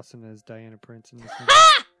Rosario Dawson as Diana Prince in this one.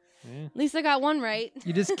 Yeah. At least I got one right.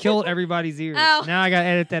 You just killed everybody's ears. Oh. Now I got to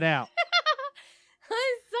edit that out. I'm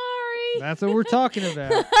sorry. That's what we're talking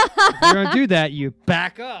about. If you're going to do that, you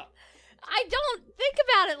back up. I don't think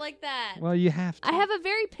about it like that. Well, you have to. I have a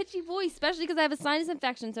very pitchy voice, especially because I have a sinus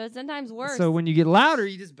infection, so it's sometimes worse. So when you get louder,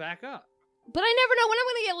 you just back up. But I never know when I'm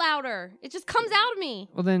going to get louder. It just comes out of me.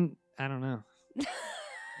 Well, then, I don't know. But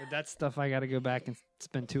that's stuff I got to go back and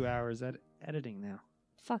spend 2 hours editing now.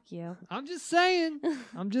 Fuck you. I'm just saying.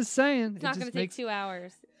 It's not going to take 2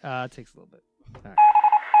 hours. It takes a little bit. All right.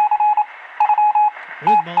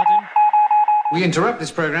 Here's Bulletin. We interrupt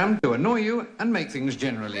this program to annoy you and make things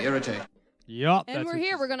generally irritating. Yup. And we're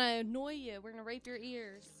here. We're going to annoy you. We're going to rape your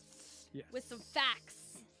ears. Yes. With some facts.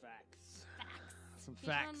 Some Can you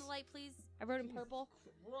turn on facts. the light, please? I wrote in purple.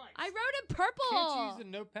 I wrote in purple. Can't you use a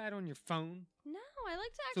notepad on your phone? No, I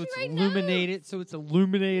like to So actually it's write illuminated. notes. So it's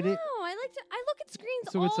illuminated. No, I look at screens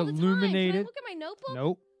So all it's the time. Can I illuminated. look at my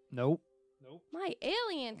notebook? Nope. My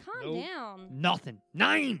alien, calm down. Nothing.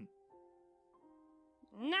 9.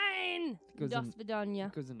 9. Goes Dos in-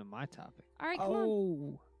 Vidania. Goes into my topic. All right, come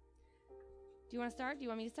on. Do you want to start? Do you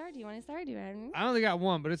want me to start? Do you want to start? I only got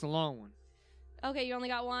one, but it's a long one. Okay, you only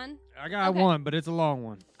got one? I got one, but it's a long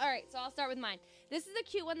one. All right, so I'll start with mine. This is a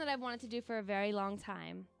cute one that I've wanted to do for a very long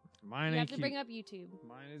time. Mine you ain't have to cute. bring up YouTube.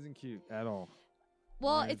 Mine isn't cute at all.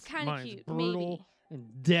 Well, it's kind of cute, brutal maybe.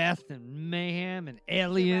 and death and mayhem and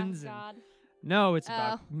aliens. God. No, it's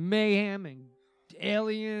about mayhem and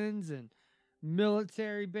aliens and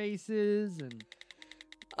military bases and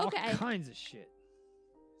all kinds of shit.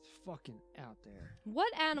 It's fucking out there.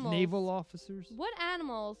 What animals? Naval officers. What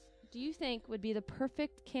animals do you think would be the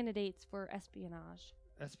perfect candidates for espionage?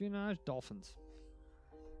 Espionage? Dolphins.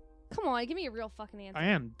 Come on, give me a real fucking answer. I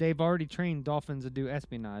am. They've already trained dolphins to do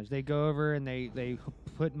espionage. They go over and they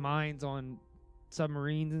put mines on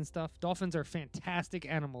submarines and stuff. Dolphins are fantastic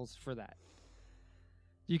animals for that.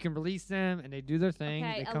 You can release them and they do their thing.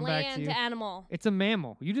 Okay, they come back to you. A land animal. It's a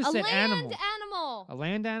mammal. You just said animal. A land animal. A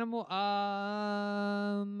land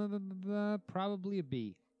animal? Probably a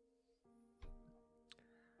bee.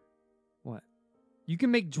 What? You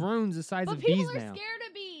can make drones the size of bees now. But people are scared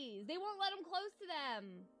of bees. They won't let them close to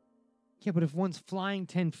them. Yeah, but if one's flying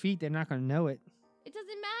 10 feet, they're not going to know it. It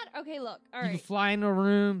doesn't matter. Okay, look. All You right. can fly in a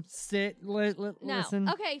room, sit, listen.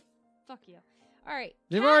 No. Okay, fuck you. All right.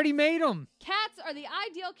 They've already made them. Cats are the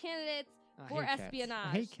ideal candidates for espionage.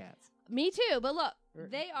 I hate cats. Me too, but look,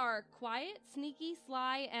 they are quiet, sneaky,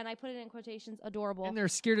 sly, and I put it in quotations, adorable. And they're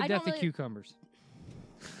scared to death of cucumbers.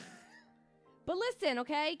 But listen,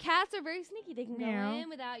 okay? Cats are very sneaky. They can go Meow. in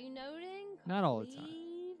without you noting. Not all the time.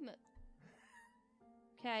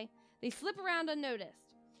 Okay. They slip around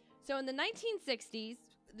unnoticed. So in the 1960s,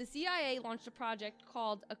 the CIA launched a project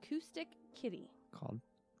called Acoustic Kitty.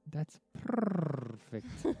 That's perfect.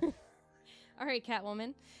 All right,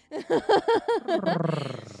 Catwoman.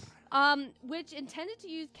 Which intended to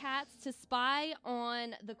use cats to spy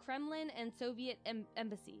on the Kremlin and Soviet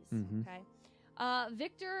embassies. Mhm. Okay.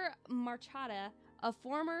 Victor Marchata, a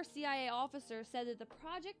former CIA officer, said that the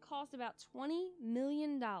project cost about $20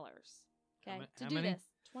 million. Okay, to how do many? this.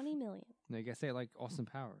 $20 million. No, you gotta say it like Austin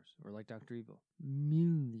Powers or like Dr. Evil. $1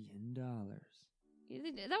 million.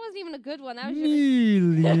 That wasn't even a good one. That was $1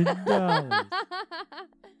 million.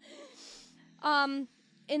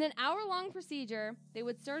 In an hour-long procedure, they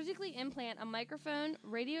would surgically implant a microphone,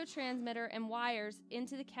 radio transmitter, and wires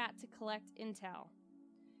into the cat to collect intel.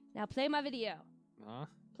 Now play my video. Huh?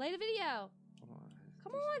 Play the video.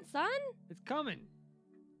 Come on, son. It's coming.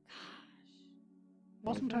 It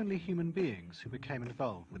wasn't only human beings who became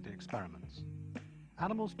involved with the experiments.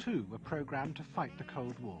 Animals too were programmed to fight the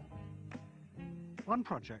Cold War. One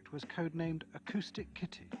project was codenamed Acoustic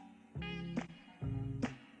Kitty.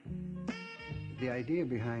 The idea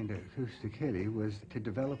behind Acoustic Kitty was to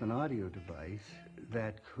develop an audio device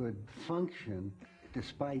that could function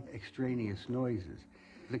despite extraneous noises.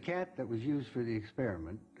 The cat that was used for the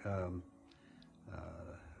experiment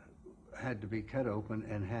had to be cut open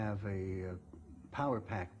and have a power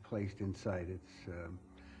pack placed inside its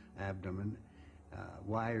abdomen.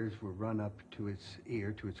 Wires were run up to its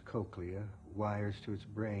ear, to its cochlea, wires to its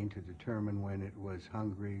brain to determine when it was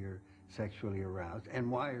hungry or sexually aroused,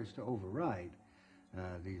 and wires to override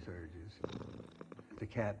these urges. The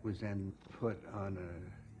cat was then put on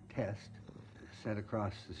a test, sent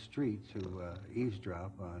across the street to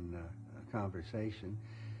eavesdrop on a conversation,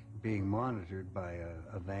 being monitored by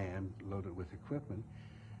a van loaded with equipment.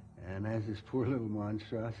 And as this poor little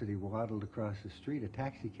monstrosity waddled across the street, a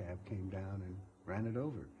taxi cab came down and ran it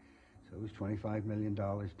over. So it was $25 million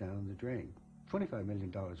down the drain. $25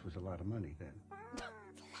 million was a lot of money then. It's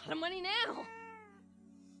a lot of money now.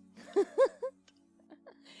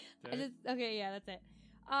 Okay, yeah, that's it.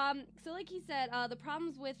 So like he said, the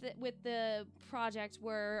problems with the project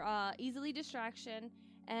were easily distraction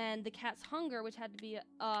and the cat's hunger, which had to be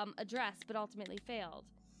addressed, but ultimately failed.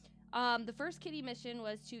 The first kitty mission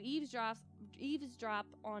was to eavesdrop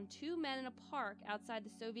on two men in a park outside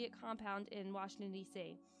the Soviet compound in Washington,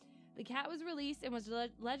 D.C. The cat was released and was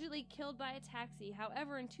allegedly killed by a taxi.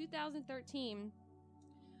 However, in 2013,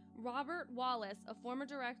 Robert Wallace, a former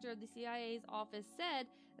director of the CIA's office, said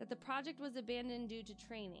that the project was abandoned due to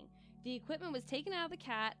training. The equipment was taken out of the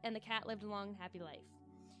cat, and the cat lived a long and happy life.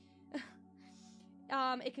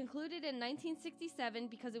 It concluded in 1967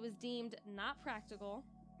 because it was deemed not practical.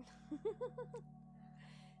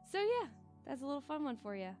 So yeah, that's a little fun one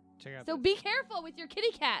for you. Check out So be careful with your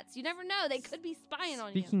kitty cats. You never know; they could be spying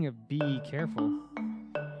on you. Speaking of be careful,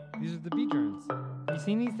 these are the bee drones. You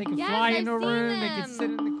seen these? They can Yes, fly I've into a seen room. They can them.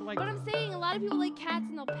 sit in the like, but I'm saying a lot of people like cats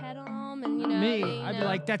and they'll pet them, and you know. me, I'd be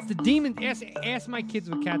like, that's the demon. Ask my kids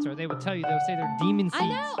what cats are. They will tell you. They'll say they're demon seeds. I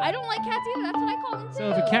know. I don't like cats either. That's what I call them too. So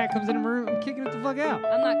if a cat comes in the room, I'm kicking it the fuck out.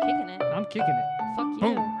 I'm not kicking it. I'm kicking it. Fuck you.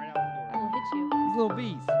 Boom. Right out the door. I will hit you. These little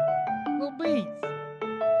bees. Little bees.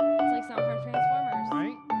 It's like something from Transformers.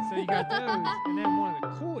 Right? So you got those. And then one of the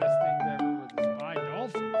coolest things ever was the spy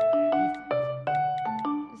dolphins, man.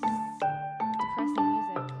 This is depressing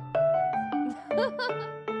music.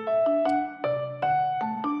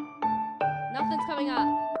 Nothing's coming up.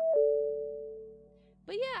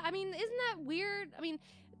 But yeah, I mean, isn't that weird? I mean,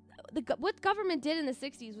 what government did in the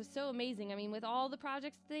 60s was so amazing. I mean, with all the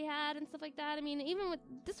projects they had and stuff like that. I mean, even with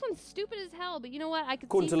this one's stupid as hell, but you know what? I could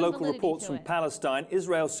According see to some local validity reports to from it. Palestine,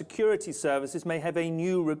 Israel's security services may have a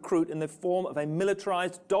new recruit in the form of a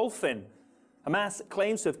militarized dolphin. Hamas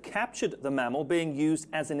claims to have captured the mammal being used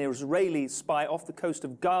as an Israeli spy off the coast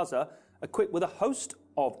of Gaza, equipped with a host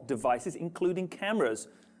of devices, including cameras.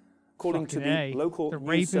 According to the local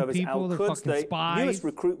news service Al-Quds, the newest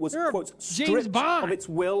recruit was, quote, stripped of its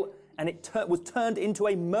will, and it was turned into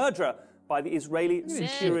a murderer by the Israeli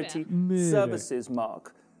security services,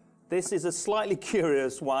 Mark. This is a slightly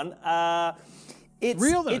curious one. It's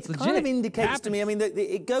real, though. It kind of indicates to me, I mean,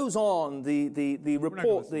 it goes on, the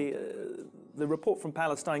report, the report from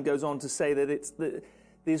Palestine goes on to say that it's the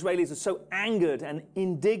Israelis are so angered and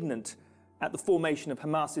indignant at the formation of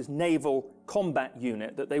Hamas's naval combat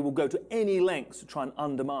unit that they will go to any lengths to try and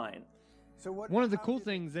undermine. So one of the cool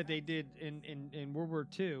things that they did in World War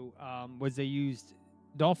II was they used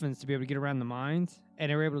dolphins to be able to get around the mines, and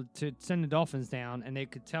they were able to send the dolphins down, and they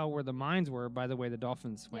could tell where the mines were by the way the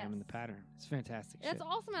dolphins swam in the pattern. It's fantastic. That's shit.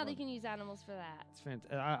 awesome how they can use animals for that. It's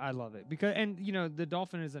fantastic. I love it because, and you know, the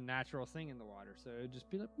dolphin is a natural thing in the water, so it'd just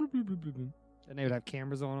be like, boop, boop, boop, boop, boop. And they would have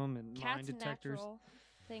cameras on them and mine Cat's a detectors. natural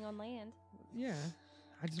thing on land. Yeah,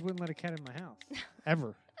 I just wouldn't let a cat in my house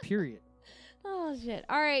ever. Period. Oh shit!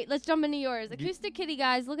 All right, let's jump into yours. Acoustic Kitty,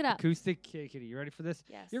 guys, look it up. Acoustic Kitty. You ready for this?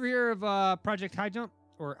 Yes. You ever hear of Project High Jump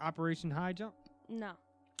or Operation High Jump? No.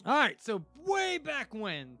 All right, so way back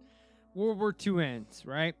when World War II ends,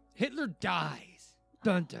 right? Hitler dies.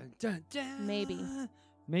 Dun dun dun dun.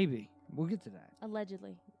 Maybe. We'll get to that.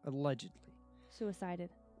 Allegedly. Suicided.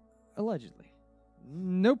 Allegedly.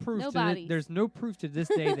 No proof. No to bodies. There's no proof to this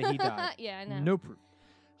day that he died. Yeah, I know. No proof.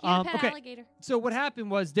 He had a pet alligator. So what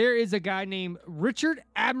happened was there is a guy named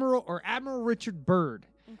Admiral Richard Byrd,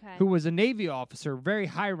 who was a Navy officer, very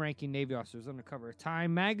high-ranking Navy officer. He was on the cover of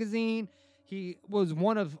Time magazine. He was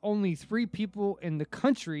one of only 3 people in the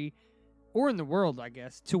country, or in the world, I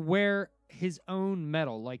guess, to wear his own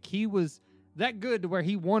medal. Like, he was that good to where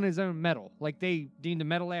he won his own medal. Like, they deemed a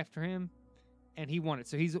medal after him, and he won it.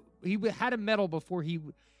 So he had a medal before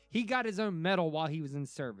he got his own medal while he was in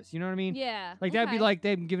service. You know what I mean? Yeah. Like, that'd be like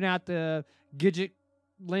them giving out the Gidget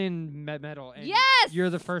Lynn medal. And Yes! You're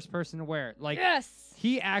the first person to wear it. Like, Yes!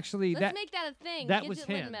 He actually... Let's make that a thing. That Gidget was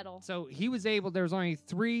Lynn him. medal. So he was able... There was only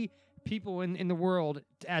 3 people in the world,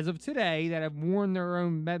 as of today, that have worn their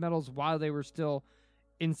own medals while they were still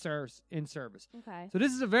in service. Okay. So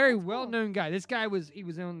this is a very well-known guy. This guy he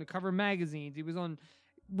was on the cover of magazines. He was on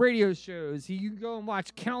radio shows. You can go and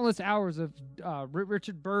watch countless hours of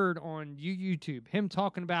Richard Byrd on YouTube, him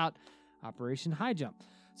talking about Operation High Jump.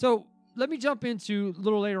 So let me jump into a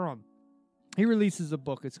little later on. He releases a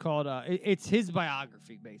book. It's called, it's his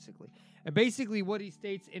biography, basically. And basically what he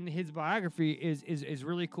states in his biography is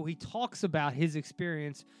really cool. He talks about his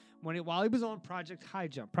experience while he was on Project High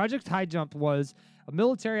Jump. Project High Jump was a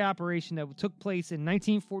military operation that took place in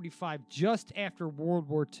 1945, just after World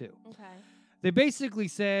War II. Okay. They basically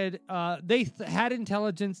said they had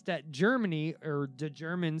intelligence that Germany, or the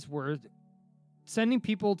Germans, were sending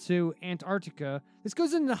people to Antarctica. This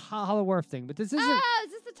goes into the Hollow Earth thing, but this isn't...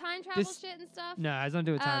 is this the time travel shit and stuff? No, it has nothing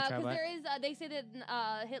to do with time travel. Because there is, they say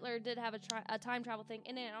that Hitler did have a time travel thing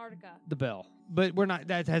in Antarctica. The bell. But we're not...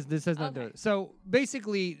 This has nothing to do with it. So,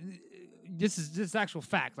 basically... This is actual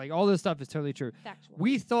fact. Like, all this stuff is totally true. Factual.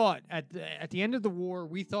 We thought at the end of the war,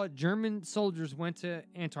 we thought German soldiers went to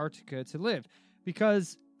Antarctica to live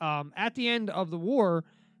because at the end of the war,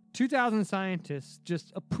 2,000 scientists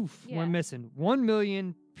just went missing. 1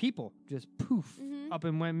 million people just up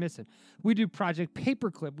and went missing. We do Project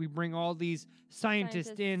Paperclip. We bring all these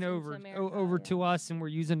scientists in over to us, and we're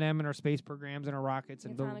using them in our space programs and our rockets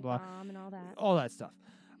and blah blah blah. Bomb and all that. All that stuff.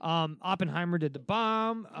 Oppenheimer did the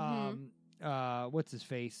bomb. What's his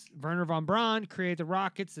face? Werner von Braun created the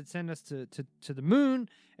rockets that send us to the moon,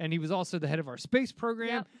 and he was also the head of our space program.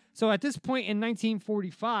 Yep. So at this point in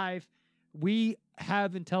 1945, we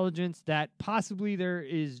have intelligence that possibly there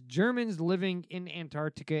is Germans living in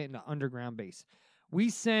Antarctica in an underground base. We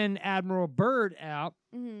send Admiral Byrd out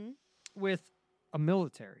Mm-hmm. with a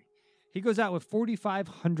military. He goes out with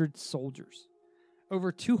 4,500 soldiers,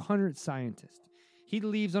 over 200 scientists. He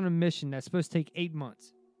leaves on a mission that's supposed to take 8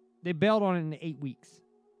 months. They bailed on it in 8 weeks.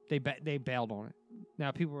 They bailed on it.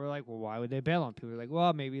 Now people were like, "Well, why would they bail on it?" People were like,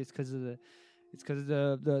 "Well, maybe it's because of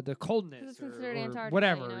the coldness It's considered or Antarctica,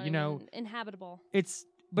 whatever." you know, inhabitable.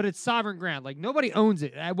 But it's sovereign ground. Like nobody owns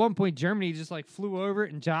it. At one point, Germany just like flew over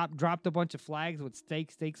it and dropped a bunch of flags with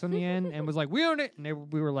stakes on the end and was like, "We own it."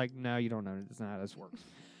 And we were like, "No, you don't own it. That's not how this works."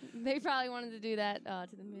 They probably wanted to do that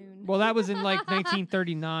to the moon. Well, that was in like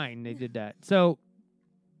 1939. They did that. So,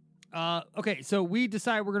 okay. So we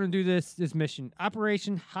decide we're going to do this mission,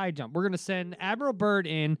 Operation High Jump. We're going to send Admiral Byrd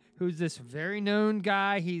in, who's this very known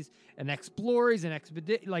guy. He's an explorer. He's an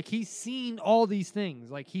expedition. Like he's seen all these things.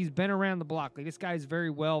 Like he's been around the block. Like this guy's very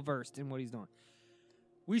well versed in what he's doing.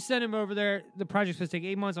 We send him over there. The project's supposed to take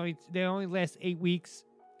 8 months. They only last 8 weeks,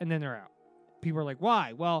 and then they're out. People are like,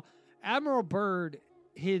 "Why?" Well, Admiral Byrd,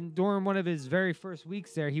 during one of his very first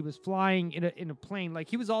weeks there, he was flying in a plane. Like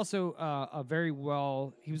he was also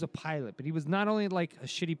he was a pilot, but he was not only like a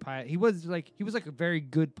shitty pilot. He was like a very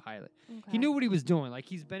good pilot. Okay. He knew what he was doing. Like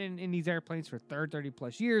he's been in these airplanes for 30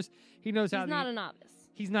 plus years. He knows how. He's not a novice.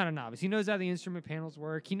 He's not a novice. He knows how the instrument panels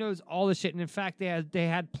work. He knows all the shit. And in fact, they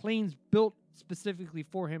had planes built specifically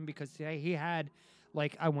for him because he had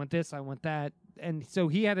like, I want this, I want that, and so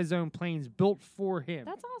he had his own planes built for him.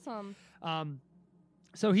 That's awesome.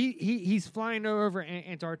 So he's flying over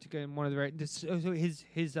Antarctica in one of the so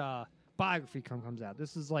his biography comes out.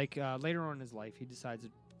 This is like later on in his life he decides to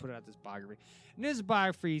put out this biography. In his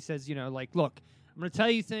biography he says, like, look, I'm going to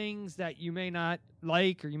tell you things that you may not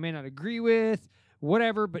like or you may not agree with,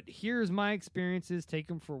 whatever, but here's my experiences. Take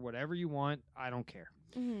them for whatever you want. I don't care.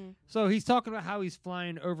 Mm-hmm. So he's talking about how he's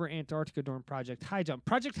flying over Antarctica during Project High Jump.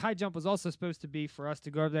 Project High Jump was also supposed to be for us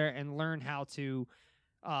to go over there and learn how to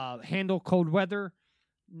handle cold weather,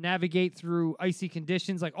 navigate through icy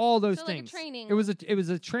conditions, like all those things. Like a training. It was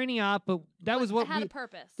a training op, but that was what had a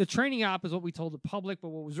purpose. The training op is what we told the public, but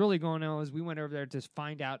what was really going on is we went over there to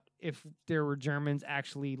find out if there were Germans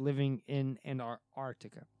actually living in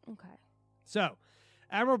Antarctica. Okay. So,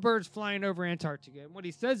 Admiral Byrd's flying over Antarctica, and what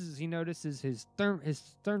he says is he notices his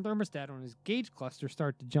thermostat on his gauge cluster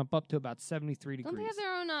start to jump up to about 73 degrees. Don't they have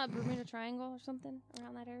their own Bermuda Triangle or something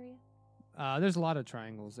around that area? There's a lot of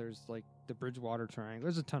triangles. There's like the Bridgewater Triangle.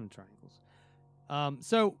 There's a ton of triangles.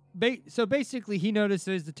 So basically, he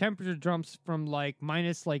notices the temperature jumps from like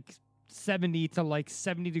minus like 70 to like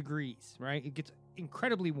 70 degrees. Right, it gets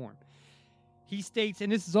incredibly warm. He states, and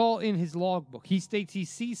this is all in his logbook, he states he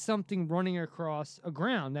sees something running across a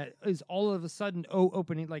ground that is all of a sudden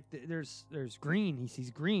opening, like there's green. He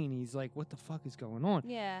sees green. He's like, what the fuck is going on?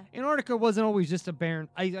 Yeah. Antarctica wasn't always just a barren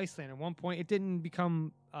iceland. At one point, it didn't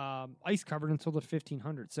become ice covered until the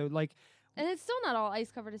 1500s. So like, and it's still not all ice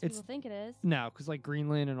covered as people think it is. No, because like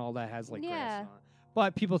Greenland and all that has like grass on it.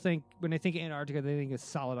 But people think, when they think of Antarctica, they think it's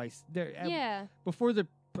solid ice. Before the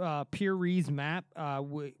Pierre Rees map,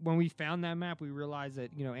 when we found that map, we realized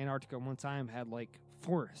that Antarctica one time had like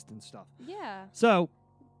forest and stuff. Yeah. So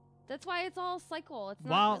that's why it's all cycle. It's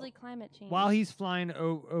not really climate change. While he's flying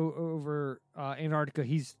over Antarctica,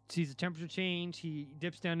 he sees a temperature change. He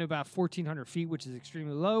dips down to about 1,400 feet, which is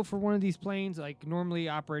extremely low for one of these planes. Like normally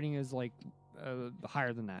operating is like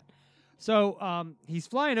higher than that. So he's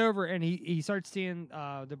flying over and he starts seeing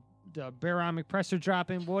the barometric pressure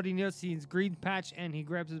dropping. What he notices, he's green patch, and he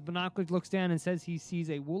grabs his binoculars, looks down, and says he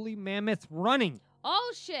sees a woolly mammoth running.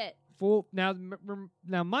 Oh shit! Now,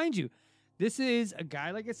 mind you, this is a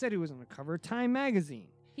guy, like I said, who was on the cover of Time magazine.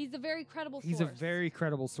 He's a very credible source. He's a very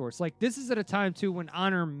credible source. Like, this is at a time, too, when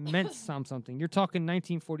honor meant something. You're talking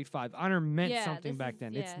 1945. Honor meant something back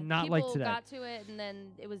then. It's not like today. People got to it, and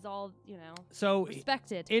then it was all, so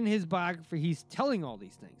respected. In his biography, he's telling all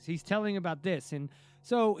these things. He's telling about this. And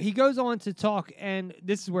so he goes on to talk, and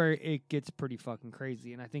this is where it gets pretty fucking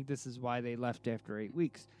crazy. And I think this is why they left after 8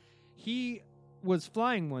 weeks. He was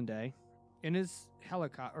flying one day in his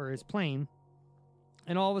helicopter, or his plane,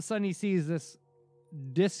 and all of a sudden he sees this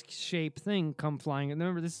disc-shaped thing come flying. And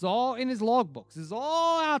remember, this is all in his logbooks. This is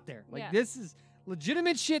all out there. Like, this is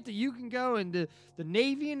legitimate shit that you can go, and the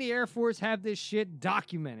Navy and the Air Force have this shit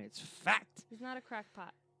documented. It's fact. He's not a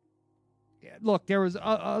crackpot. Yeah, look, there was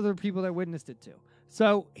other people that witnessed it too.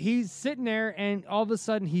 So he's sitting there, and all of a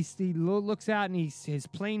sudden he looks out, and his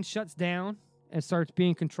plane shuts down and starts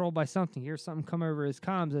being controlled by something. Here's something come over his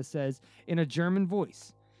comms that says, in a German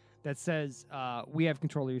voice, that says, "We have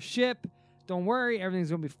control of your ship. Don't worry, everything's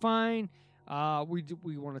gonna be fine.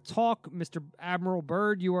 We want to talk, Mr. Admiral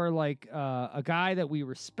Byrd. You are like a guy that we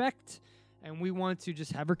respect, and we want to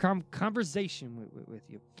just have a conversation with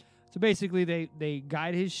you. So basically, they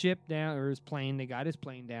guide his ship down, or his plane. They guide his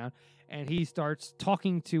plane down, and he starts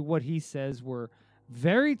talking to what he says were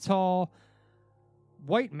very tall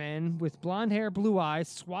white men with blonde hair, blue eyes,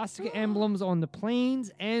 swastika emblems on the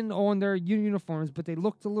planes and on their uniforms, but they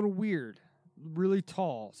looked a little weird, really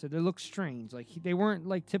tall, so they looked strange. Like they weren't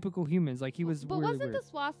like typical humans. Like he was. But really wasn't weird. the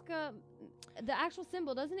swastika the actual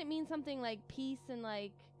symbol? Doesn't it mean something like peace and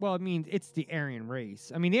like? Well, I mean, it's the Aryan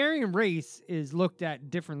race. I mean, the Aryan race is looked at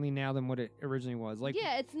differently now than what it originally was. Like,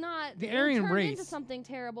 yeah, it's not the it Aryan turned race into something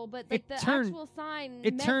terrible, but like the turned- actual sign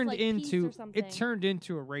it meant turned like into peace or something. it turned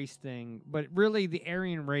into a race thing, but really the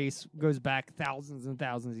Aryan race goes back thousands and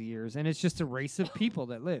thousands of years, and it's just a race of people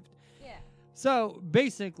that lived. Yeah. So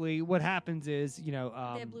basically, what happens is, They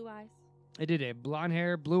have blue eyes. It did it. Blonde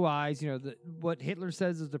hair, blue eyes. What Hitler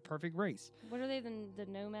says is the perfect race. What are they? The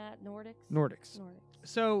nomad Nordics. Nordics.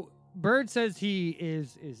 So Bird says he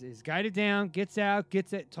is guided down, gets out,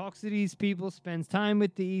 gets it, talks to these people, spends time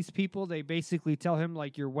with these people. They basically tell him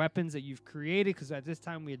like your weapons that you've created, because at this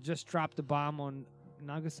time we had just dropped the bomb on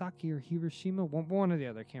Nagasaki or Hiroshima, one or the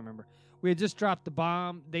other, I can't remember. We had just dropped the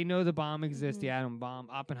bomb. They know the bomb exists, the atom bomb.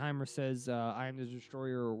 Oppenheimer says, I am the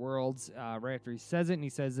destroyer of worlds, right after he says it, and he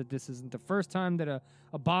says that this isn't the first time that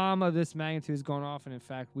a bomb of this magnitude has gone off, and in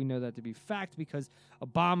fact, we know that to be fact, because a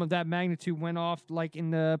bomb of that magnitude went off like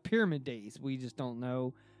in the pyramid days. We just don't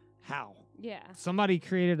know how. Yeah. Somebody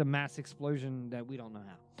created a mass explosion that we don't know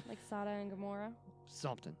how. Like Sodom and Gomorrah.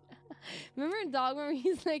 Something. Remember in Dogma where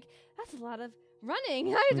he's like, that's a lot of running. I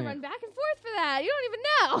have to Yeah. run back and forth for that. You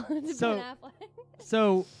don't even know. To So- Ben Affleck.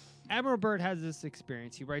 So Admiral Byrd has this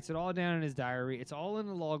experience. He writes it all down in his diary. It's all in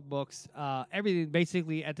the logbooks. Everything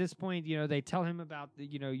basically at this point, they tell him about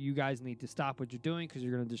you guys need to stop what you're doing because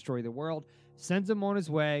you're going to destroy the world. Sends him on his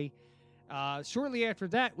way. Shortly after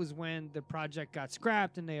that was when the project got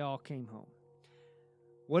scrapped and they all came home.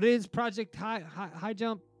 What is Project High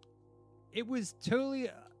Jump? It was totally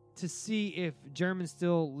to see if Germans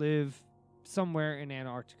still live somewhere in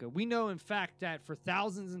Antarctica. We know, in fact, that for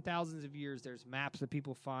thousands and thousands of years, there's maps that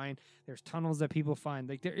people find. There's tunnels that people find.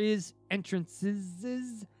 Like, there is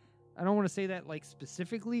entrances. I don't want to say that, like,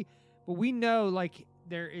 specifically, but we know, like,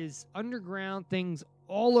 there is underground things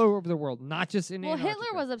all over the world, not just in Antarctica.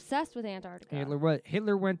 Hitler was obsessed with Antarctica.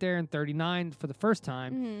 Hitler went there in 1939 for the first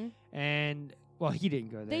time, Mhm. and, well, he didn't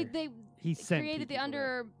go there. He sent created the people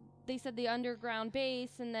there. they said the underground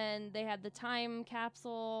base, and then they had the time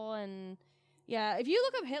capsule, and yeah, if you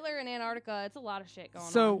look up Hitler in Antarctica, it's a lot of shit going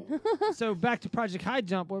on. So back to Project High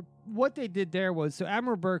Jump. What they did there was, so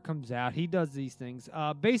Admiral Byrd comes out. He does these things.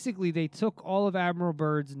 Basically, they took all of Admiral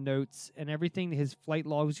Byrd's notes and everything, his flight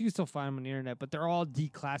logs. You can still find them on the internet, but they're all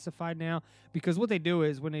declassified now, because what they do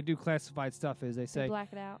is when they do classified stuff is they say,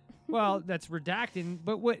 black it out. well, that's redacted.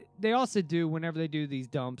 But what they also do whenever they do these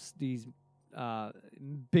dumps, these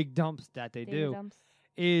big dumps that they Data do, dumps.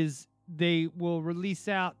 is they will release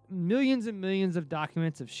out millions and millions of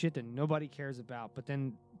documents of shit that nobody cares about. But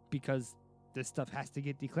then because this stuff has to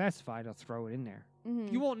get declassified, they'll throw it in there.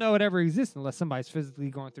 Mhm. You won't know it ever exists unless somebody's physically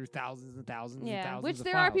going through thousands and thousands and Yeah, thousands which of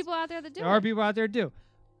there are files. people out there that do. There are people out there that do.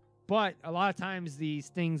 But a lot of times these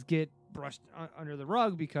things get brushed under the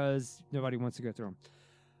rug because nobody wants to go through them.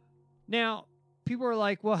 Now, people are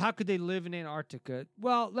like, well, how could they live in Antarctica?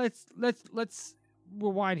 Well, let's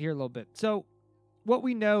rewind here a little bit. So what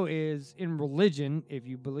we know is in religion, if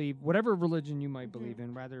you believe whatever religion you might believe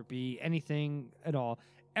in, whether it be anything at all,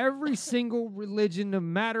 every single religion, no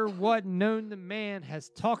matter what known to man,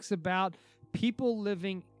 talks about people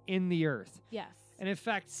living in the earth. Yes. And in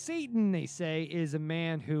fact, Satan, they say, is a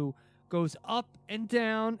man who goes up and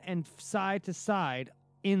down and side to side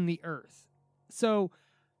in the earth. So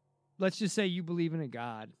let's just say you believe in a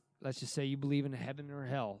God. Let's just say you believe in a heaven or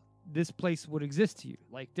hell. This place would exist to you.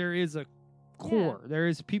 Like, there is a core. Yeah. There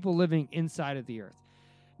is people living inside of the earth.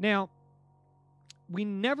 Now, we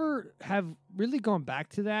never have really gone back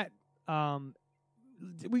to that.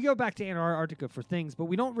 We go back to Antarctica for things, but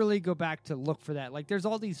we don't really go back to look for that. Like, there's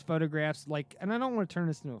all these photographs, like, and I don't want to turn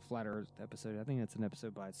this into a Flat Earth episode. I think that's an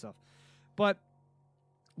episode by itself. But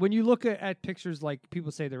when you look at pictures, like,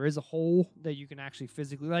 people say there is a hole that you can actually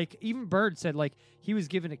physically, like, even Byrd said, like, he was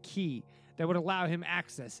given a key that would allow him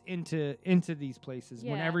access into these places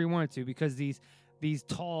whenever he wanted to, because these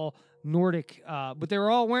tall Nordic, but they were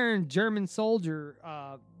all wearing German soldier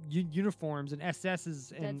uniforms and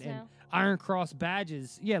SS's and Iron Cross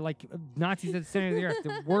badges. Yeah, like Nazis at the center of the earth.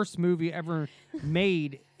 The worst movie ever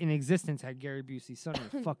made in existence had Gary Busey's son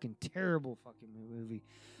in a fucking terrible fucking movie.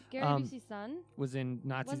 Gary Busey's son was in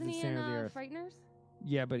Nazis wasn't at the he center in of the earth. Frighteners?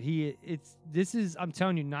 Yeah, but I'm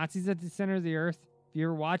telling you, Nazis at the Center of the Earth, if you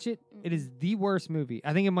ever watch it, it is the worst movie.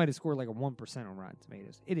 I think it might have scored like a 1% on Rotten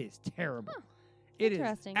Tomatoes. It is terrible. It is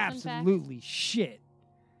Interesting. Fun fact. absolutely shit.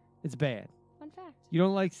 It's bad. Fun fact. You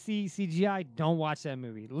don't like CGI? Don't watch that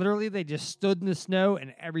movie. Literally, they just stood in the snow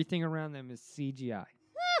and everything around them is CGI.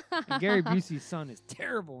 And Gary Busey's son is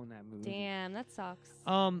terrible in that movie. Damn, that sucks.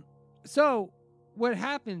 So what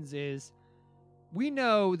happens is we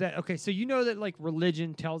know that, okay, so you know that like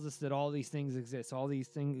religion tells us that all these things exist. All these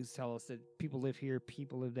things tell us that people live here,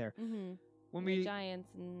 people live there. Mm-hmm. When we giants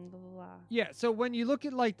and blah, blah, blah. Yeah, so when you look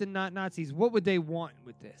at like the Nazis, what would they want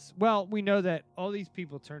with this? Well, we know that all these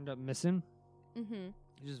people turned up missing. Mm-hmm.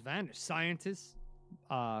 Just vanished. Scientists,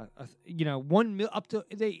 up to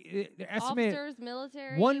they estimated officers,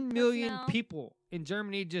 military, 1 million personnel. people in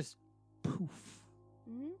Germany just poof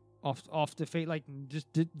Mm-hmm. off the fate, like just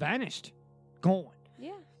vanished, gone.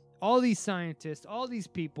 Yeah. All these scientists, all these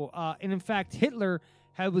people, and in fact, Hitler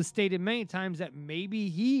was stated many times that maybe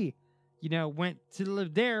he, went to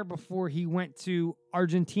live there before he went to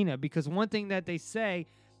Argentina, because one thing that they say.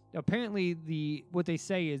 Apparently, what they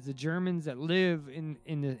say is the Germans that live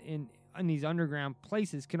in these underground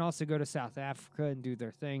places can also go to South Africa and do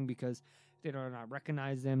their thing because they do not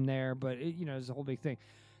recognize them there. But it's a whole big thing.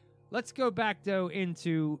 Let's go back though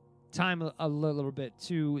into time a little bit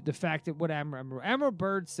to the fact that what Admiral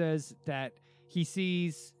Byrd says that he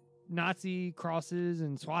sees Nazi crosses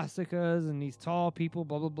and swastikas and these tall people,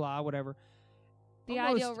 blah blah blah, whatever. The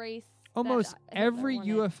ideal race. Almost every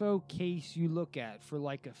wanted. UFO case you look at for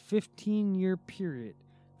like a 15-year period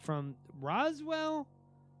from Roswell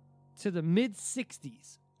to the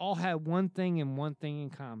mid-60s all had one thing in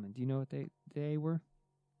common. Do you know what they were?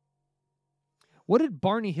 What did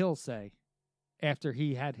Barney Hill say after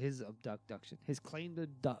he had his abduction, his claimed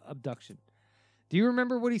abduction? Do you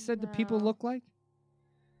remember what he said the people looked like?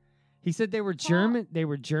 He said they were German. They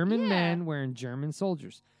were German men wearing German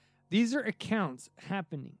soldiers. These are accounts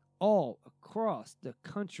happening all across the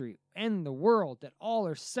country and the world that all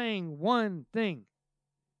are saying one thing: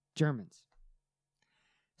 Germans.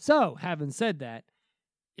 So, having said that,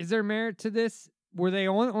 is there merit to this? Were they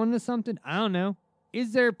on to something? I don't know.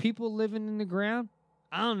 Is there people living in the ground?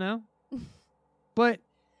 I don't know. But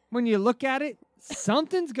when you look at it,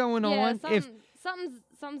 something's going on.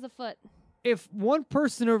 Something's afoot. If one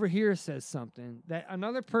person over here says something, that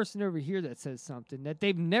another person over here that says something that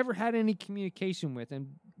they've never had any communication with,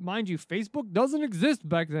 and mind you, Facebook doesn't exist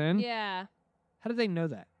back then. Yeah. How do they know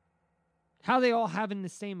that? How are they all having the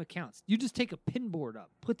same accounts? You just take a pin board up,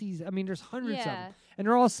 put these, there's hundreds of them, and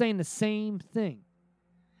they're all saying the same thing.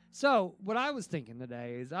 So what I was thinking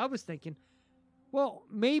today is well,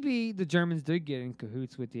 maybe the Germans did get in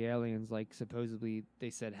cahoots with the aliens like supposedly they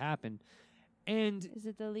said happened. And is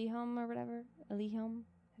it the Elihum or whatever? Elihum?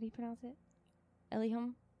 How do you pronounce it?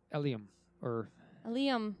 Elihum? Elium or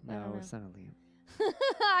Elium. No, it's not Elium.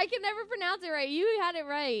 I can never pronounce it right. You had it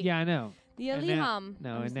right. Yeah, I know. The Elihum.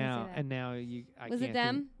 And now you. Was it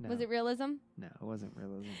them? No. Was it realism? No, it wasn't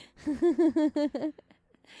realism.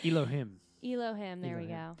 Elohim. Elohim. There we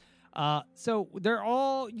go. So they're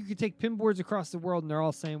all, you could take pinboards across the world and they're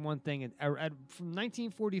all saying one thing. And from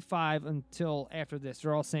 1945 until after this,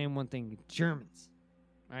 they're all saying one thing: Germans.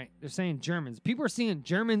 Right? They're saying Germans. People are seeing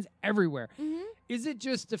Germans everywhere. Mm-hmm. Is it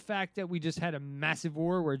just the fact that we just had a massive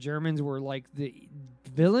war where Germans were like the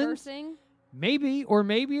villains? Dispersing? Maybe. Or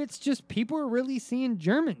maybe it's just people are really seeing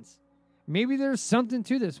Germans. Maybe there's something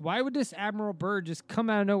to this. Why would this Admiral Byrd just come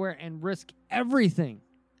out of nowhere and risk everything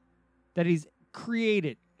that he's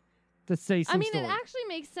created to say some story? It actually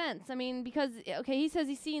makes sense. Because, he says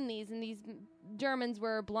he's seen these, and these Germans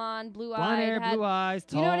were blonde, blue-eyed. Blonde hair, blue eyes,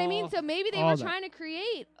 tall. You know what I mean? So maybe they were that. trying to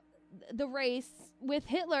create the race with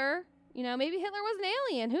Hitler. Maybe Hitler was an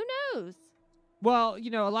alien. Who knows? Well,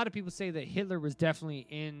 a lot of people say that Hitler was definitely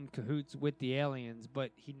in cahoots with the aliens,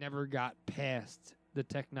 but he never got past the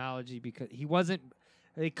technology because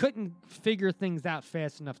they couldn't figure things out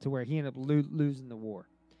fast enough to where he ended up losing the war.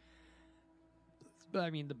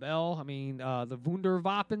 The bell, the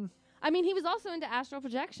Wunderwaffen. He was also into astral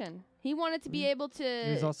projection. He wanted to be able to...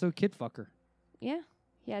 He was also a kid fucker. Yeah.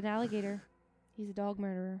 He had an alligator. He's a dog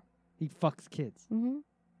murderer. He fucks kids. Mm-hmm.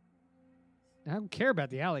 I don't care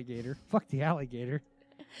about the alligator. Fuck the alligator.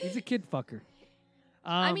 He's a kid fucker.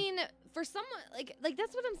 For someone... Like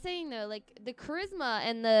that's what I'm saying, though. Like, the charisma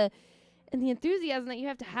and the enthusiasm that you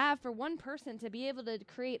have to have for one person to be able to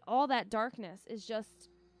create all that darkness is just...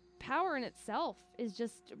 Power in itself is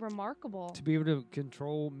just remarkable. To be able to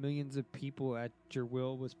control millions of people at your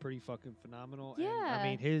will was pretty fucking phenomenal. Yeah.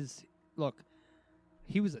 And,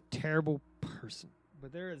 he was a terrible person.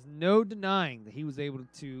 But there is no denying that he was able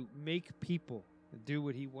to make people do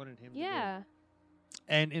what he wanted him to do. Yeah.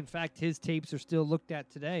 And in fact, his tapes are still looked at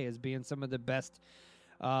today as being some of the best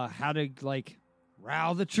how to like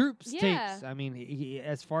rile the troops tapes. I mean, he,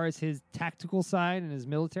 as far as his tactical side and his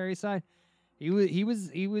military side, he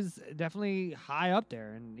was definitely high up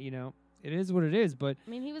there. And you know, it is what it is. But I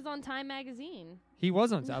mean, he was on Time magazine. he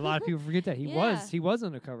wasn't. A lot of people forget that he Yeah. was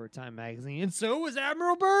on the cover of Time magazine, and so was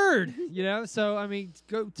Admiral Byrd. You know, so I mean,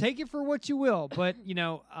 go take it for what you will. But you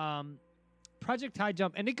know, Project High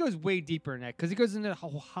Jump, and it goes way deeper in that because it goes into the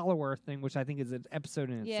whole Hollow Earth thing, which I think is an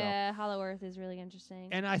episode in itself. Yeah, Hollow Earth is really interesting.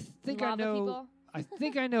 And I think I Lava know. people? I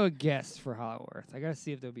think I know a guest for Hollow Earth. I gotta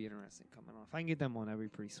see if they'll be interesting coming on. If I can get them on, that'd be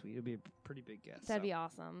pretty sweet. It'd be a pretty big guest. That'd be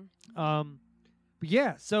awesome. But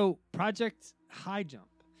yeah, so Project High Jump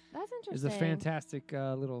That's interesting. is a fantastic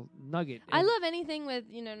little nugget. I And- love anything with,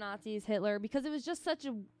 you know, Nazis, Hitler, because it was just such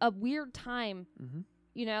a weird time. Mhm.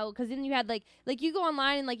 You know, because then you had like you go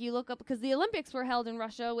online and like you look up because the Olympics were held in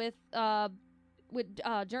Russia with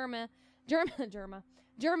Germany,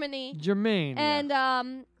 Jermaine,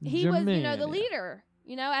 and he was, you know, the Jermaine, leader,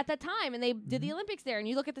 you know, at that time, and they did the Olympics there, and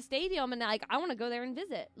you look at the stadium and like I want to go there and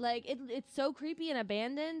visit. Like it's so creepy and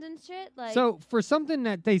abandoned and shit. Like So for something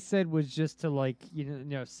that they said was just to like you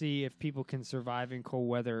know see if people can survive in cold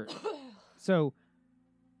weather. So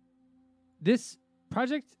this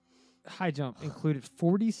Project High Jump included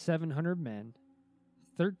 4,700 men,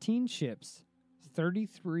 13 ships,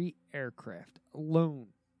 33 aircraft alone.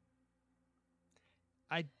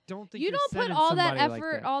 I don't think you you're don't put sending all that somebody like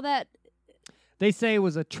effort, that. all that. They say it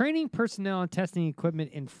was a training personnel and testing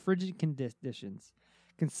equipment in frigid conditions,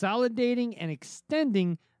 consolidating and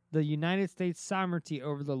extending the United States sovereignty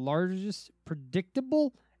over the largest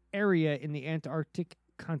predictable area in the Antarctic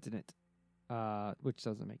continent, which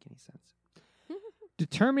doesn't make any sense.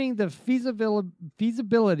 Determining the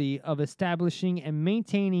feasibility of establishing and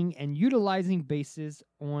maintaining and utilizing bases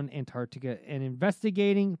on Antarctica and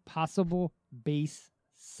investigating possible base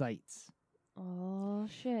sites. Oh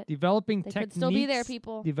shit! Developing They techniques. could still be there,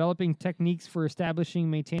 people. Developing techniques for establishing,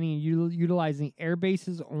 maintaining, and utilizing air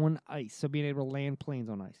bases on ice. So being able to land planes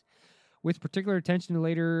on ice, with particular attention to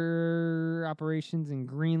later operations in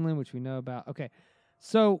Greenland, which we know about. Okay,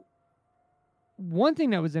 so one thing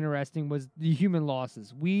that was interesting was the human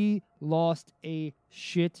losses. We lost a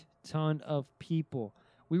shit ton of people.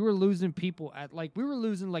 We were losing people we were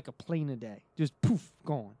losing like a plane a day. Just poof,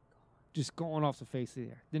 gone. Just going off the face of the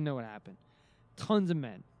air. Didn't know what happened. Tons of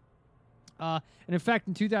men. And in fact,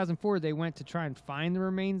 in 2004, they went to try and find the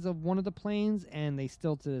remains of one of the planes, and they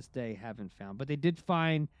still to this day haven't found. But they did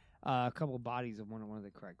find a couple of bodies of one of the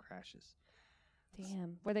crashes.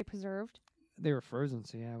 Damn, were they preserved? They were frozen,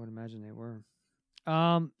 so yeah, I would imagine they were.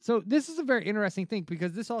 So this is a very interesting thing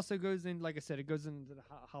because this also goes in, like I said, it goes into the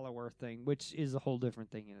Hollow Earth thing, which is a whole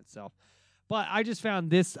different thing in itself. But I just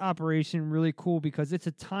found this operation really cool because it's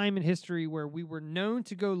a time in history where we were known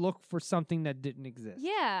to go look for something that didn't exist.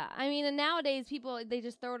 Yeah, I mean, and nowadays people they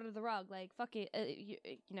just throw it under the rug, like fuck it,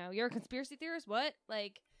 you know, you're a conspiracy theorist. What?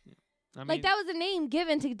 Like, I mean, like that was a name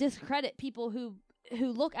given to discredit people who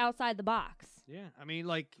look outside the box. Yeah, I mean,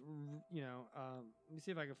 like, you know, let me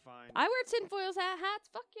see if I can find. I wear tinfoil hats.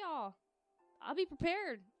 Fuck y'all. I'll be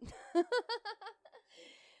prepared.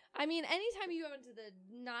 I mean, anytime you go into the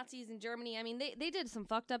Nazis in Germany, I mean, they did some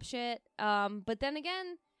fucked up shit. But then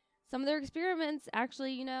again, some of their experiments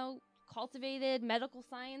actually, you know, cultivated medical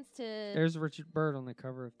science to... There's Richard Byrd on the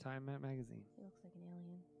cover of Time magazine. He looks like an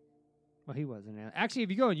alien. Well, he was an alien. Actually,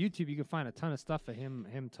 if you go on YouTube, you can find a ton of stuff of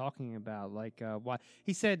him talking about, like, why...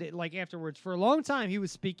 He said, like, afterwards, for a long time, he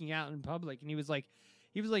was speaking out in public, and he was like,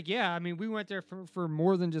 yeah, I mean, we went there for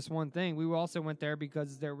more than just one thing. We also went there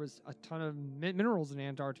because there was a ton of minerals in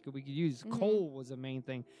Antarctica we could use. Mm-hmm. Coal was a main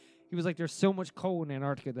thing. He was like, there's so much coal in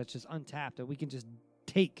Antarctica that's just untapped that we can just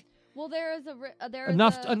take. Well, there is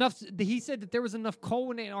Enough. He said that there was enough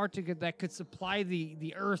coal in Antarctica that could supply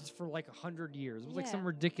the Earth for like 100 years. It was like some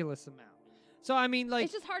ridiculous amount. So, I mean, like...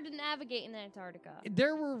 It's just hard to navigate in Antarctica.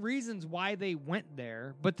 There were reasons why they went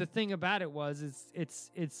there, but the thing about it was,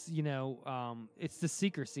 it's you know, it's the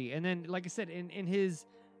secrecy. And then, like I said, in his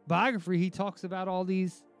biography, he talks about all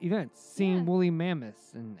these events, seeing woolly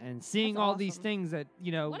mammoths and seeing all these things that,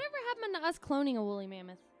 you know... Whatever happened to us cloning a woolly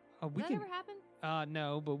mammoth? Did that ever happen?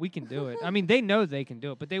 No, but we can do it. I mean, they know they can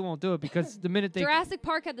do it, but they won't do it because the minute they... Jurassic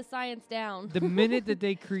Park had the science down. The minute that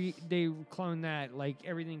they clone that, like,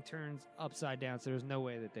 everything turns upside down, so there's no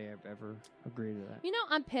way that they have ever agreed to that. You know,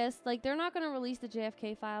 I'm pissed. Like, they're not going to release the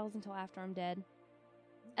JFK files until after I'm dead.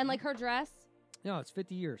 And, like, her dress... No, it's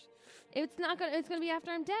 50 years. It's not gonna. It's gonna be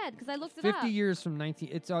after I'm dead because I looked it 50 up. years from 19.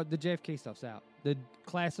 It's the JFK stuff's out. The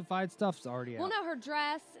classified stuff's already out. Well, no, her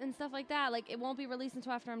dress and stuff like that. Like it won't be released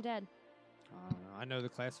until after I'm dead. I don't know. I know the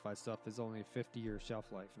classified stuff is only a 50-year shelf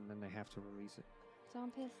life, and then they have to release it. So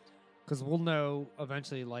I'm pissed. Because we'll know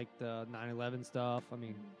eventually, like the 9/11 stuff. I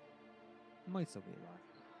mean, we might still be alive.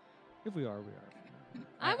 If we are, we are.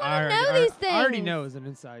 I want to know these things. I already know it's an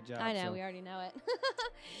inside job. I know. So. We already know it.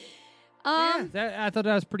 I thought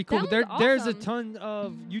that was pretty cool. That But there's a awesome. ton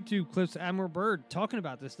of YouTube clips of Admiral Byrd talking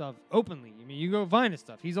about this stuff openly. I mean, you go find his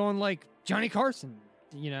stuff. He's on like Johnny Carson,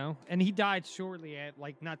 and he died shortly at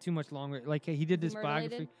like not too much longer. Like he did this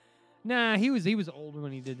biography. Nah, he was old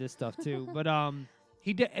when he did this stuff too. But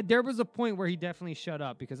there was a point where he definitely shut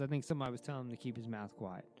up because I think somebody was telling him to keep his mouth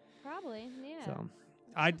quiet. Probably, yeah. So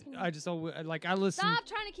I just always, like I listened. Stop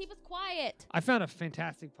trying to keep us quiet. I found a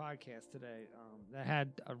fantastic podcast today that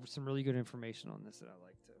had some really good information on this that I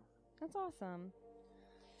like too. That's awesome.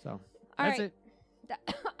 So All that's right.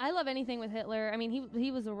 it. I love anything with Hitler. I mean,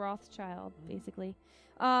 he was a Rothschild, basically.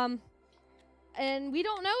 And we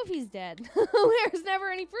don't know if he's dead. There's never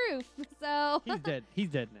any proof. So He's dead. He's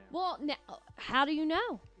dead now. Well, now, how do you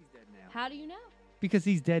know? He's dead now. How do you know? Because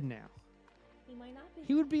he's dead now. He might not be.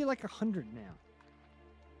 He would be like 100 now.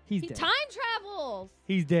 He's He dead. time travels.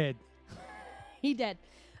 He's dead. He dead.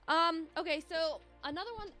 Okay, so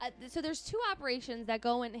another one. So there's two operations that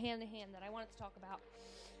go in hand that I wanted to talk about.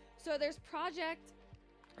 So there's Project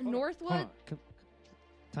Northwood. Hold on.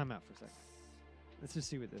 Time out for a second. Let's just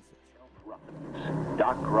see what this is.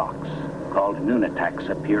 Dark rocks called nunataks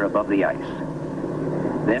appear above the ice.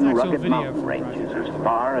 Then actual rugged video mountain from ranges as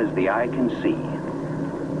far as the eye can see.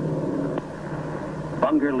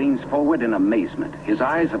 Bunger leans forward in amazement. His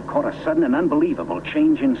eyes have caught a sudden and unbelievable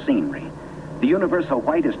change in scenery. The universal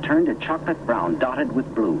white has turned to chocolate brown, dotted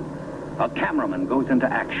with blue. A cameraman goes into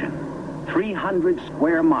action. 300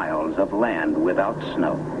 square miles of land without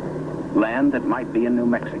snow. Land that might be in New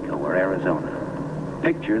Mexico or Arizona.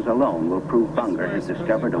 Pictures alone will prove Bunger has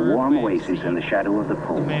discovered a warm oasis in the shadow of the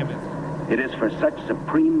pole. It is for such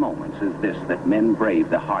supreme moments as this that men brave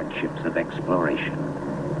the hardships of exploration.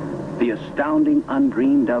 The astounding,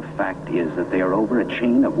 undreamed of fact is that they are over a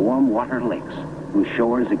chain of warm water lakes whose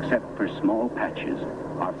shores, except for small patches,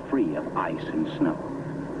 are free of ice and snow.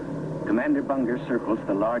 Commander Bunger circles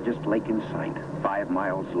the largest lake in sight, 5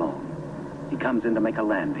 miles long. He comes in to make a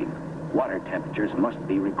landing. Water temperatures must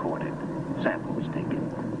be recorded. Samples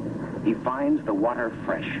taken. He finds the water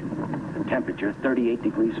fresh. The temperature 38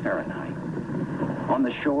 degrees Fahrenheit. On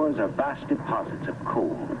the shores are vast deposits of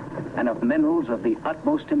coal and of minerals of the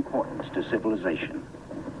utmost importance to civilization.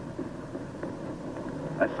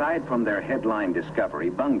 Aside from their headline discovery,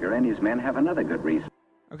 Bunger and his men have another good reason.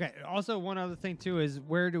 Okay. Also, one other thing too is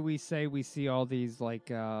where do we say we see all these like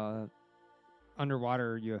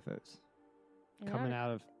underwater UFOs coming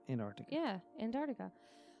out of Antarctica? Yeah, Antarctica.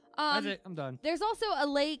 That's it. I'm done. There's also a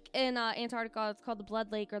lake in Antarctica. It's called the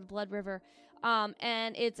Blood Lake or the Blood River,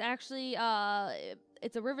 and it's actually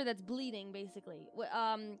it's a river that's bleeding, basically.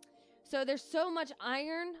 So there's so much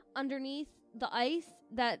iron underneath the ice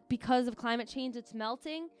that because of climate change, it's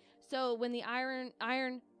melting. So when the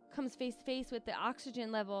iron comes face to face with the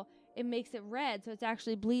oxygen level, it makes it red. So it's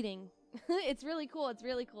actually bleeding. It's really cool. It's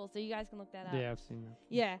really cool. So you guys can look that up. Yeah, I've seen that.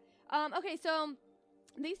 Yeah. Okay, so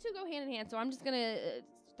these two go hand in hand. So I'm just gonna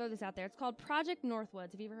throw this out there. It's called Project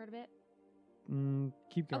Northwoods. Have you ever heard of it?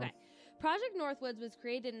 Keep going. Okay. Project Northwoods was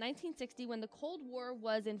created in 1960 when the Cold War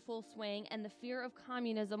was in full swing and the fear of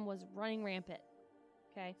communism was running rampant.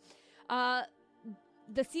 Okay.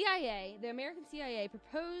 The CIA, the American CIA,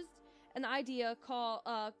 proposed an idea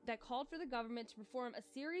that called for the government to perform a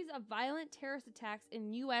series of violent terrorist attacks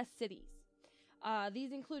in U.S. cities.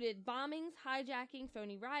 These included bombings, hijacking,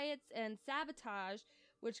 phony riots, and sabotage,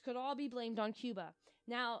 which could all be blamed on Cuba.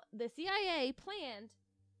 Now, the CIA planned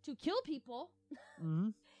to kill people,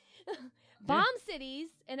 bomb cities,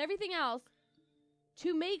 and everything else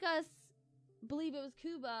to make us believe it was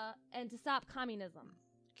Cuba and to stop communism.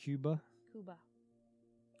 Cuba.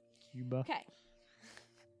 Okay.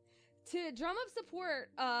 To drum up support,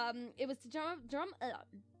 it was to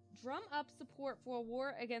drum up support for a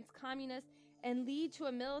war against communists and lead to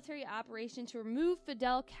a military operation to remove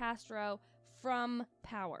Fidel Castro from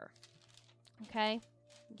power. Okay?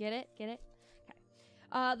 Get it? Okay.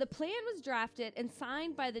 The plan was drafted and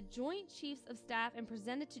signed by the Joint Chiefs of Staff and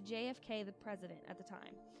presented to JFK, the president at the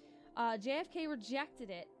time. JFK rejected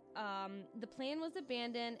it. The plan was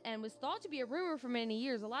abandoned and was thought to be a rumor for many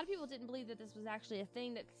years. A lot of people didn't believe that this was actually a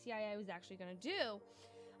thing that the CIA was actually going to do.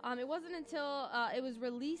 It wasn't until it was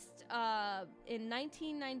released in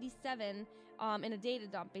 1997 in a data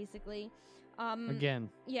dump, basically. Again.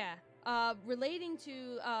 Yeah. Relating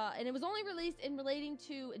to, and it was only released in relating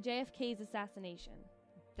to JFK's assassination.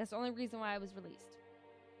 That's the only reason why it was released.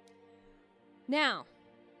 Now,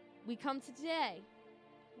 we come to today.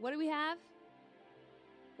 What do we have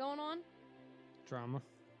going on? Drama.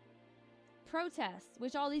 Protests,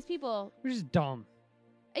 which all these people... Which is dumb.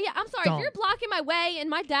 Yeah, I'm sorry. Dumb. If you're blocking my way and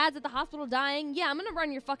my dad's at the hospital dying, yeah, I'm going to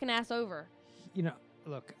run your fucking ass over. You know,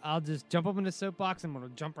 look, I'll just jump up in the soapbox and I'm going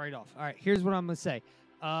to jump right off. All right, here's what I'm going to say.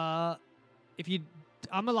 I'm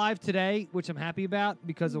alive today, which I'm happy about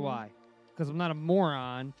because of why? Because I'm not a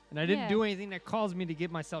moron and I didn't do anything that caused me to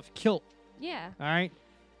get myself killed. Yeah. All right?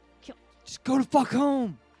 Just go to fuck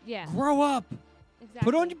home. Yeah. Grow up.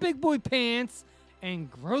 Exactly. Put on your big boy pants and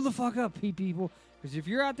grow the fuck up, people. Because if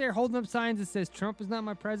you're out there holding up signs that says Trump is not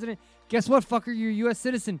my president, guess what, fucker? You're a U.S.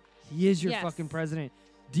 citizen. He is your fucking president.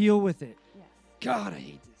 Deal with it. Yes. God, I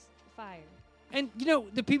hate this. Fired. And, you know,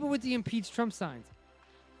 the people with the impeach Trump signs.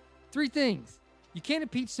 3 things. You can't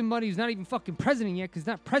impeach somebody who's not even fucking president yet because he's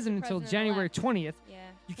not president until January 20th. Yeah.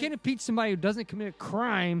 You can't impeach somebody who doesn't commit a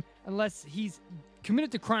crime unless he's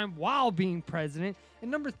committed the crime while being president.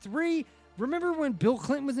 And number 3, remember when Bill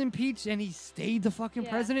Clinton was impeached and he stayed the fucking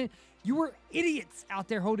president? You were idiots out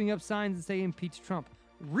there holding up signs that say impeach Trump.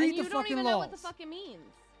 Read the fucking laws. You don't even know what the fuck it means.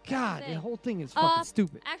 God, the whole thing is fucking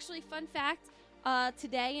stupid. Actually, fun fact,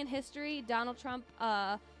 today in history, Donald Trump,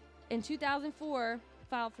 in 2004,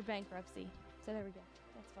 filed for bankruptcy. So there we go.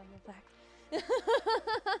 That's a fun little fact.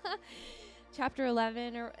 Chapter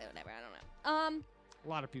 11 or whatever, I don't know. A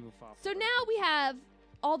lot of people fall. So now we have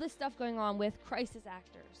all this stuff going on with crisis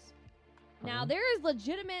actors. Now, there is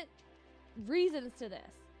legitimate reasons to this.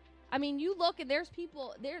 I mean, you look and there's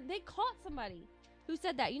people, they caught somebody who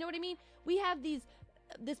said that. You know what I mean? We have this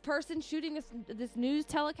person shooting this news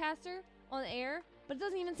telecaster on the air, but it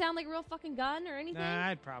doesn't even sound like a real fucking gun or anything. Nah, I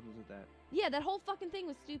had problems with that. Yeah, that whole fucking thing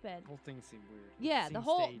was stupid. The whole thing seemed weird. Yeah, the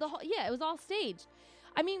whole, yeah, it was all staged.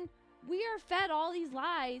 I mean, we are fed all these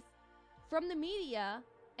lies from the media,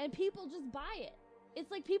 and people just buy it. It's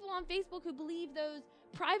like people on Facebook who believe those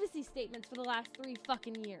privacy statements for the last 3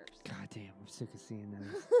 fucking years. God damn, I'm sick of seeing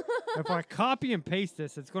those. If I copy and paste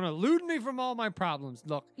this, it's going to elude me from all my problems.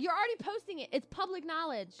 Look. You're already posting it. It's public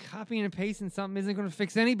knowledge. Copying and pasting something isn't going to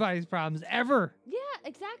fix anybody's problems, ever. Yeah,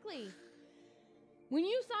 exactly. When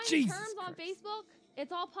you sign terms on Facebook,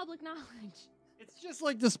 it's all public knowledge. It's just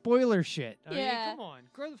like the spoiler shit. I mean, Yeah. come on.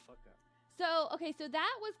 Grow the fuck up. So, okay, so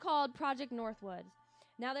that was called Project Northwood.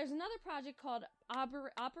 Now, there's another project called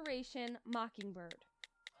Operation Mockingbird.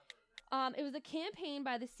 It was a campaign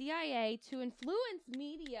by the CIA to influence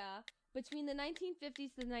media between the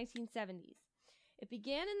 1950s to the 1970s. It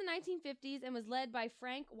began in the 1950s and was led by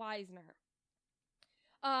Frank Wisner.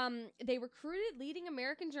 They recruited leading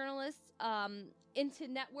American journalists into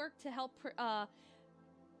network to help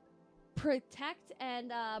protect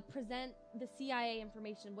and present the CIA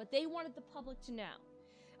information, what they wanted the public to know.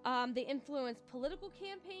 They influenced political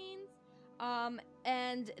campaigns,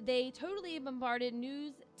 and they totally bombarded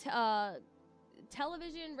news,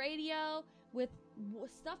 television, radio with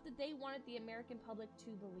stuff that they wanted the American public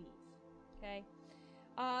to believe. Okay?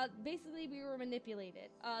 Basically, we were manipulated.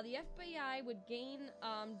 The FBI would gain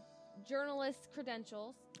journalist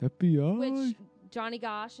credentials. FBI? Which, Johnny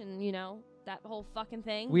Gosh and, you know, that whole fucking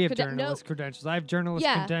thing. We have journalist credentials. I have journalist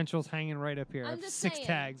credentials hanging right up here. I I'm have just 6 saying,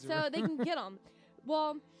 tags. so they can get them.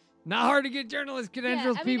 Well... Not hard to get journalist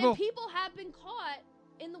credentials, I mean, people. and people have been caught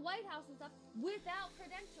in the White House and stuff without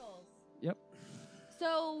credentials. Yep.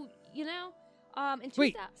 So, you know, in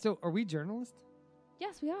Wait, so are we journalists?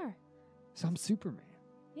 Yes, we are. So I'm Superman.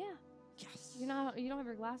 Yeah. Yes. You don't have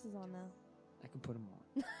your glasses on though. I can put them on.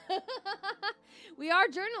 We are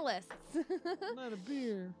journalists. Not a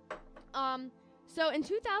beer. So in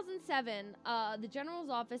 2007, the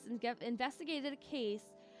General's Office investigated a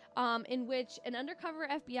case in which an undercover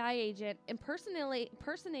FBI agent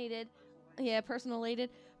personated a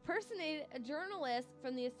journalist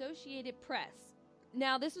from the Associated Press.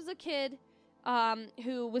 Now, this was a kid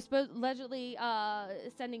who was allegedly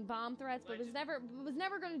sending bomb threats, but was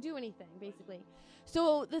never going to do anything, basically.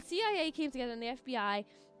 So the CIA came together and the FBI,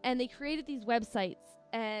 and they created these websites,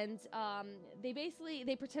 and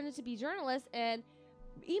they pretended to be journalists and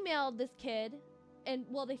emailed this kid. And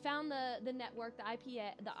they found the network, the IP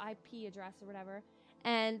address or whatever,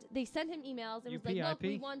 and they sent him emails. It was like,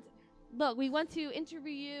 look, we want to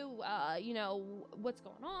interview you. You know what's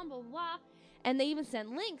going on, blah blah blah. And they even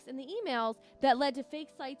sent links in the emails that led to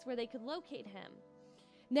fake sites where they could locate him.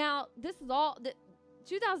 Now, this is all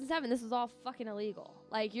 2007. This is all fucking illegal.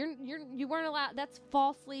 Like you weren't allowed. That's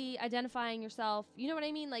falsely identifying yourself. You know what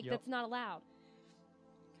I mean? Like that's not allowed.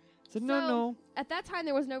 So no. At that time,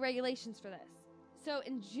 there was no regulations for this. So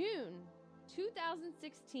in June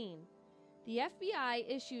 2016, the FBI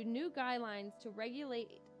issued new guidelines to regulate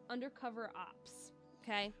undercover ops.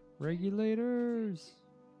 Okay? Regulators.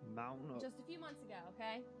 Mount up. Just a few months ago,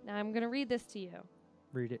 okay? Now I'm going to read this to you.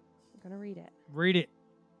 Read it. I'm going to read it. Read it.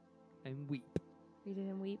 And weep. Read it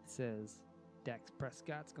and weep. It says Dax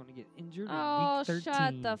Prescott's going to get injured in Oh, week 13.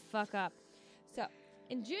 shut the fuck up. So,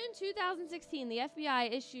 in June 2016, the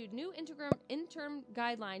FBI issued new interim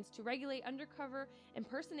guidelines to regulate undercover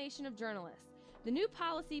impersonation of journalists. The new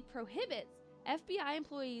policy prohibits FBI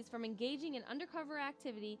employees from engaging in undercover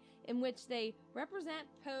activity in which they represent,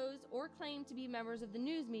 pose, or claim to be members of the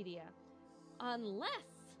news media, unless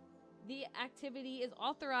the activity is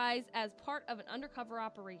authorized as part of an undercover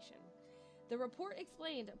operation. The report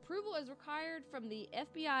explained approval is required from the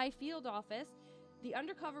FBI field office, the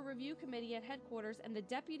Undercover Review Committee at headquarters, and the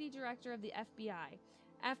Deputy Director of the FBI,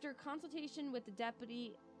 after consultation with the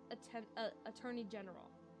Deputy Attorney General.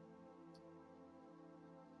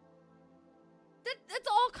 That's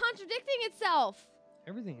all contradicting itself.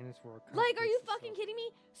 Everything in this world. Like, are you fucking kidding me?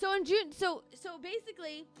 So in June, so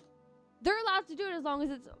basically, they're allowed to do it as long as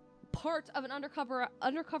it's part of an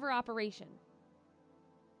undercover operation.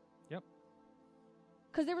 Yep.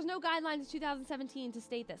 Because there was no guidelines in 2017 to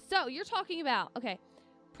state this. So you're talking about, okay,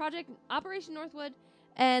 Operation Northwood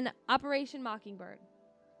and Operation Mockingbird.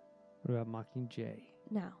 What about Mockingjay?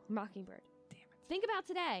 No, Mockingbird. Damn it. Think about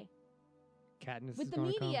today. Katniss With is the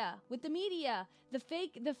gonna come. media, the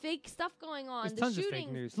fake stuff going on, There's the tons shootings. of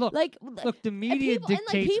fake news. Look, like the media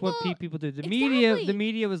dictates what people do. The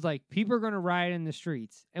media was like, people are going to riot in the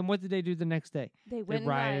streets, and what did they do the next day? They went and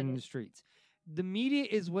rioted in rioted. the streets. The media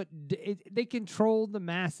is what they control the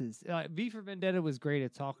masses. V for Vendetta was great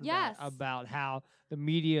at talking about how the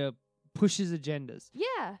media pushes agendas.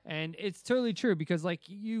 Yeah. And it's totally true because, like,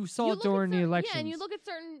 you saw You it look during at the certain- elections. Yeah, and you look at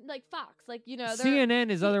certain, like, Fox, like, you know, they're... CNN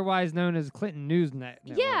is otherwise known as Clinton News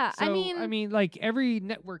Network. Yeah, So, I mean, like, every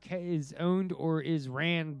network is owned or is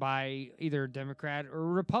ran by either Democrat or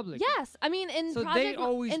Republican. Yes, I mean, in So Project they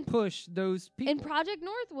always push those people. In Project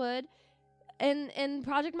Northwood and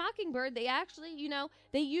Project Mockingbird, they actually, you know,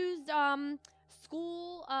 they used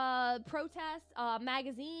school protests,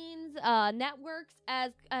 magazines, networks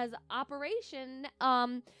as operation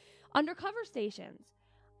undercover stations.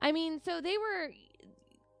 I mean, so they were.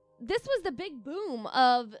 This was the big boom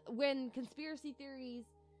of when conspiracy theories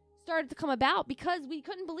started to come about because we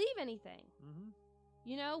couldn't believe anything. Mm-hmm.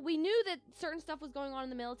 You know, we knew that certain stuff was going on in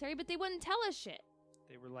the military, but they wouldn't tell us shit.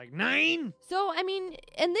 They were like 9. So, I mean,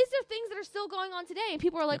 and these are things that are still going on today. And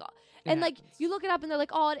people are like, It like, you look it up and they're like,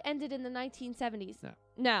 oh, it ended in the 1970s.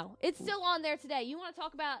 No. It's still on there today. You want to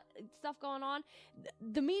talk about stuff going on?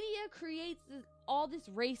 The media creates all this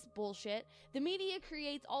race bullshit. The media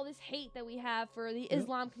creates all this hate that we have for the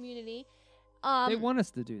Islam community. They want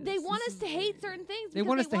us to do this. They want us to hate certain things. They because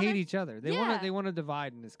want us to hate each other. They Yeah. want to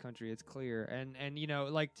divide in this country. It's clear. And you know,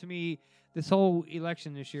 like, to me, this whole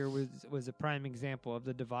election this year was a prime example of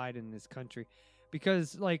the divide in this country,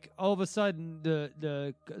 because, like, all of a sudden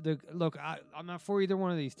the look, I'm not for either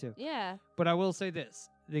one of these two. Yeah. But I will say this: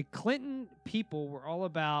 the Clinton people were all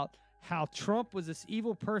about how Trump was this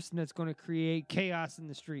evil person that's going to create chaos in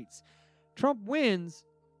the streets. Trump wins,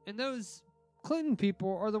 and those Clinton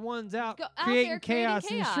people are the ones out there creating creating chaos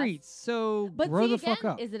in the chaos. streets. So But grow see, the again, fuck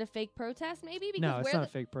up. is it a fake protest? Maybe because No, it's where not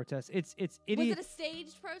a fake protest. It's was idiot. it a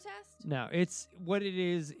staged protest? No, it's what it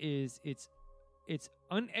is it's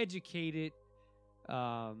uneducated.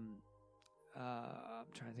 I'm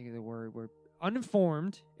trying to think of the word.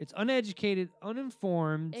 Uninformed. It's uneducated,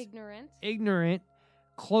 uninformed, ignorant,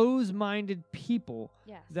 close-minded people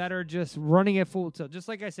Yes. that are just running at full tilt. Just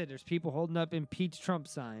like I said, there's people holding up impeach Trump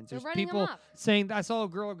signs. They're There's running them people up. saying, I saw a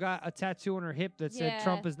girl got a tattoo on her hip that said, Yeah.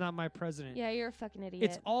 Trump is not my president. Yeah, you're a fucking idiot.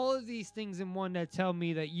 It's all of these things in one that tell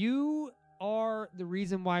me that you are the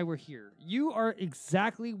reason why we're here. You are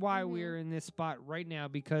exactly why Mm-hmm. we're in this spot right now,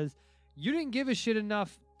 because you didn't give a shit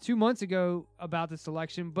enough 2 months ago about this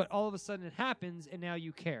election, but all of a sudden it happens and now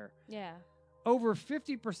you care. Yeah. Over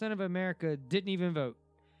 50% of America didn't even vote.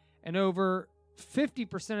 And over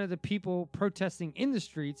 50% of the people protesting in the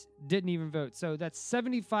streets didn't even vote. So that's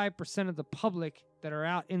 75% of the public that are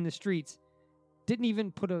out in the streets didn't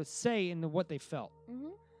even put a say into what they felt.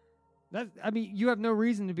 Mm-hmm. You have no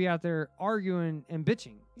reason to be out there arguing and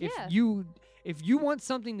bitching. Yeah. If you want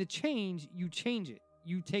something to change, you change it.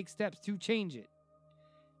 You take steps to change it.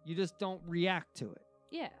 You just don't react to it.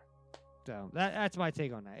 Yeah. So that's my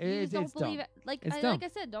take on that. You It's just don't believe dumb. it. Like It's I dumb.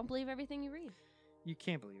 said, don't believe everything you read. You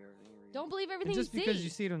can't believe everything you read. Don't believe And everything just you see. because you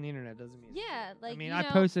see it on the internet doesn't mean. Yeah, like I mean, you I know,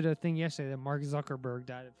 posted a thing yesterday that Mark Zuckerberg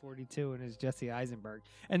died at 42 and is Jesse Eisenberg,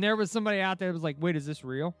 and there was somebody out there that was like, "Wait, is this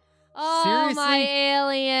real?" Oh, Seriously? my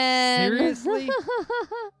alien. Seriously?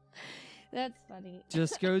 That's funny.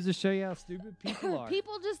 Just goes to show you how stupid people are.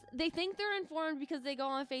 People they think they're informed because they go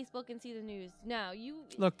on Facebook and see the news. No, you.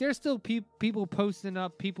 Look, there's still people posting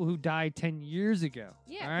up people who died 10 years ago.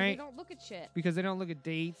 Yeah, all 'cause right? they don't look at shit. Because they don't look at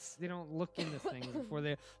dates. They don't look into things before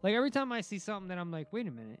they. Like every time I see something that I'm like, wait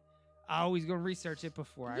a minute, I always go research it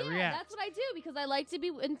before I Yeah, react. that's what I do because I like to be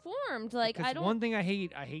informed. Like Because I don't. one thing I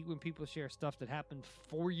hate when people share stuff that happened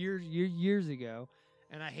 4 years ago,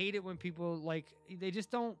 and I hate it when people like they just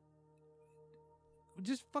don't.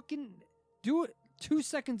 Just fucking do it. 2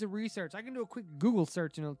 seconds of research. I can do a quick Google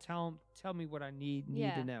search and it'll tell me what I need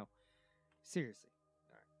to know. Seriously.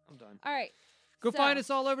 All right, I'm done. All right. Go so- find us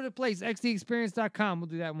all over the place. XDExperience.com. We'll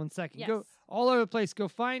do that in 1 second. Yes. Go all over the place. Go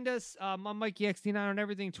find us. I'm Mikey XD9 on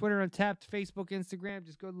everything. Twitter, Untapped, Facebook, Instagram.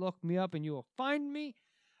 Just go look me up and you will find me.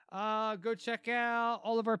 Go check out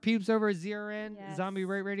all of our peeps over at ZRN, Yes. Zombie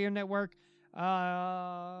Rate Radio Network.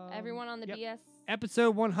 Everyone on the BS.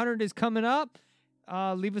 Episode 100 is coming up.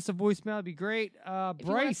 Leave us a voicemail. It'd be great. If you wanna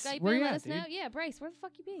Bryce, Skype where in, you let at, us know. dude? Yeah, Bryce, where the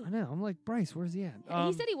fuck you be? I know. I'm like, Bryce, where's he at?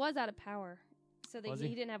 He said he was out of power, so that Was he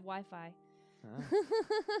he? didn't have Wi-Fi.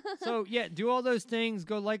 So, yeah, do all those things.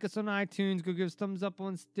 Go like us on iTunes. Go give us thumbs up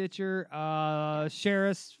on Stitcher. Share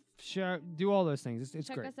us. Do all those things. It's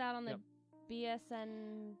Check great. us out on the Yep.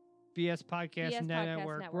 BSN. BS Podcast BS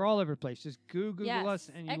Network. Network. We're all over the place. Just Google Yes. us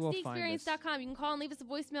and you will find us. XDExperience.com. You can call and leave us a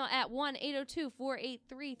voicemail at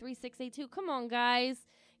 1-802-483-3682. Come on, guys.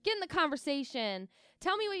 Get in the conversation.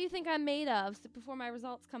 Tell me what you think I'm made of before my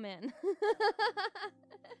results come in.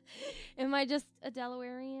 Am I just a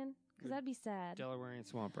Delawarean? Because that'd be sad. Delawarean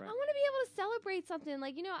swamp rat. I want to be able to celebrate something.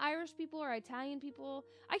 Like, you know, Irish people or Italian people.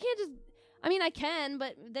 I can't just... I mean, I can,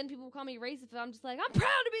 but then people will call me racist. But I'm just like, I'm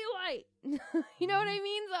proud to be white. You know what I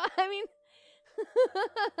mean? So, I mean...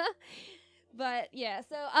 But, yeah.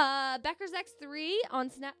 So, Becker's X3 on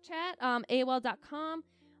Snapchat, AOL.com.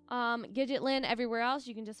 Gidgetlin everywhere else.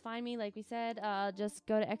 You can just find me, like we said. Just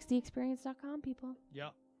go to xdexperience.com, people.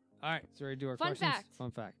 Yep. All right. So ready to do our Fun questions? fact. Fun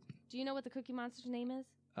fact. Do you know what the Cookie Monster's name is?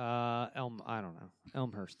 Elm. I don't know.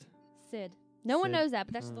 Elmhurst. Sid. No one Sid. knows that,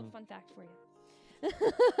 but that's just a little fun fact for you.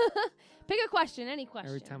 Pick a question, any question.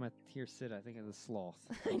 Every time I hear Sid, I think of the sloth.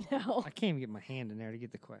 I know. I can't even get my hand in there to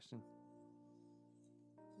get the question.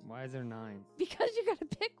 Why is there 9? Because you got to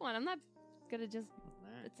pick one. I'm not going to just...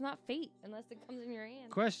 It's not fate unless it comes in your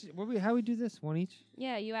hand. Question. How we do this? One each?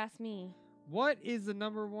 Yeah, you ask me. What is the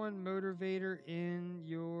number one motivator in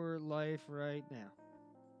your life right now?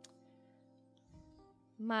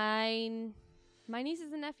 My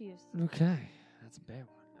nieces and nephews. Okay. That's a bad one.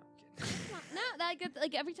 No, I'm kidding. No, that gets,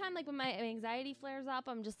 like every time like when my anxiety flares up,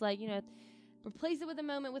 I'm just like, you know, replace it with a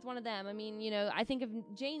moment with one of them. I mean, you know, I think of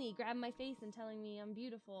Janie grabbing my face and telling me I'm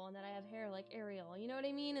beautiful and that I have hair like Ariel. You know what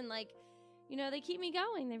I mean? And like, you know, they keep me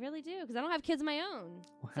going. They really do because I don't have kids of my own.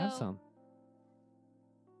 Well, have some.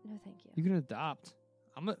 No, thank you. You can adopt.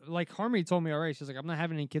 Like Harmony told me already. She's like, I'm not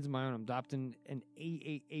having any kids of my own. I'm adopting an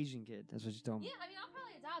Asian kid. That's what she told me. Yeah, I mean, I'll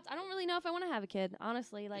probably adopt. I don't really know if I want to have a kid,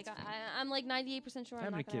 honestly. Like, I'm like 98% sure I'm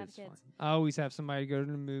Having not a going to kid have is kids. fine. I always have somebody to go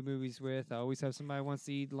to the movies with. I always have somebody who wants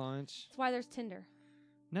to eat lunch. That's why there's Tinder.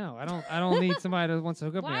 No, I don't need somebody that wants to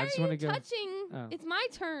hook up with me. Why I just are want you to go. touching? Oh. It's my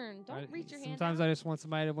turn. Don't reach your hand Sometimes out. I just want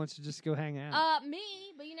somebody that wants to just go hang out. Me,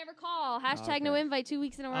 but you never call. Hashtag no Okay. invite 2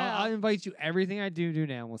 weeks in a row. I'll invite you. Everything I do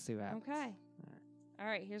now, and we'll see what happens. Okay. All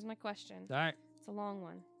right, here's my question. All right. It's a long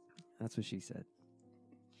one. That's what she said.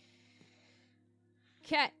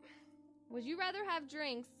 Okay. Would you rather have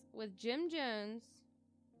drinks with Jim Jones?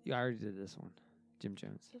 You already did this one. Jim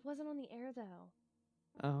Jones. It wasn't on the air, though.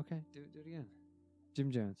 Oh, okay. Do it again.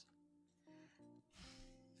 Jim Jones.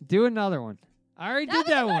 Do another one. I already did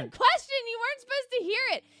that was a one. good question. You weren't supposed to hear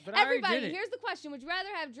it. But I already Everybody, did it. here's the question. Would you rather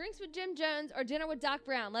have drinks with Jim Jones or dinner with Doc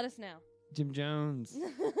Brown? Let us know. Jim Jones.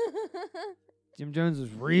 Jim Jones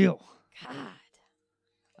is real. God.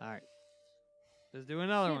 All right. Let's do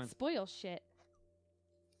another Can't one. spoil shit.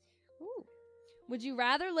 Ooh. Would you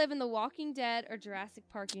rather live in The Walking Dead or Jurassic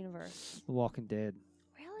Park universe? The Walking Dead.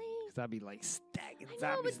 Really? Because I'd be like stacking I know,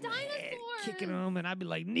 zombies with in the head, dinosaurs. kicking them, and I'd be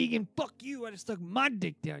like, Negan, fuck you. I just stuck my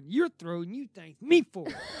dick down your throat, and you thanked me for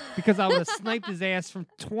it. Because I would have sniped his ass from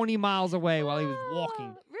 20 miles away while he was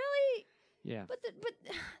walking. Really? Yeah. But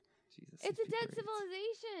it's a dead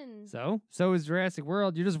civilization. So is Jurassic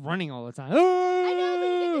World. You're just running all the time. I know, but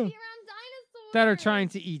you get to be around dinosaurs. That are trying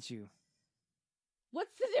to eat you.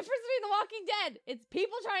 What's the difference between The Walking Dead? It's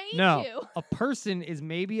people trying to eat No, you. a person is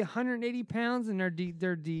maybe 180 pounds and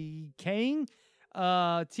they're decaying.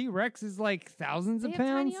 T-Rex is like thousands of They have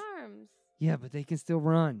pounds. tiny arms. Yeah, but they can still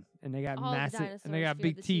run, and they got All massive, the and they got dinosaurs fear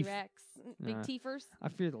big the teeth. T-Rex. Big teethers. I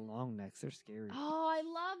fear the long necks. They're scary. Oh, I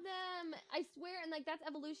love them. I swear, and like that's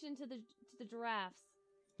evolution to the giraffes.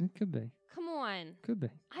 It could be. Come on. Could be.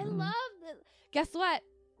 I love the. Guess what?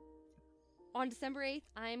 On December 8th,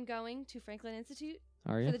 I am going to Franklin Institute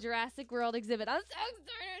Are you? for the Jurassic World exhibit. I'm so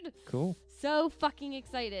excited. Cool. So fucking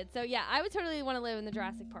excited. So yeah, I would totally want to live in the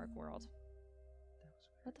Jurassic Park world.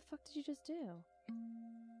 What the fuck did you just do?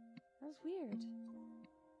 That was weird.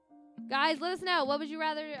 Guys, let us know. What would you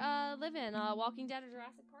rather live in? Walking Dead or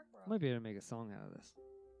Jurassic Park world? Might be able to make a song out of this.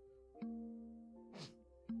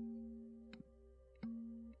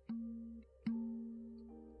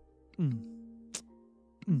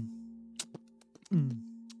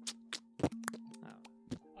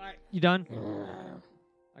 All right, you done?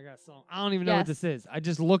 I got a song. I don't even know what this is. I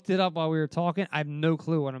just looked it up while we were talking. I have no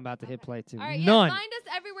clue what I'm about to hit play to. All right, None. Yes, find us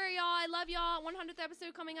everywhere, y'all. I love y'all. 100th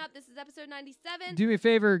episode coming up. This is episode 97. Do me a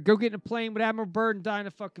favor. Go get in a plane with Admiral Byrd and die in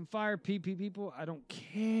a fucking fire. PP people. I don't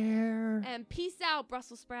care. And peace out,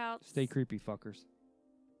 Brussels sprouts. Stay creepy, fuckers.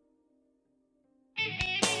 I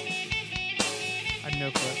have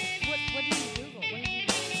no clue. What did you Google? What did you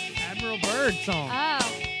Admiral Byrd song. Oh. I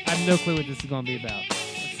have no clue what this is going to be about.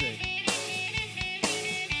 Let's see.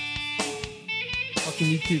 Fucking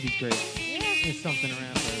YouTube is great. Yeah. There's something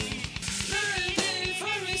around for everything.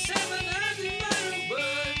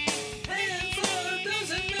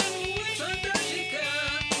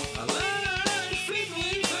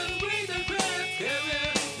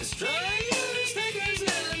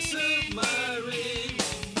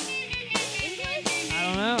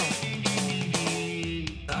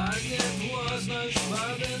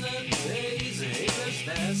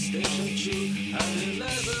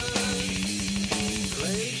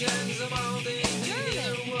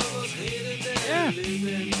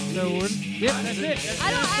 So yep, that's it.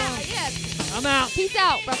 That's I'm out. Peace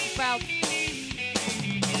out, Brussels sprouts.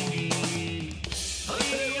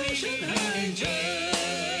 Operation High Jump.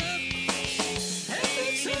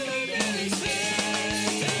 Epic sooner than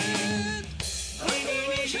expected.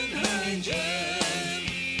 Operation High Jump.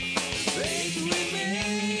 Faith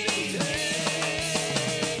remains intact.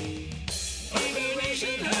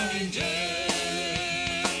 Operation High Jump.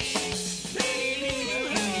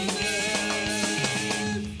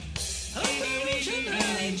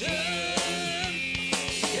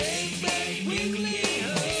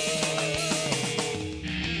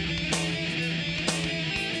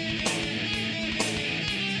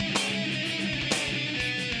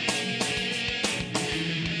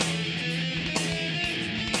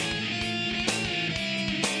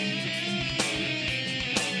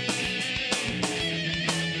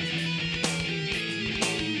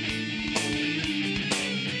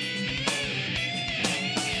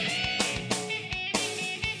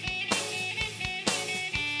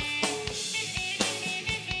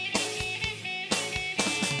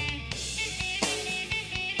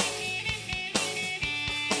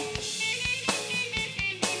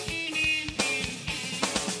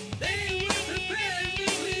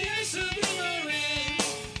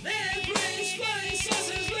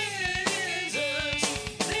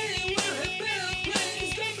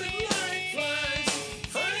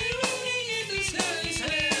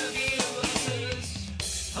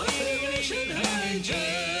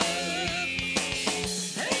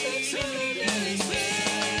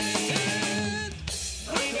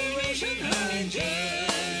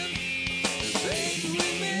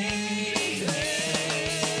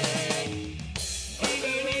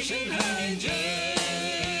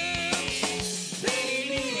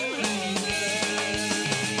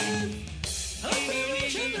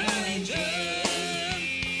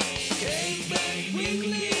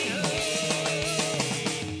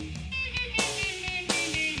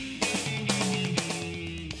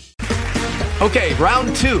 Okay,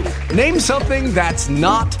 round two. Name something that's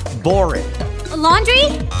not boring. A laundry?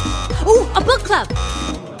 Ooh, a book club.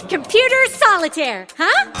 Computer solitaire,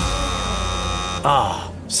 huh?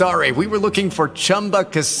 Ah, sorry, we were looking for Chumba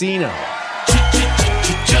Casino.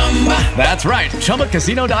 That's right,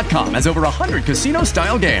 ChumbaCasino.com has over 100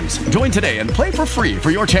 casino-style games. Join today and play for free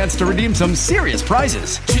for your chance to redeem some serious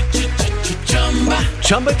prizes.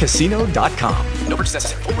 ChumbaCasino.com. No purchase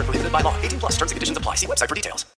necessary. Void where prohibited by law. 18+ terms and conditions apply. See website for details.